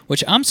 Yep.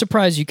 Which I'm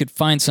surprised you could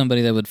find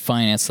somebody that would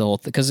finance the whole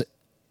thing, because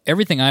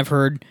everything I've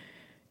heard,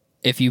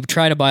 if you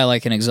try to buy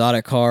like an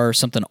exotic car or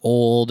something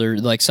old or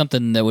like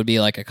something that would be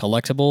like a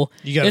collectible,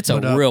 it's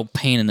a real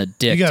pain in the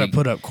dick. You got to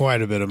put up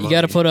quite a bit of money. You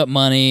got to put up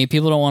money.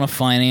 People don't want to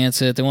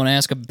finance it. They want to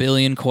ask a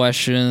billion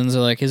questions.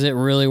 They're like, is it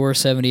really worth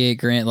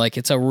 $78,000? Like,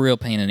 it's a real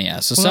pain in the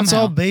ass. So Well, that's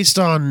somehow, all based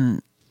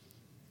on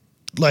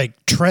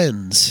like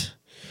trends.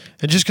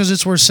 And just because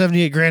it's worth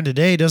 $78,000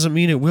 today doesn't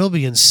mean it will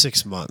be in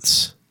 6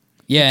 months.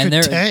 yeah, and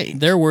could tank.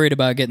 they're worried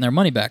about getting their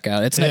money back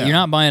out. It's not, Yeah. you're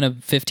not buying a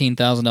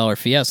 $15,000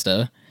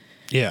 Fiesta.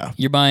 Yeah.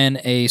 You're buying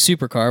a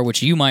supercar,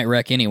 which you might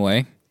wreck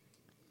anyway.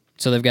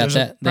 So they've got There's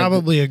that.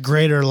 probably a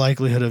greater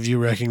likelihood of you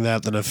wrecking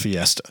that than a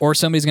Fiesta. Or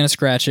somebody's going to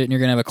scratch it, and you're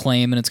going to have a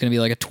claim, and it's going to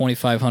be like a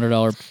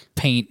 $2,500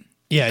 paint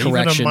Yeah,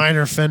 correction. even a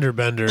minor fender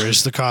bender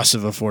is the cost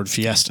of a Ford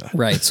Fiesta.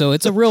 Right. So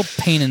it's a real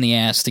pain in the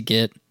ass to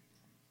get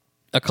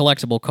a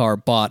collectible car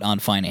bought on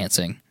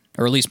financing,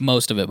 or at least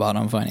most of it bought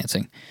on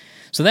financing.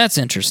 So that's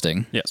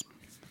interesting. Yes.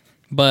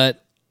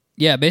 But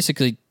yeah,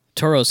 basically,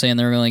 Toro's saying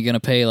they're only going to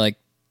pay like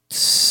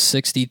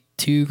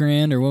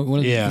 $62,000 or what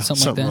is Yeah, it?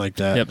 Something like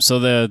that. Yep.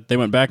 So they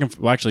went back and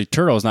actually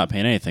Turo's not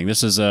paying anything.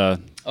 This is Oh,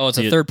 it's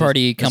a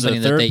third-party company This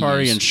is a that they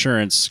third-party use.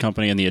 insurance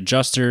company, and the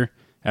adjuster,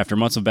 after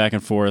months of back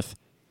and forth,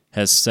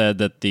 has said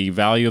that the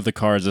value of the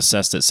car is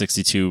assessed at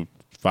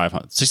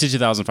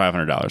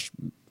 $62,500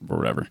 or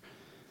whatever.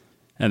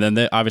 And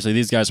then obviously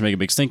these guys are making a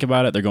big stink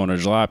about it. They're going to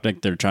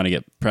Jalopnik. They're trying to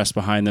get press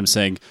behind them,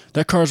 saying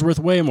that car's worth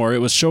way more. It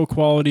was show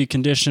quality,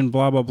 condition,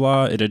 blah blah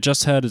blah. It had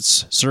just had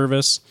its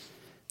service.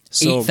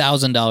 So,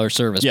 $8,000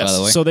 service, yes, by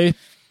the way. so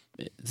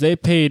they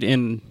paid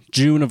in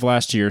June of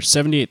last year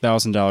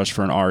 $78,000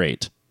 for an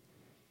R8.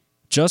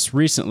 Just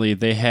recently,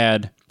 they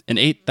had an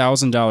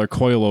 $8,000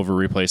 coilover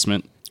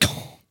replacement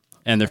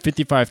and their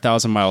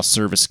 55,000 mile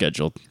service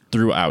scheduled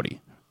through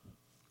Audi.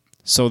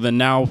 So then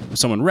now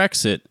someone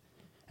wrecks it,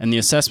 and the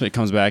assessment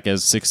comes back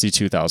as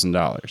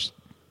 $62,000.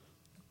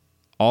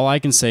 All I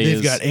can say They've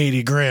is got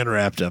 $80,000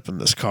 wrapped up in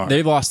this car.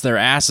 they lost their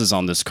asses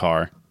on this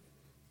car,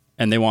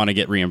 and they want to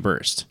get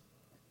reimbursed.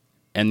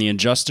 And the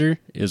adjuster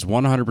is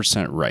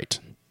 100% right.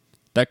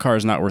 That car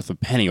is not worth a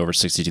penny over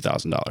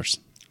 $62,000.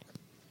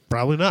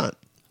 Probably not.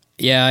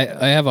 Yeah,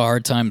 I have a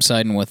hard time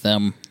siding with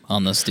them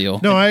on this deal.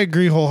 No, I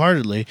agree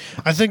wholeheartedly.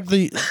 I think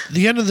the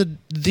end of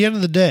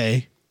the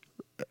day,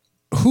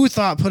 who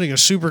thought putting a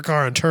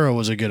supercar on Turo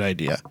was a good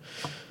idea?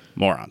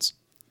 Morons.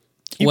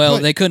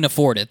 They couldn't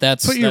afford it.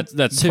 That's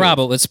too.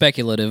 probably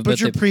speculative. Put but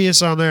your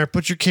Prius on there.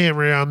 Put your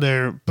Camry on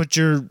there. Put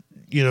your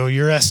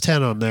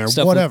S10 on there.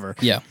 Stuff Whatever.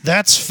 yeah,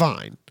 that's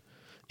fine.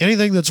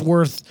 Anything that's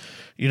worth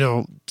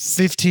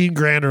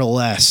 $15,000 or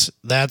less,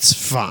 that's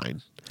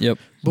fine. yep.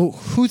 But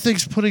who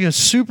thinks putting a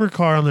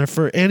supercar on there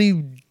for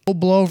any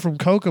blow from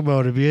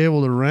Kokomo to be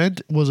able to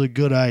rent was a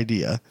good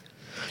idea?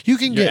 You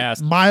can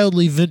get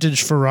mildly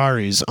vintage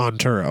Ferraris on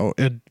Turo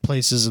in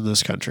places in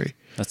this country.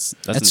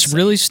 That's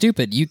really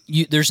stupid. You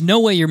there's no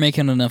way you're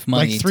making enough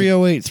money. Like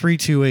 308,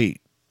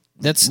 328.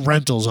 That's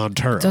rentals on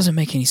Turo. It doesn't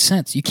make any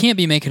sense. You can't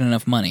be making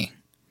enough money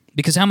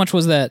because how much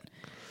was that?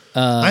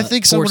 I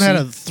think someone had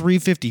a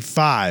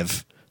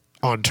 355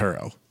 on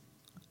Turo.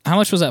 How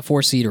much was that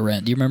 4C to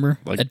rent? Do you remember?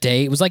 A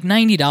day? It was like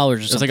 $90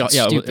 or something.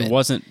 It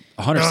wasn't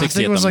 160 I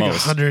think it was at the like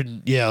most.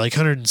 100. Yeah, like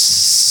 100,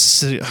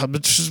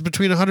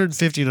 between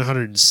 150 and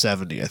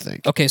 170. I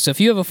think. Okay, so if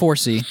you have a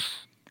 4C,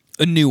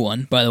 a new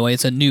one, by the way,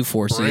 it's a new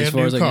 4C. Brand as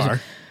far new as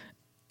car.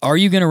 Are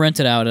you going to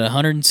rent it out at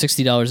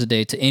 $160 a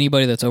day to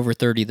anybody that's over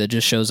 30 that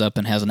just shows up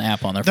and has an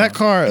app on their phone? That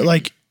car,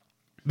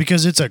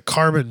 because it's a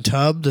carbon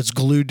tub that's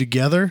glued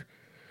together,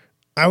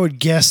 I would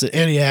guess that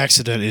any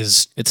accident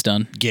is it's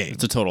done. game.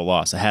 It's a total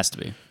loss. It has to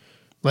be.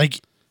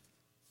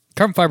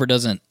 Carbon fiber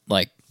doesn't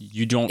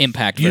you don't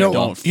impact. You very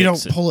don't well. you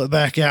don't pull it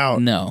back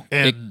out. No,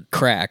 it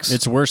cracks.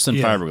 It's worse than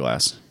Yeah.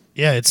 fiberglass.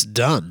 Yeah, it's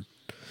done.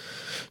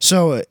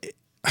 So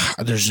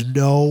there's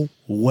no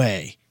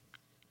way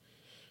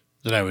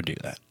that I would do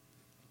that.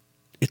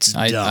 It's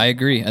done. I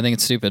agree. I think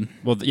it's stupid.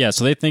 Well, yeah.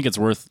 So they think it's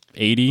worth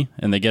 80,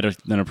 and they get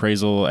an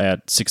appraisal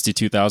at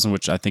 62,000,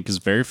 which I think is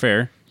very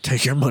fair.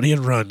 Take your money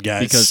and run,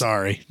 guys. Because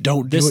sorry,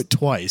 don't do it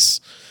twice.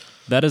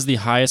 That is the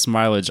highest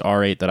mileage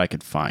R8 that I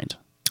could find.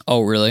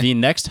 Oh, really? The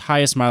next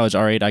highest mileage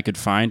R8 I could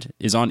find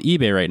is on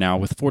eBay right now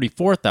with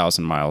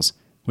 44,000 miles,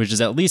 which is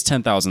at least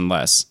 10,000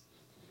 less.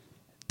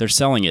 They're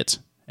selling it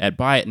at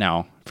Buy It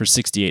Now for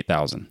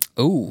 68,000.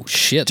 Oh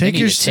shit! Take they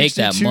your need to take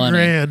that money.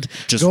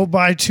 $62,000. Go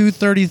buy two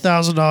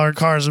 $30,000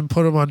 cars and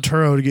put them on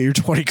Turo to get your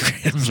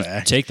 $20,000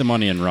 back. Take the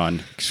money and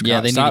run. Yeah,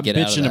 they Stop need to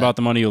get out of bitching that. about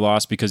the money you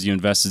lost because you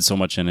invested so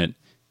much in it.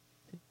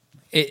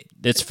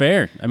 It's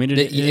fair. I mean, it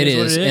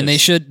is, and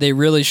they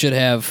really should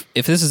have.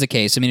 If this is the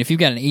case, I mean, if you've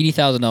got an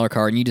 $80,000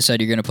 car and you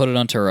decide you're going to put it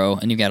on Turo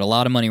and you've got a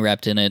lot of money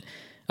wrapped in it,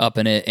 up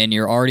in it, and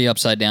you're already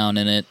upside down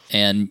in it,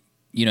 and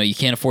you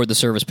can't afford the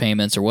service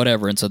payments or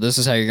whatever, and so this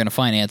is how you're going to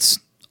finance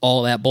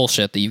all that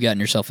bullshit that you've gotten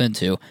yourself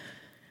into.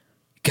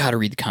 Got to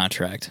read the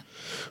contract.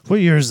 What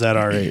year is that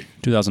R8?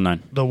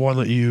 2009. The one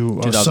that you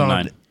saw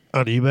 2009.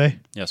 on eBay?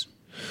 Yes.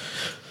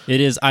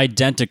 It is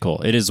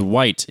identical. It is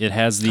white. It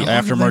has the How long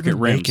have they aftermarket been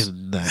rims.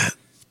 making that?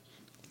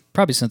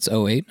 Probably since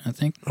 08, I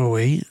think.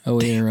 08?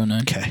 08 or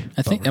 09. Okay.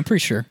 I think I'm pretty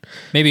sure.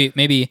 Maybe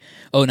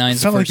 09 's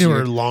the Felt like first they year.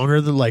 were longer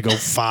than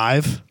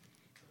 05.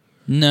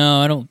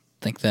 No, I don't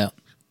think that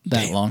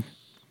long.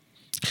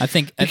 I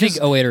think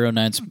 08 or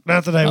 09 's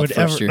Not that I about would the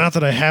first ever, year. not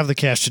that I have the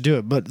cash to do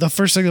it, but the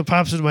first thing that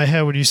pops into my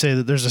head when you say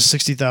that there's a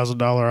 $60,000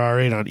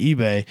 R8 on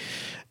eBay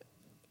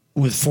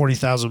with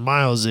 40,000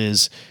 miles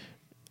is,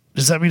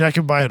 does that mean I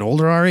can buy an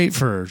older R8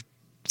 for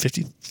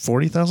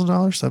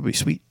 $40,000? That'd be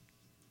sweet.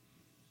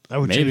 I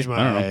would Maybe. change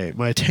I don't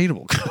my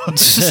attainable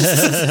cost.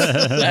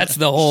 That's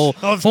the whole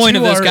I'll have point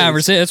of two this R8s.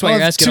 conversation. That's why I'll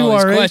you're have asking two all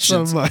these R8s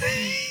questions. on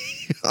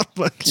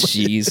my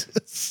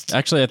Jeez.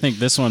 Actually, I think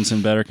this one's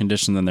in better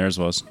condition than theirs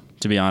was,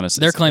 to be honest.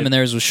 They're claiming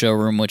theirs was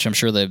showroom, which I'm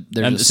sure they're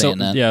just saying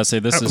that. Yeah, say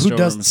this is Who showroom,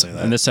 doesn't say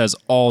that? and this has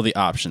all the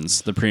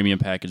options, the premium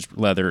package,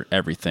 leather,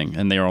 everything,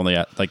 and they are only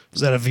at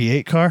Is that a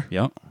V8 car?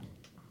 yeah.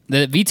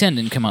 The V10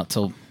 didn't come out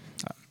till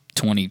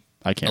 2011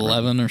 I can't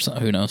remember. or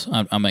something. Who knows?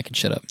 I'm making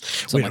shit up.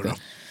 Something We like don't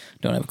that.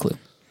 Don't have a clue.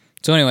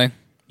 So anyway,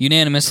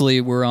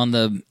 unanimously, we're on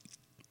the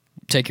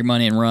take your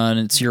money and run.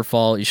 It's your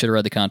fault. You should have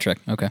read the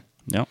contract. Okay.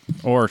 Yeah,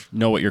 or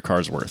know what your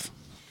car's worth.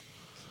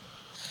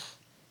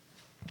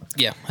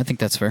 Yeah, I think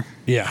that's fair.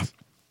 Yeah.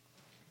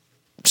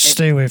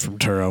 Stay away from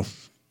Turo.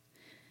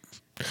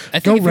 I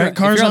think Don't if you're- rent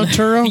cars if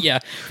you're on Turo? Yeah,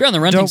 if you're on the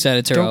renting side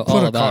of Turo, don't put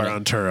all a about car it.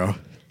 on Turo.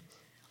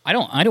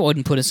 I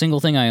wouldn't put a single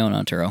thing I own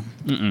on Turo.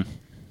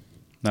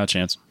 Not a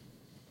chance.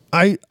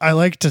 I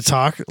like to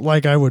talk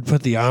like I would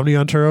put the Omni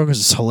on Turo because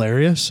it's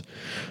hilarious,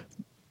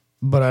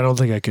 but I don't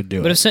think I could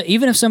do But it.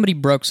 even if somebody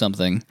broke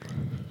something,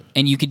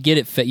 and you could get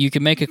it, you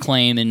could make a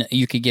claim and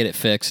you could get it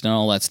fixed and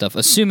all that stuff.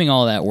 Assuming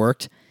all that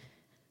worked,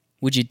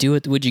 would you do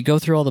it? Would you go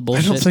through all the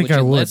bullshit? think you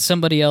I would. Let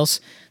somebody else.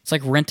 It's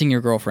like renting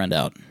your girlfriend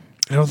out.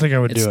 I don't think I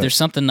would do There's it.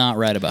 something not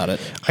right about it.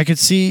 I could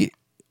see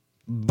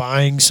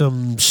buying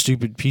some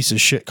stupid piece of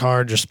shit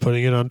car and just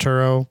putting it on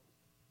Turo.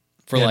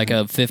 For Yeah. like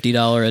a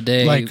 $50 a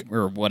day Like-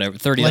 or whatever,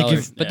 $30. like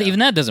if- But yeah. even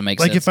that doesn't make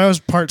Like sense. if I was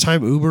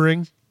part-time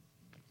Ubering,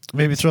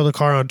 maybe throw the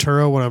car on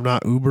Turo when I'm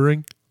not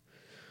Ubering.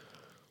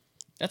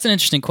 That's an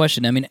interesting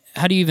question. I mean,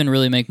 how do you even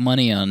really make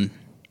money on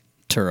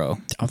Turo.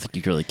 I don't think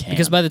you really can.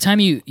 Because by the time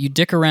you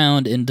dick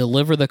around and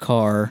deliver the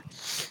car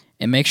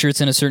and make sure it's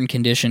in a certain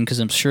condition, because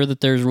I'm sure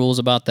that there's rules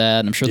about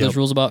that, and I'm sure there's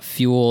rules about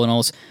fuel and all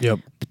this. Yep.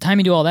 By the time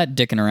you do all that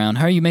dicking around,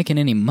 how are you making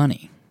any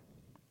money?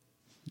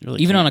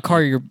 Really Even can't. on a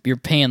car you're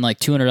paying like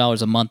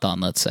 $200 a month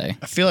on, let's say.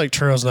 I feel like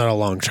Turo's not a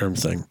long-term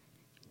thing.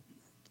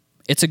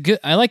 It's a good.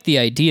 I like the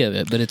idea of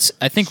it, but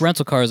I think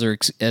rental cars are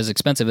as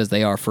expensive as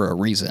they are for a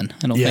reason.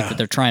 I don't think that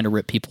they're trying to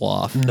rip people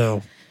off.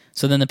 No.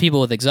 So then the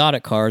people with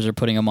exotic cars are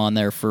putting them on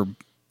there for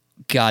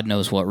God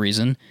knows what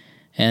reason,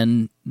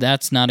 and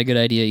that's not a good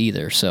idea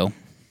either. So,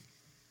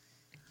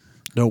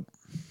 Nope.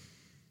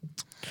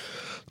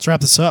 Let's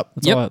wrap this up.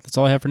 That's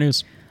all I have for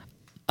news.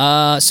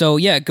 So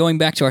yeah, going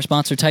back to our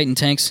sponsor, Titan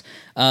Tanks.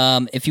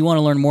 If you want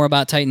to learn more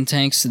about Titan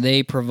Tanks,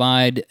 they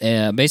provide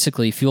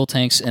basically fuel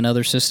tanks and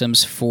other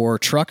systems for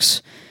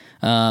trucks,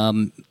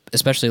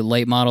 especially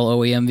late model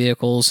OEM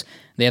vehicles.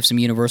 They have some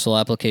universal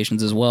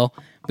applications as well.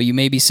 But you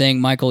may be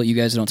saying, Michael, you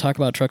guys don't talk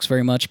about trucks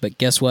very much, but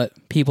guess what?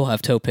 People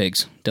have tow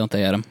pigs, don't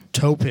they, Adam?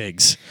 Tow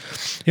pigs.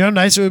 You know how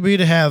nice it would be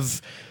to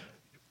have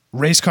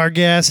race car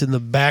gas in the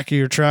back of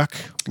your truck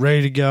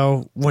ready to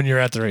go when you're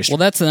at the racetrack?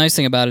 Well, that's the nice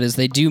thing about it is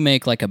they do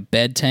make like a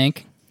bed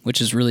tank,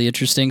 which is really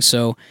interesting.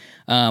 So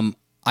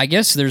I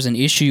guess there's an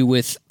issue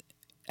with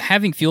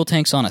having fuel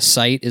tanks on a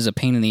site is a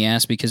pain in the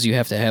ass because you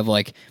have to have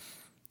like,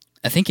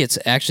 I think it's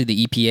actually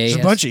the EPA. There's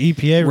a bunch of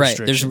EPA right.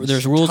 restrictions.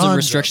 There's rules Tons and of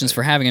restrictions it.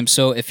 for having them.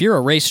 So if you're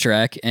a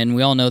racetrack, and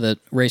we all know that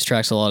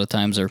racetracks a lot of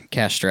times are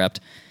cash strapped,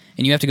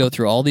 and you have to go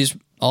through all this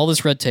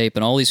red tape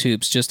and all these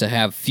hoops just to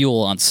have fuel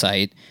on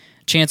site,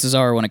 chances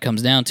are when it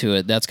comes down to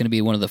it, that's going to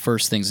be one of the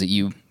first things that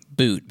you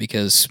boot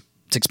because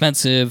it's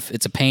expensive,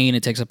 it's a pain,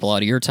 it takes up a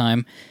lot of your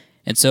time.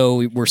 And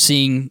so we're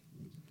seeing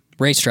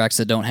racetracks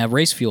that don't have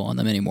race fuel on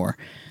them anymore.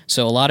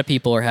 So a lot of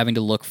people are having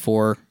to look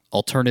for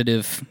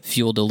alternative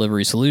fuel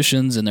delivery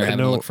solutions, and they're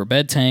having to look for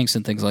bed tanks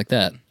and things like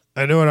that.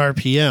 I know at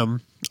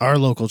RPM, our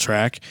local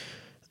track,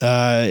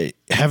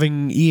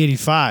 having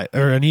E85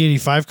 or an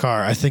E85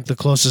 car, I think the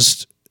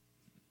closest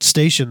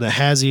station that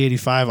has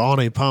E85 on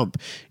a pump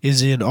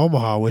is in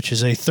Omaha, which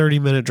is a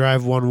 30-minute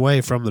drive one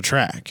way from the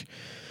track.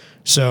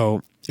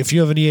 So if you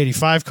have an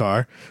E85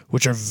 car,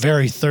 which are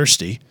very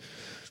thirsty,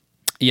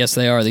 Yes,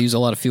 they are. They use a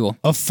lot of fuel.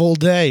 a full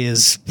day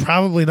is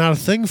probably not a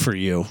thing for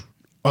you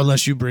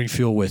unless you bring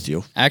fuel with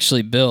you.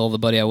 Actually, Bill, the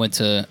buddy I went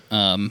to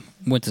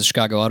the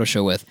Chicago Auto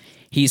Show with,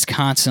 he's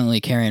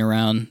constantly carrying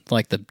around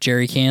like the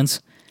jerry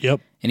cans, Yep.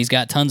 and he's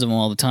got tons of them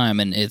all the time.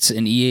 And it's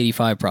an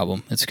E85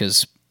 problem. It's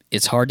because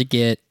it's hard to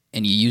get,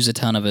 and you use a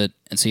ton of it,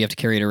 and so you have to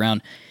carry it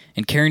around.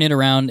 And carrying it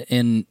around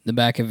in the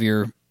back of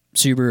your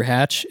Subaru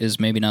hatch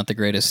is maybe not the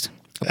greatest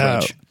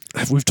approach.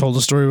 We've told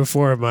a story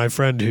before of my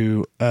friend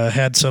who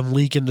had some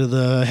leak into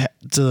the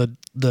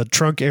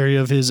trunk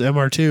area of his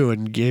MR2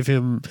 and gave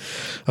him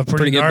a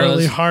pretty good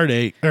gnarly buzz.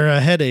 heartache or a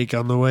headache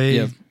on the way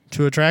Yep.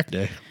 to a track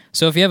day.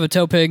 So if you have a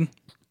tow pig,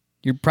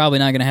 you're probably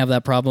not going to have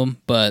that problem,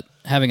 but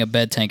having a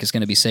bed tank is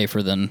going to be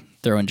safer than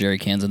throwing jerry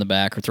cans in the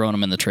back or throwing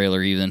them in the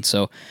trailer even.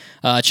 So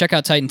check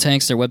out Titan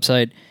Tanks. Their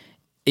website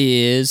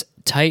is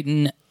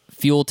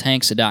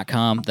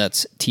titanfueltanks.com.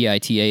 That's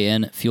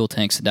TITAN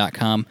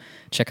fueltanks.com.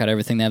 Check out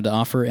everything they have to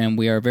offer, and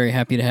we are very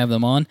happy to have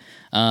them on.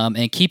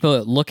 And keep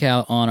a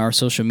lookout on our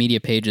social media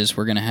pages.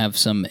 We're going to have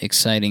some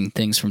exciting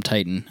things from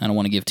Titan. I don't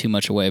want to give too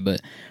much away,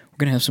 but we're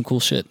going to have some cool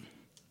shit.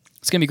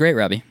 It's going to be great,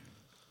 Robbie.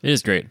 It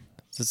is great.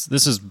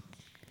 This is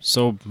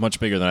so much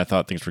bigger than I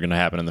thought things were going to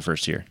happen in the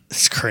first year.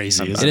 It's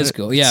crazy. Isn't It is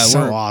cool. Yeah, so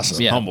we're awesome.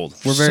 Yeah, Humbled.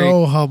 We're very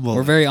so humble.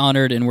 We're very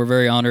honored, and we're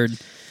very honored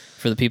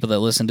for the people that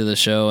listen to the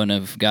show and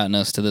have gotten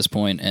us to this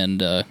point,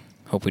 and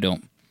hope we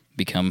don't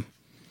become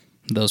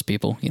those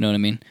people. You know what I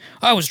mean?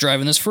 I was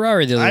driving this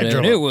Ferrari the other day,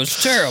 and it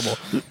was terrible.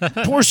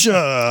 Porsche.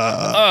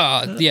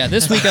 Yeah,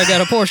 this week I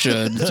got a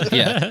Porsche.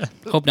 Yeah,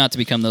 hope not to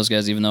become those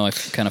guys, even though I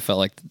kind of felt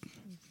like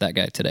that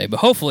guy today. But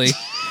hopefully,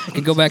 I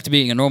can go back to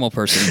being a normal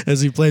person.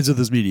 As he plays with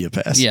his media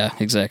pass. Yeah,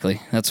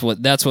 exactly. That's what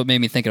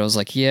made me think it. I was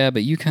like, yeah,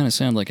 but you kind of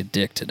sound like a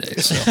dick today.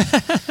 So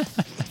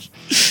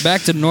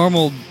back to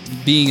normal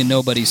being a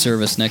nobody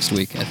service next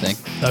week, I think.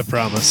 I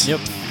promise.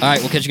 Yep. All right,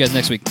 we'll catch you guys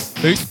next week.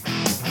 Peace.